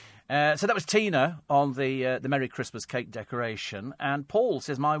that. So that was Tina on the Merry Christmas cake decoration. And Paul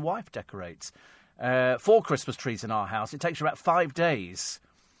says, my wife decorates 4 Christmas trees in our house. It takes her about 5 days.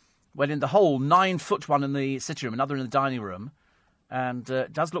 When in the whole 9-foot one in the sitting room, another in the dining room. And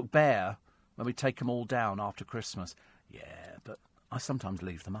it does look bare when we take them all down after Christmas. Yeah, but I sometimes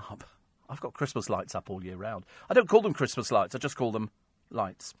leave them up. I've got Christmas lights up all year round. I don't call them Christmas lights, I just call them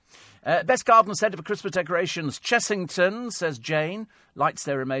lights. Best garden centre for Christmas decorations, Chessington, says Jane. Lights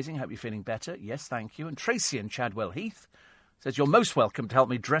there are amazing, hope you're feeling better. Yes, thank you. And Tracy in Chadwell Heath says, you're most welcome to help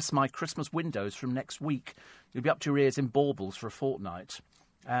me dress my Christmas windows from next week. You'll be up to your ears in baubles for a fortnight.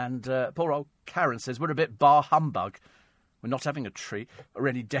 And poor old Karen says, we're a bit bar humbug. We're not having a tree or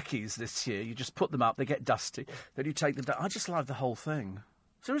any deckies this year. You just put them up, they get dusty, then you take them down. I just love the whole thing.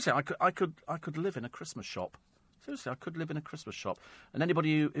 Seriously, I could live in a Christmas shop. Seriously, I could live in a Christmas shop. And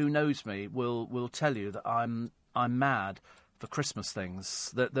anybody who knows me will tell you that I'm mad for Christmas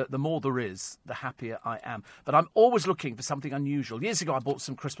things. The more there is, the happier I am. But I'm always looking for something unusual. Years ago, I bought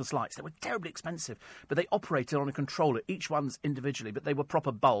some Christmas lights. They were terribly expensive, but they operated on a controller. Each one's individually, but they were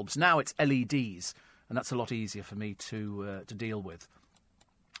proper bulbs. Now it's LEDs, and that's a lot easier for me to deal with.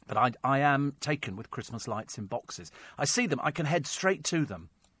 But I am taken with Christmas lights in boxes. I see them. I can head straight to them.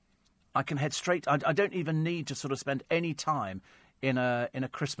 I can head straight. I don't even need to sort of spend any time in a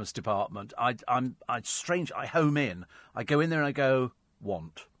Christmas department. I home in. I go in there and I go,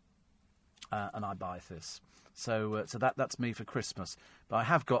 want. And I buy this. So that's me for Christmas. But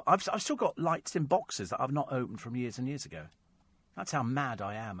I've still got lights in boxes that I've not opened from years and years ago. That's how mad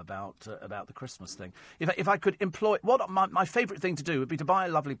I am about the Christmas thing. If I could employ... my favourite thing to do would be to buy a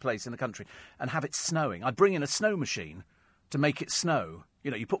lovely place in the country and have it snowing. I'd bring in a snow machine to make it snow.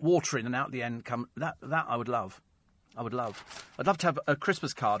 You put water in and out the end come... That I would love. I'd love to have a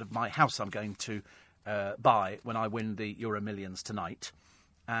Christmas card of my house I'm going to buy when I win the Euro Millions tonight.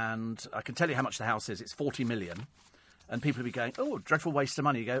 And I can tell you how much the house is. It's 40 million. And people will be going, oh, dreadful waste of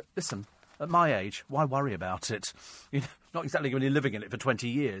money. You go, listen... At my age, why worry about it? Not exactly going to be living in it for 20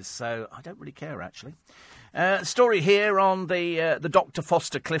 years, so I don't really care, actually. Story here on the Dr.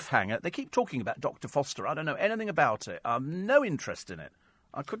 Foster cliffhanger. They keep talking about Dr. Foster. I don't know anything about it. I have no interest in it.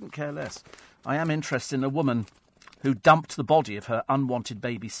 I couldn't care less. I am interested in a woman who dumped the body of her unwanted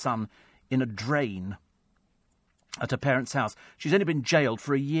baby son in a drain at her parents' house. She's only been jailed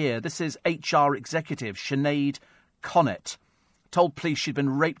for a year. This is HR executive Sinead Connett. Told police she'd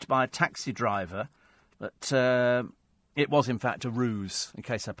been raped by a taxi driver, but it was in fact a ruse in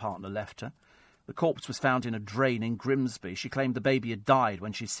case her partner left her. The corpse was found in a drain in Grimsby. She claimed the baby had died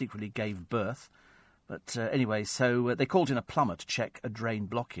when she secretly gave birth. But anyway, so they called in a plumber to check a drain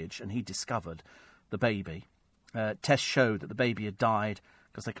blockage, and he discovered the baby. Tests showed that the baby had died,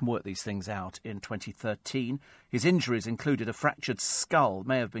 because they can work these things out, in 2013. His injuries included a fractured skull,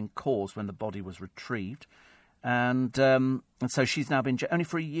 may have been caused when the body was retrieved. And so she's now been only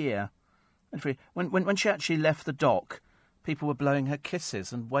for a year. When she actually left the dock, people were blowing her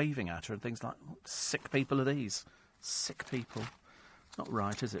kisses and waving at her and things like, what sick people are these? Sick people. Not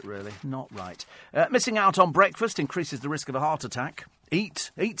right, is it really? Not right. Missing out on breakfast increases the risk of a heart attack. Eat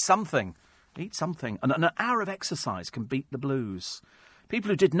something. Eat something. And an hour of exercise can beat the blues.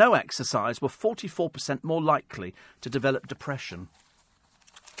 People who did no exercise were 44% more likely to develop depression.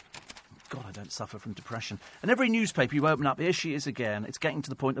 God, I don't suffer from depression. And every newspaper you open up, here she is again. It's getting to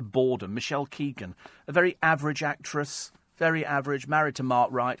the point of boredom. Michelle Keegan, a very average actress, very average, married to Mark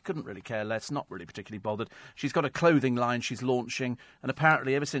Wright, couldn't really care less, not really particularly bothered. She's got a clothing line she's launching, and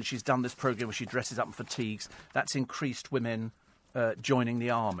apparently ever since she's done this programme where she dresses up in fatigues, that's increased women joining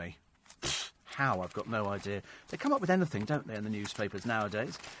the army. How? I've got no idea. They come up with anything, don't they, in the newspapers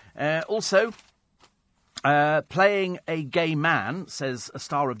nowadays? Also... playing a gay man, says a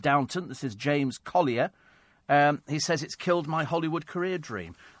star of Downton. This is James Collier. He says, it's killed my Hollywood career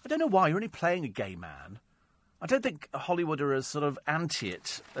dream. I don't know why. You're only playing a gay man. I don't think Hollywood are as sort of anti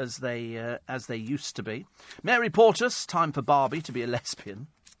it as they used to be. Mary Portas, time for Barbie to be a lesbian.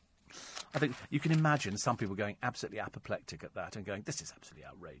 I think you can imagine some people going absolutely apoplectic at that and going, this is absolutely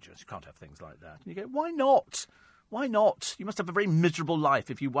outrageous. You can't have things like that. And you go, why not? Why not? You must have a very miserable life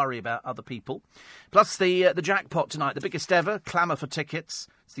if you worry about other people. Plus the jackpot tonight, the biggest ever, clamour for tickets.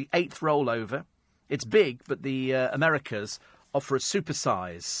 It's the 8th rollover. It's big, but the Americas offer a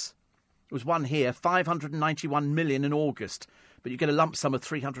supersize. There was one here, 591 million in August, but you get a lump sum of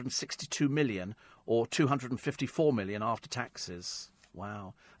 362 million or 254 million after taxes.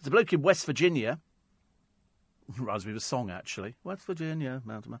 Wow. There's a bloke in West Virginia... Reminds me of a song, actually. West Virginia,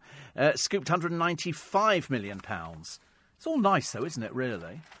 mountain. Scooped £195 million. It's all nice, though, isn't it,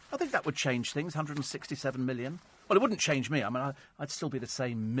 really? I think that would change things, 167 million. Well, it wouldn't change me. I mean, I'd still be the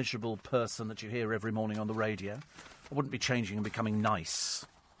same miserable person that you hear every morning on the radio. I wouldn't be changing and becoming nice.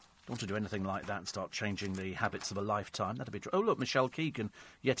 Don't want to do anything like that and start changing the habits of a lifetime. That'd be... Oh, look, Michelle Keegan,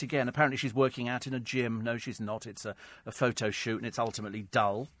 yet again. Apparently she's working out in a gym. No, she's not. It's a photo shoot and it's ultimately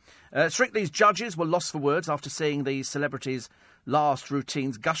dull. Strictly's judges were lost for words after seeing the celebrities' last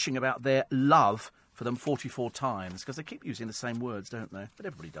routines gushing about their love for them 44 times, because they keep using the same words, don't they? But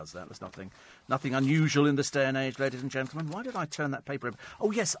everybody does that. There's nothing unusual in this day and age, ladies and gentlemen. Why did I turn that paper over?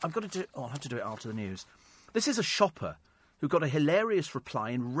 Oh, yes, I've got to do... Oh, I'll have to do it after the news. This is a shopper who got a hilarious reply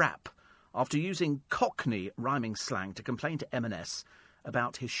in rap after using Cockney rhyming slang to complain to M&S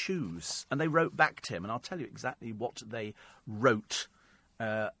about his shoes. And they wrote back to him, and I'll tell you exactly what they wrote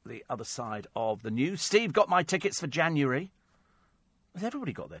the other side of the news. Steve, got my tickets for January. Has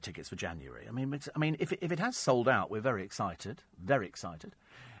everybody got their tickets for January? I mean, if it has sold out, we're very excited. Very excited.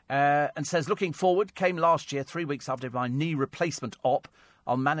 And says, looking forward, came last year, 3 weeks after my knee replacement op.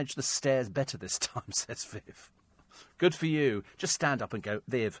 I'll manage the stairs better this time, says Viv. Good for you. Just stand up and go,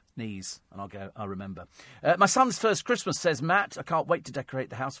 Viv, knees. And I'll go, I remember. My son's first Christmas, says Matt. I can't wait to decorate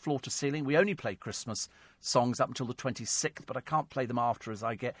the house floor to ceiling. We only play Christmas songs up until the 26th, but I can't play them after as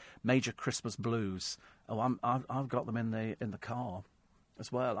I get major Christmas blues. Oh, I've got them in the car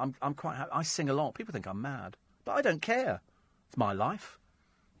as well. I'm quite happy. I sing along. People think I'm mad, but I don't care. It's my life.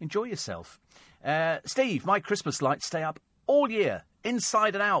 Enjoy yourself. Steve, my Christmas lights stay up all year,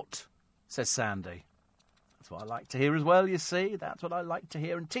 inside and out, says Sandy. That's what I like to hear as well, you see. That's what I like to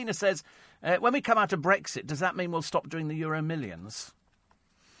hear. And Tina says, when we come out of Brexit, does that mean we'll stop doing the Euro Millions?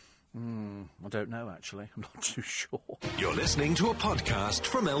 I don't know, actually. I'm not too sure. You're listening to a podcast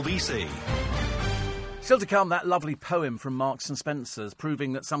from LBC. Still to come, that lovely poem from Marks and Spencer's,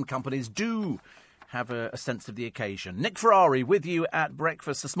 proving that some companies do have a sense of the occasion. Nick Ferrari with you at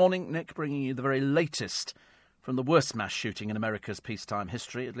breakfast this morning. Nick, bringing you the very latest from the worst mass shooting in America's peacetime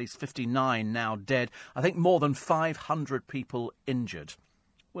history. At least 59 now dead. I think more than 500 people injured.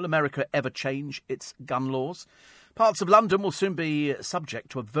 Will America ever change its gun laws? Parts of London will soon be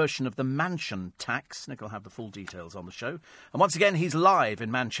subject to a version of the mansion tax. Nick will have the full details on the show. And once again, he's live in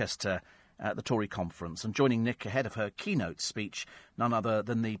Manchester at the Tory conference. And joining Nick ahead of her keynote speech, none other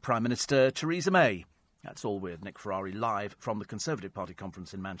than the Prime Minister, Theresa May. That's all with Nick Ferrari live from the Conservative Party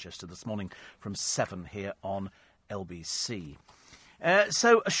conference in Manchester this morning from 7 here on LBC.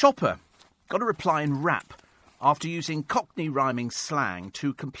 So a shopper got a reply in rap after using Cockney rhyming slang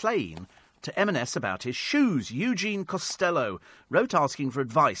to complain to M&S about his shoes. Eugene Costello wrote asking for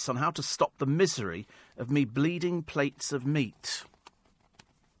advice on how to stop the misery of me bleeding plates of meat.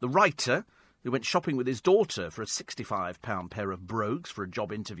 The writer, who went shopping with his daughter for a £65 pair of brogues for a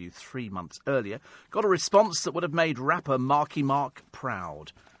job interview 3 months earlier, got a response that would have made rapper Marky Mark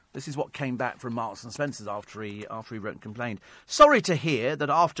proud. This is what came back from Marks and Spencer's after he wrote and complained. Sorry to hear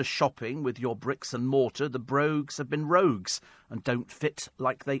that after shopping with your bricks and mortar, the brogues have been rogues and don't fit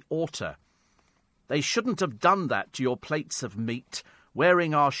like they oughter. They shouldn't have done that to your plates of meat.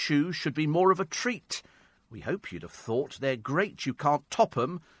 Wearing our shoes should be more of a treat. We hope you'd have thought they're great, you can't top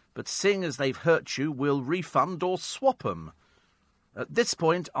 'em, but seeing as they've hurt you, we'll refund or swap 'em. At this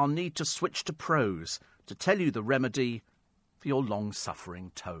point, I'll need to switch to prose to tell you the remedy for your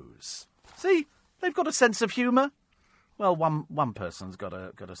long-suffering toes. See, they've got a sense of humour. Well, one person's got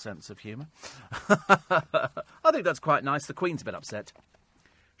a sense of humour. I think that's quite nice. The Queen's a bit upset.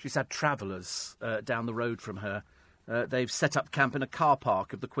 She's had travellers down the road from her. They've set up camp in a car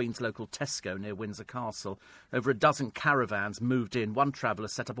park of the Queen's local Tesco near Windsor Castle. Over a dozen caravans moved in. One traveller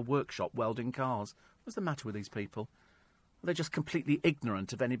set up a workshop welding cars. What's the matter with these people? Are they just completely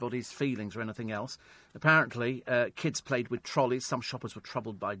ignorant of anybody's feelings or anything else? Apparently, kids played with trolleys. Some shoppers were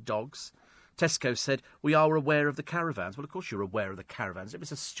troubled by dogs. Tesco said, we are aware of the caravans. Well, of course you're aware of the caravans. It was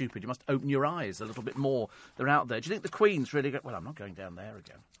so stupid. You must open your eyes a little bit more. They're out there. Do you think the Queen's really... Well, I'm not going down there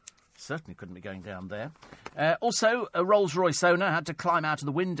again. Certainly couldn't be going down there. Also, a Rolls-Royce owner had to climb out of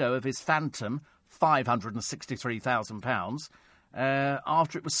the window of his Phantom, £563,000,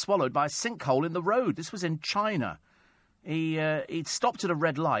 after it was swallowed by a sinkhole in the road. This was in China. He'd stopped at a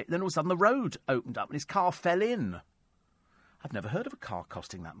red light, then all of a sudden the road opened up and his car fell in. I've never heard of a car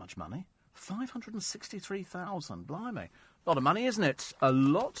costing that much money. 563,000, blimey. A lot of money, isn't it? A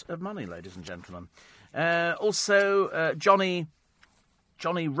lot of money, ladies and gentlemen. Also, Johnny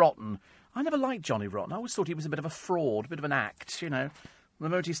Rotten. I never liked Johnny Rotten. I always thought he was a bit of a fraud, a bit of an act, you know. The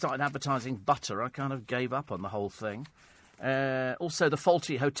moment he started advertising butter, I kind of gave up on the whole thing. Also, the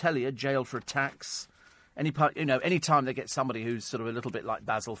faulty hotelier jailed for attacks. Any time they get somebody who's sort of a little bit like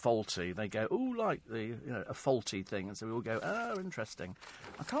Basil Fawlty, they go, "Oh, like a faulty thing," and so we all go, "Oh, interesting."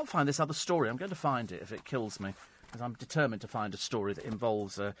 I can't find this other story. I'm going to find it if it kills me, because I'm determined to find a story that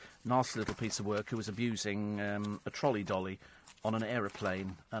involves a nasty little piece of work who was abusing a trolley dolly on an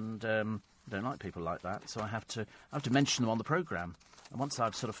aeroplane, and I don't like people like that, so I have to mention them on the programme. And once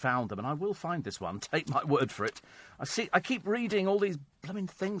I've sort of found them, and I will find this one, take my word for it. I keep reading all these blooming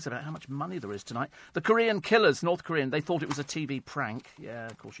things about how much money there is tonight. The Korean killers, North Korean, they thought it was a TV prank. Yeah,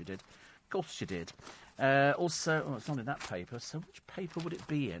 of course you did. Of course you did. Also, it's not in that paper, so which paper would it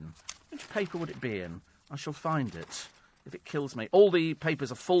be in? Which paper would it be in? I shall find it, if it kills me. All the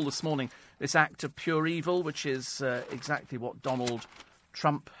papers are full this morning. This act of pure evil, which is exactly what Donald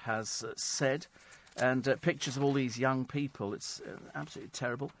Trump has said. And pictures of all these young people. It's absolutely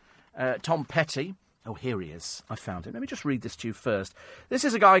terrible. Tom Petty. Oh, here he is. I found him. Let me just read this to you first. This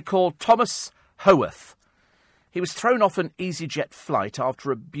is a guy called Thomas Howarth. He was thrown off an EasyJet flight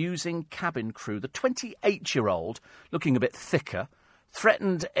after abusing cabin crew. The 28-year-old, looking a bit thicker,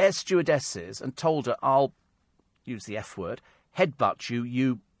 threatened air stewardesses and told her, "I'll use the F word, headbutt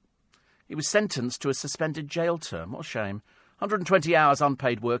you. He was sentenced to a suspended jail term. What a shame. 120 hours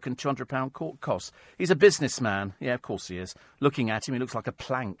unpaid work and £200 court costs. He's a businessman. Yeah, of course he is. Looking at him, he looks like a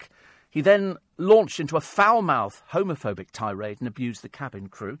plank. He then launched into a foul-mouthed, homophobic tirade and abused the cabin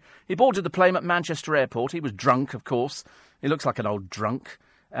crew. He boarded the plane at Manchester Airport. He was drunk, of course. He looks like an old drunk.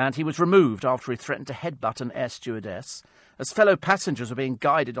 And he was removed after he threatened to headbutt an air stewardess. As fellow passengers were being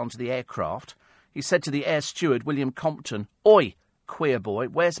guided onto the aircraft, he said to the air steward, William Compton, "Oi, queer boy,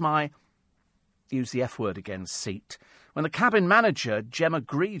 where's my..." Use the F word again, seat. When the cabin manager, Gemma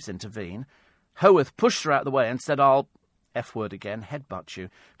Greaves, intervened, Howarth pushed her out of the way and said, "I'll..." F word again, headbutt you.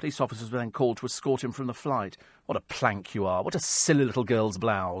 Police officers were then called to escort him from the flight. What a plank you are. What a silly little girl's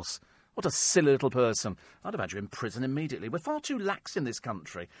blouse. What a silly little person. I'd have had you in prison immediately. We're far too lax in this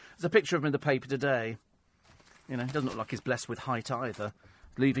country. There's a picture of him in the paper today. You know, he doesn't look like he's blessed with height either.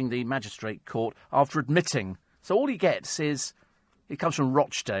 Leaving the magistrate court after admitting. So all he gets is... He comes from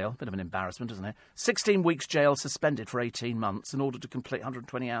Rochdale. Bit of an embarrassment, isn't it? 16 weeks jail, suspended for 18 months in order to complete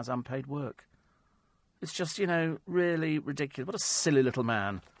 120 hours unpaid work. It's just, really ridiculous. What a silly little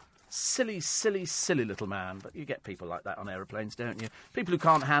man. Silly, silly, silly little man. But you get people like that on aeroplanes, don't you? People who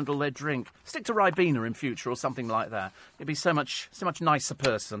can't handle their drink. Stick to Ribena in future or something like that. You'd be so much nicer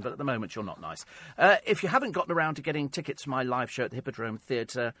person, but at the moment you're not nice. If you haven't gotten around to getting tickets for my live show at the Hippodrome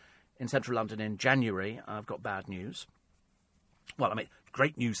Theatre in central London in January, I've got bad news. Well,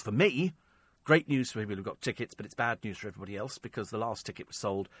 great news for me. Great news for people who've got tickets, but it's bad news for everybody else because the last ticket was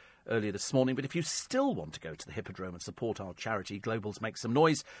sold earlier this morning. But if you still want to go to the Hippodrome and support our charity, Globals Make Some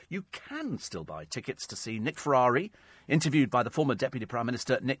Noise, you can still buy tickets to see Nick Ferrari, interviewed by the former Deputy Prime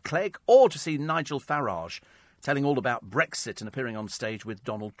Minister Nick Clegg, or to see Nigel Farage, telling all about Brexit and appearing on stage with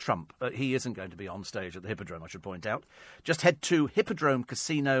Donald Trump. He isn't going to be on stage at the Hippodrome, I should point out. Just head to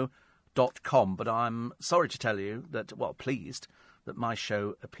hippodromecasino.com. But I'm sorry to tell you that, pleased that my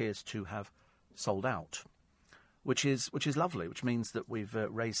show appears to have sold out, which is lovely, which means that we've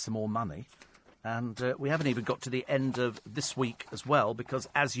raised some more money. And we haven't even got to the end of this week as well, because,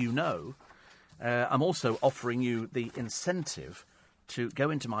 as you know, I'm also offering you the incentive to go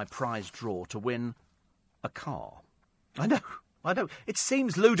into my prize draw to win a car. I know. It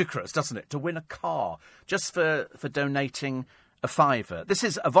seems ludicrous, doesn't it, to win a car just for donating a £5. This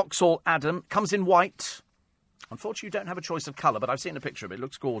is a Vauxhall Adam. Comes in white. Unfortunately, you don't have a choice of colour, but I've seen a picture of it. It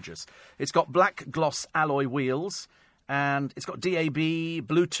looks gorgeous. It's got black gloss alloy wheels, and it's got DAB,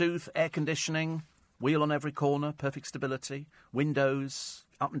 Bluetooth, air conditioning, wheel on every corner, perfect stability, windows,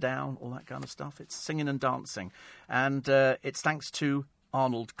 up and down, all that kind of stuff. It's singing and dancing. And it's thanks to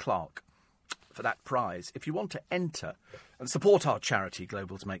Arnold Clark for that prize. If you want to enter and support our charity,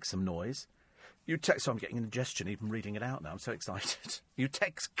 Globals Make Some Noise, you text... So I'm getting indigestion even reading it out now. I'm so excited. You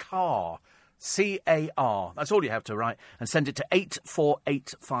text CAR, C-A-R. That's all you have to write. And send it to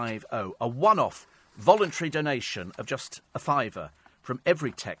 84850. A one-off voluntary donation of just a £5 from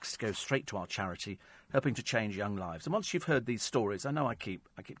every text goes straight to our charity, helping to change young lives. And once you've heard these stories, I know I keep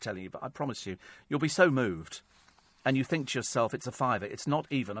telling you, but I promise you, you'll be so moved. And you think to yourself, it's a £5. It's not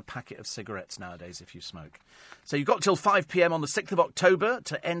even a packet of cigarettes nowadays if you smoke. So you've got till 5 p.m. on the 6th of October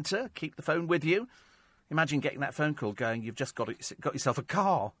to enter. Keep the phone with you. Imagine getting that phone call going, you've just got yourself a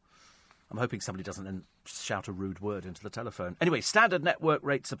car. I'm hoping somebody doesn't then shout a rude word into the telephone. Anyway, standard network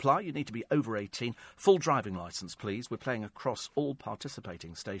rate supply. You need to be over 18. Full driving licence, please. We're playing across all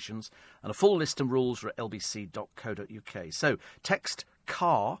participating stations. And a full list and rules are at lbc.co.uk. So text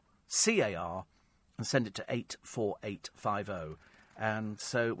CAR, C-A-R, and send it to 84850. And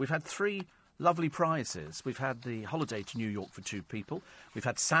so we've had 3 lovely prizes. We've had the holiday to New York for 2 people. We've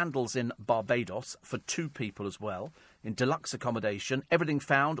had sandals in Barbados for 2 people as well, in deluxe accommodation. Everything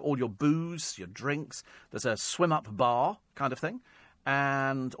found, all your booze, your drinks. There's a swim-up bar kind of thing,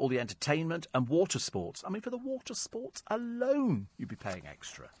 and all the entertainment and water sports. I mean, for the water sports alone, you'd be paying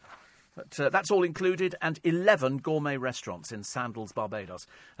extra. But that's all included, and 11 gourmet restaurants in Sandals, Barbados.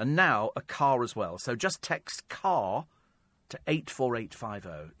 And now a car as well. So just text CAR to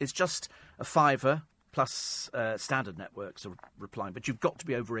 84850. It's just a £5 plus standard networks are replying. But you've got to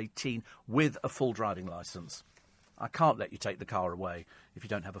be over 18 with a full driving licence. I can't let you take the car away if you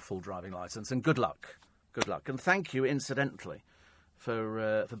don't have a full driving licence. And good luck. Good luck. And thank you, incidentally,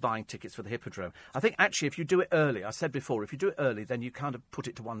 for buying tickets for the Hippodrome. I think, actually, if you do it early, I said before, if you do it early, then you kind of put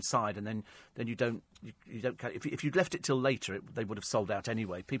it to one side, and then you don't... If you'd left it till later, they would have sold out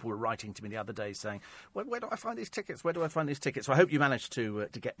anyway. People were writing to me the other day saying, where do I find these tickets? Where do I find these tickets? So I hope you managed to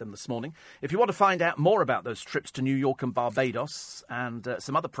get them this morning. If you want to find out more about those trips to New York and Barbados and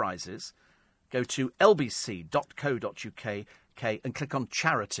some other prizes, go to lbc.co.uk and click on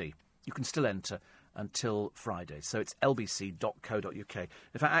charity. You can still enter until Friday. So it's lbc.co.uk.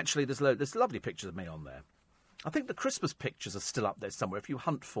 In fact, actually, there's lovely pictures of me on there. I think the Christmas pictures are still up there somewhere if you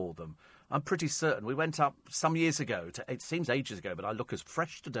hunt for them. I'm pretty certain. We went up some years ago. It seems ages ago, but I look as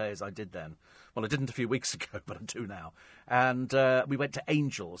fresh today as I did then. Well, I didn't a few weeks ago, but I do now. And we went to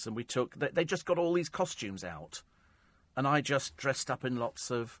Angels, and they just got all these costumes out. And I just dressed up in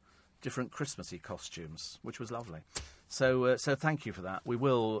lots of different Christmassy costumes, which was lovely. So thank you for that. We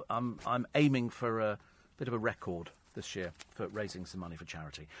will. I'm aiming for a bit of a record this year for raising some money for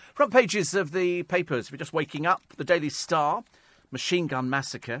charity. Front pages of the papers. If you're just waking up, the Daily Star, machine gun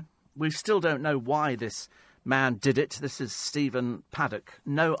massacre. We still don't know why this man did it. This is Stephen Paddock.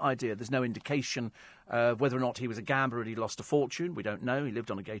 No idea. There's no indication of whether or not he was a gambler and he lost a fortune. We don't know. He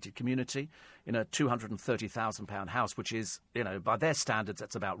lived on a gated community in a £230,000 house, which is, by their standards,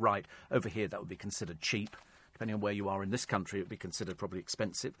 that's about right. Over here, that would be considered cheap. Depending on where you are in this country, it would be considered probably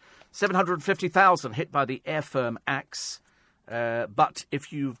expensive. $750,000 hit by the Air Firm axe. But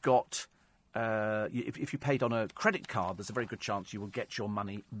if you've got, if you paid on a credit card, there's a very good chance you will get your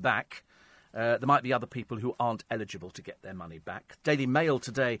money back. There might be other people who aren't eligible to get their money back. Daily Mail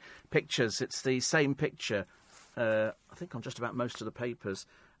today, pictures. It's the same picture, I think, on just about most of the papers,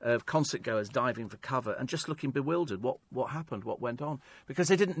 of concert goers diving for cover and just looking bewildered. What happened? What went on? Because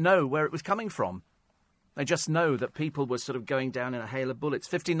they didn't know where it was coming from. They just know that people were sort of going down in a hail of bullets.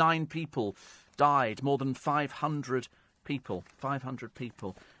 59 people died. More than 500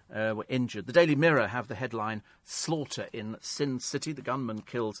 people were injured. The Daily Mirror have the headline, Slaughter in Sin City. The gunman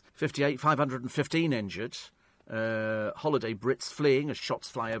kills 58, 515 injured. Holiday Brits fleeing as shots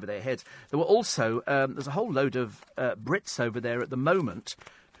fly over their heads. There were also, there's a whole load of Brits over there at the moment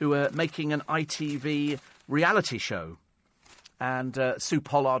who are making an ITV reality show. And Sue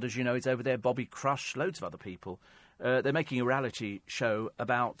Pollard, as you know, is over there, Bobby Crush, loads of other people. They're making a reality show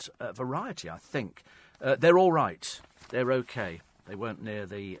about variety, I think. They're all right. They're okay. They weren't near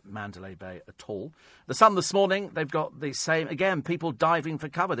the Mandalay Bay at all. The Sun this morning, they've got the same, again, people diving for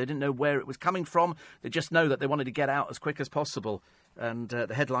cover. They didn't know where it was coming from. They just know that they wanted to get out as quick as possible. And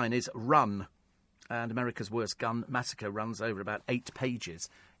the headline is Run. And America's Worst Gun Massacre runs over about 8 pages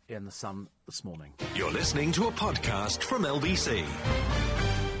in the Sun this morning. You're listening to a podcast from LBC.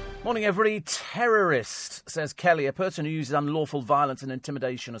 Morning, everybody. Terrorist, says Kelly, a person who uses unlawful violence and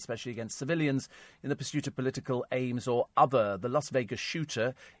intimidation, especially against civilians, in the pursuit of political aims or other. The Las Vegas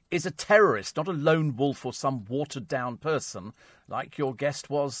shooter is a terrorist, not a lone wolf or some watered-down person, like your guest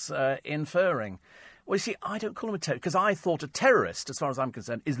was inferring. Well, you see, I don't call him a terrorist, because I thought a terrorist, as far as I'm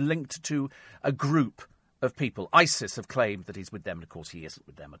concerned, is linked to a group of people. ISIS have claimed that he's with them, and of course he isn't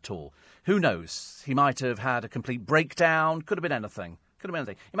with them at all. Who knows? He might have had a complete breakdown, could have been anything. Could have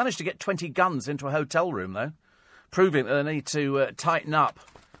been anything. He managed to get 20 guns into a hotel room, though, proving that they need to tighten up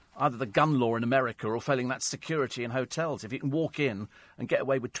either the gun law in America or failing that security in hotels. If you can walk in and get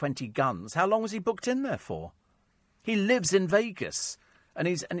away with 20 guns, how long was he booked in there for? He lives in Vegas,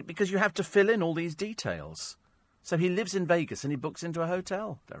 and because you have to fill in all these details. So he lives in Vegas and he books into a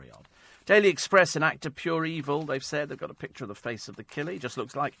hotel. Very odd. Daily Express, an act of pure evil, they've said. They've got a picture of the face of the killer. He just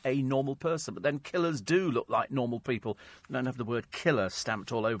looks like a normal person. But then killers do look like normal people. They don't have the word killer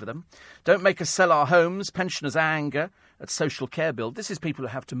stamped all over them. Don't make us sell our homes. Pensioners' anger at social care bill. This is people who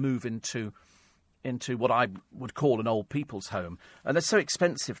have to move into what I would call an old people's home. And they're so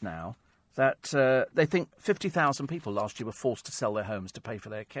expensive now that they think 50,000 people last year were forced to sell their homes to pay for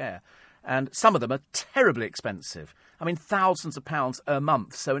their care. And some of them are terribly expensive. I mean, thousands of pounds a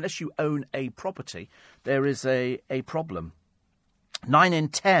month. So unless you own a property, there is a problem. 9 in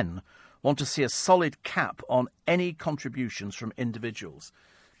 10 want to see a solid cap on any contributions from individuals.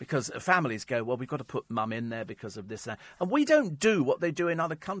 Because families go, well, we've got to put mum in there because of this. And we don't do what they do in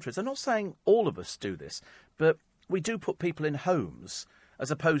other countries. I'm not saying all of us do this, but we do put people in homes as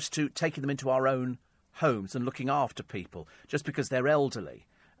opposed to taking them into our own homes and looking after people just because they're elderly.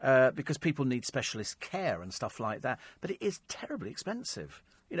 Because people need specialist care and stuff like that. But it is terribly expensive.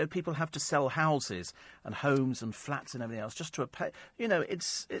 You know, people have to sell houses and homes and flats and everything else just to pay. You know,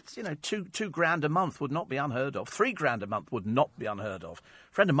 it's two grand a month would not be unheard of. 3 grand a month would not be unheard of.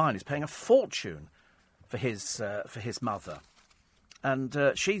 A friend of mine is paying a fortune for his mother. And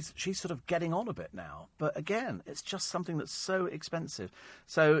she's sort of getting on a bit now. But again, it's just something that's so expensive.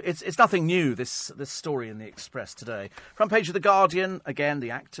 So it's nothing new, this story in the Express today. Front page of The Guardian, again, the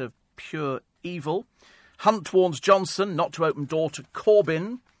act of pure evil. Hunt warns Johnson not to open door to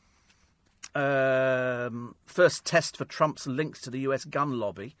Corbyn. First test for Trump's links to the US gun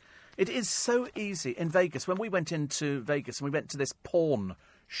lobby. It is so easy in Vegas. When we went into Vegas and we went to this pawn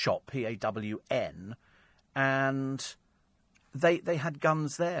shop, P-A-W-N, and They had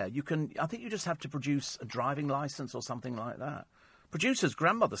guns there. I think you just have to produce a driving licence or something like that. Producer's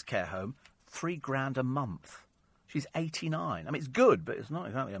grandmother's care home, 3 grand a month. She's 89. I mean, it's good, but it's not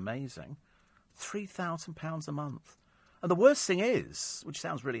exactly amazing. £3,000 a month. And the worst thing is, which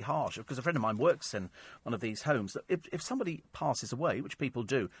sounds really harsh, because a friend of mine works in one of these homes, that if somebody passes away, which people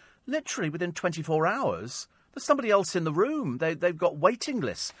do, literally within 24 hours, there's somebody else in the room. They've got waiting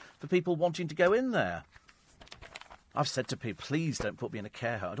lists for people wanting to go in there. I've said to people, please don't put me in a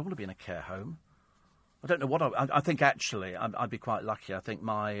care home. I don't want to be in a care home. I don't know what I think, actually, I'd be quite lucky. I think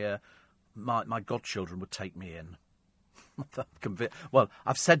my godchildren would take me in. Well,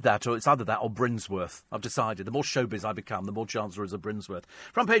 I've said that, or it's either that or Brinsworth. I've decided. The more showbiz I become, the more chance there is of Brinsworth.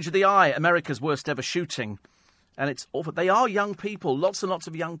 Front page of The Eye, America's worst ever shooting. And it's awful. They are young people, lots and lots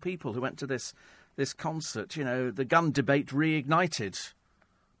of young people who went to this concert. You know, the gun debate reignited.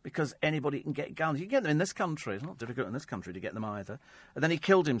 Because anybody can get guns. You can get them in this country. It's not difficult in this country to get them either. And then he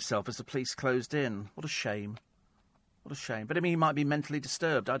killed himself as the police closed in. What a shame. What a shame. But I mean, he might be mentally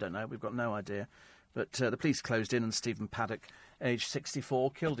disturbed. I don't know. We've got no idea. But the police closed in and Stephen Paddock, aged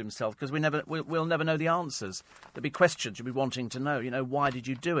 64, killed himself because we'll never know the answers. There'll be questions you'll be wanting to know. You know, why did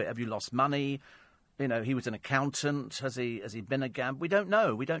you do it? Have you lost money? You know, he was an accountant. Has he been a gambler? We don't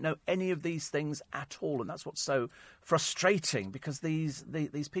know. We don't know any of these things at all, and that's what's so frustrating because these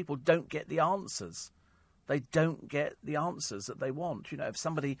people don't get the answers. They don't get the answers that they want. You know, if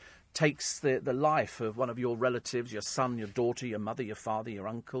somebody takes the life of one of your relatives, your son, your daughter, your mother, your father, your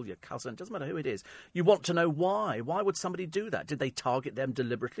uncle, your cousin, it doesn't matter who it is, you want to know why. Why would somebody do that? Did they target them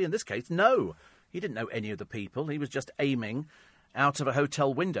deliberately? In this case, no. He didn't know any of the people. He was just aiming out of a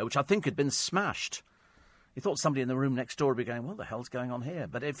hotel window, which I think had been smashed. He thought somebody in the room next door would be going, what the hell's going on here?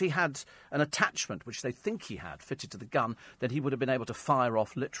 But if he had an attachment, which they think he had, fitted to the gun, then he would have been able to fire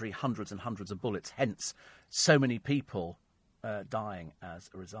off literally hundreds and hundreds of bullets, hence so many people dying as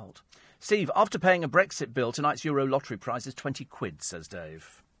a result. Steve, after paying a Brexit bill, tonight's Euro lottery prize is 20 quid, says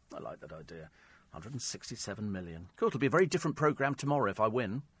Dave. I like that idea. 167 million. Cool, it'll be a very different programme tomorrow if I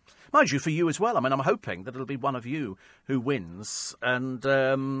win. Mind you, for you as well. I mean, I'm hoping that it'll be one of you who wins. And,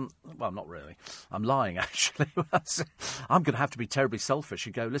 well, not really. I'm lying, actually. I'm going to have to be terribly selfish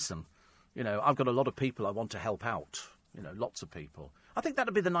and go, listen, you know, I've got a lot of people I want to help out. You know, lots of people. I think that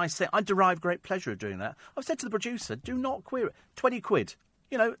would be the nice thing. I derive great pleasure of doing that. I've said to the producer, do not queer it. 20 quid.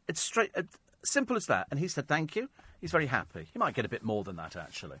 You know, it's straight, simple as that. And he said, thank you. He's very happy. He might get a bit more than that,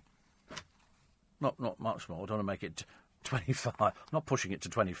 actually. Not much more. I don't want to make it 25. I'm not pushing it to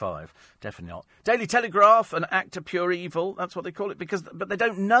 25. Definitely not. Daily Telegraph, an act of pure evil. That's what they call it. But they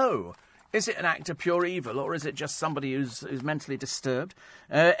don't know. Is it an act of pure evil, or is it just somebody who's mentally disturbed?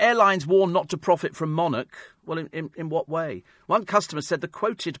 Airlines warn not to profit from Monarch. Well, in what way? One customer said the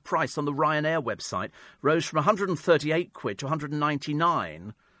quoted price on the Ryanair website rose from 138 quid to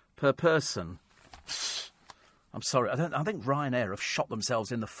 199 per person. I'm sorry, I think Ryanair have shot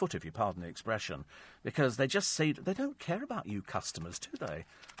themselves in the foot, if you pardon the expression, because they just say they don't care about you customers, do they?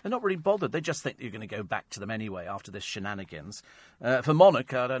 They're not really bothered. They just think you're going to go back to them anyway after this shenanigans. For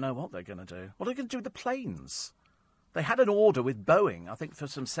Monarch, I don't know what they're going to do. What are they going to do with the planes? They had an order with Boeing, I think, for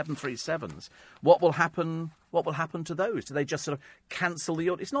some 737s. What will happen to those? Do they just sort of cancel the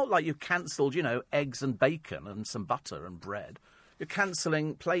order? It's not like you've cancelled, eggs and bacon and some butter and bread. You're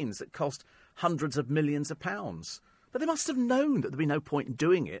cancelling planes that cost hundreds of millions of pounds. But they must have known that there'd be no point in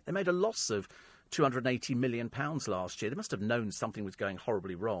doing it. They made a loss of £280 million last year. They must have known something was going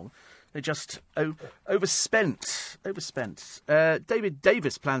horribly wrong. They just overspent. David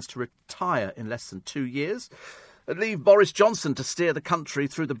Davis plans to retire in less than 2 years and leave Boris Johnson to steer the country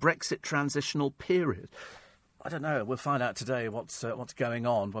through the Brexit transitional period. I don't know. We'll find out today what's going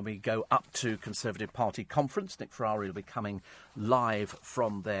on when we go up to Conservative Party conference. Nick Ferrari will be coming live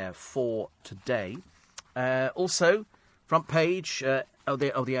from there for today. Also, front page.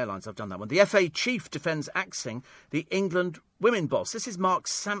 The airlines. I've done that one. The FA chief defends axing the England women boss. This is Mark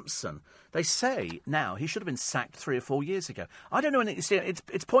Sampson. They say now he should have been sacked 3 or 4 years ago. I don't know.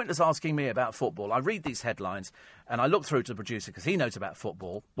 It's pointless asking me about football. I read these headlines and I look through to the producer because he knows about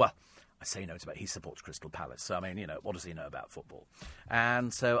football. Well, I say he knows about. He supports Crystal Palace. So, I mean, what does he know about football?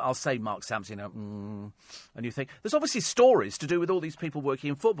 And so I'll say Mark Sampson, and you think, there's obviously stories to do with all these people working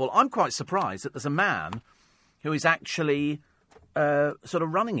in football. I'm quite surprised that there's a man who is actually sort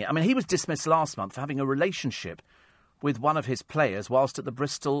of running it. I mean, he was dismissed last month for having a relationship with one of his players whilst at the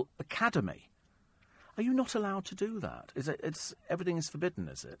Bristol Academy. Are you not allowed to do that? Everything is forbidden,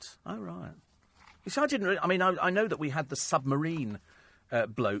 is it? Oh, right. You see, I know that we had the submarine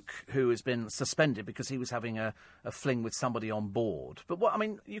bloke who has been suspended because he was having a fling with somebody on board. But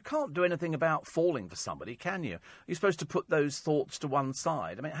you can't do anything about falling for somebody, can you? You're supposed to put those thoughts to one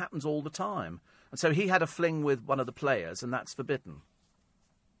side. I mean, it happens all the time. And so he had a fling with one of the players, and that's forbidden.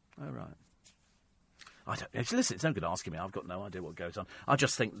 Oh, right. I don't know. Listen, it's no good asking me. I've got no idea what goes on. I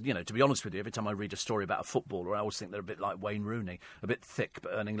just think, to be honest with you, every time I read a story about a footballer, I always think they're a bit like Wayne Rooney, a bit thick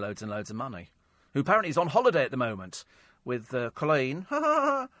but earning loads and loads of money, who apparently is on holiday at the moment with Colleen,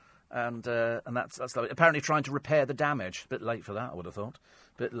 and that's lovely. Apparently trying to repair the damage. A bit late for that, I would have thought.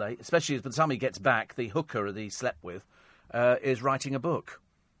 A bit late, especially by the time he gets back, the hooker that he slept with is writing a book.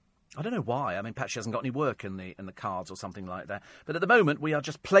 I don't know why. I mean, perhaps she hasn't got any work in the cards or something like that. But at the moment, we are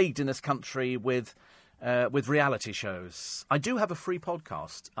just plagued in this country with reality shows. I do have a free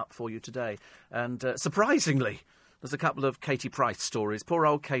podcast up for you today, and surprisingly, there's a couple of Katie Price stories. Poor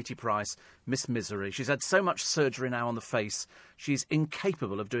old Katie Price, Miss Misery. She's had so much surgery now on the face, she's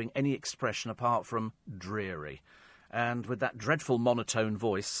incapable of doing any expression apart from dreary. And with that dreadful monotone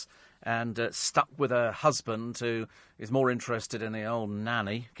voice, and stuck with her husband, who is more interested in the old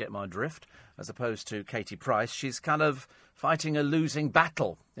nanny, get my drift, as opposed to Katie Price, she's kind of fighting a losing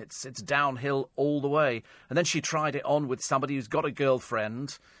battle. It's downhill all the way. And then she tried it on with somebody who's got a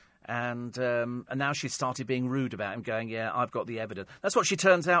girlfriend, and now she's started being rude about him, going, yeah, I've got the evidence. That's what she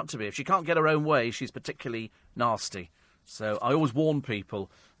turns out to be. If she can't get her own way, she's particularly nasty. So I always warn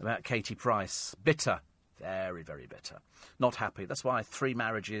people about Katie Price. Bitter. Very, very bitter. Not happy. That's why 3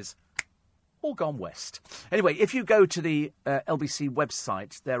 marriages all gone west. Anyway, if you go to the LBC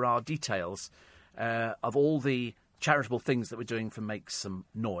website, there are details of all the charitable things that we're doing for Make Some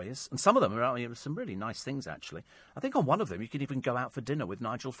Noise. And some of them are some really nice things, actually. I think on one of them you can even go out for dinner with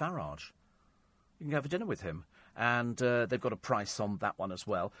Nigel Farage. You can go out for dinner with him. And they've got a price on that one as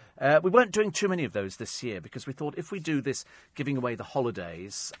well. We weren't doing too many of those this year because we thought if we do this giving away the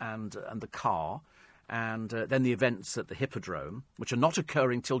holidays and the car, and then the events at the Hippodrome, which are not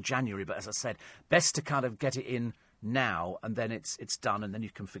occurring till January, but as I said, best to kind of get it in now, and then it's done, and then you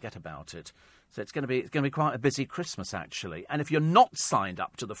can forget about it. So it's going to be quite a busy Christmas, actually. And if you're not signed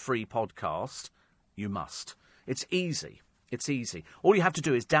up to the free podcast, you must. It's easy. It's easy. All you have to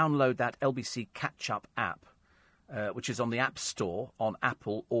do is download that LBC Catch-Up app, which is on the App Store on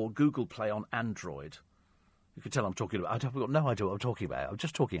Apple or Google Play on Android. You can tell I've got no idea what I'm talking about. I'm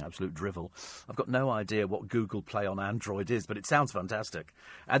just talking absolute drivel. I've got no idea what Google Play on Android is, but it sounds fantastic.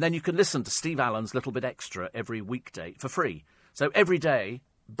 And then you can listen to Steve Allen's Little Bit Extra every weekday for free. So every day,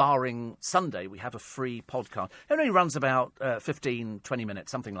 barring Sunday, we have a free podcast. It only runs about 15, 20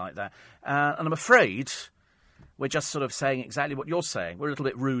 minutes, something like that. And I'm afraid we're just sort of saying exactly what you're saying. We're a little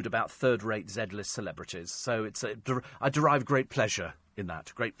bit rude about third-rate Z-list celebrities. So I derive great pleasure in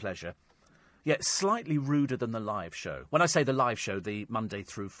that, great pleasure. Yeah, slightly ruder than the live show. When I say the live show, the Monday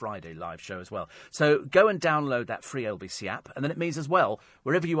through Friday live show as well. So go and download that free LBC app, and then it means as well,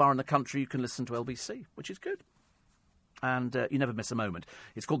 wherever you are in the country, you can listen to LBC, which is good. And you never miss a moment.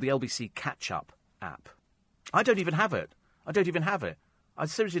 It's called the LBC Catch-Up app. I don't even have it. I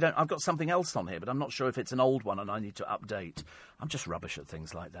seriously don't. I've got something else on here, but I'm not sure if it's an old one and I need to update. I'm just rubbish at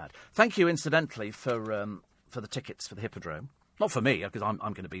things like that. Thank you, incidentally, for the tickets for the Hippodrome. Not for me, because I'm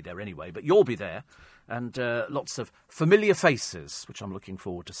going to be there anyway, but you'll be there. And lots of familiar faces, which I'm looking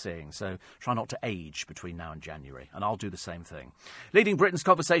forward to seeing. So try not to age between now and January, and I'll do the same thing. Leading Britain's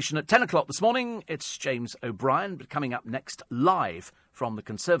conversation at 10 o'clock this morning, it's James O'Brien, but coming up next live from the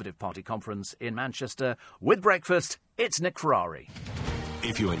Conservative Party conference in Manchester with breakfast, it's Nick Ferrari.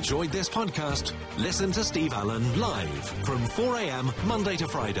 If you enjoyed this podcast, listen to Steve Allen live from 4 a.m. Monday to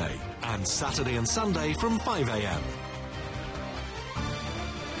Friday and Saturday and Sunday from 5 a.m.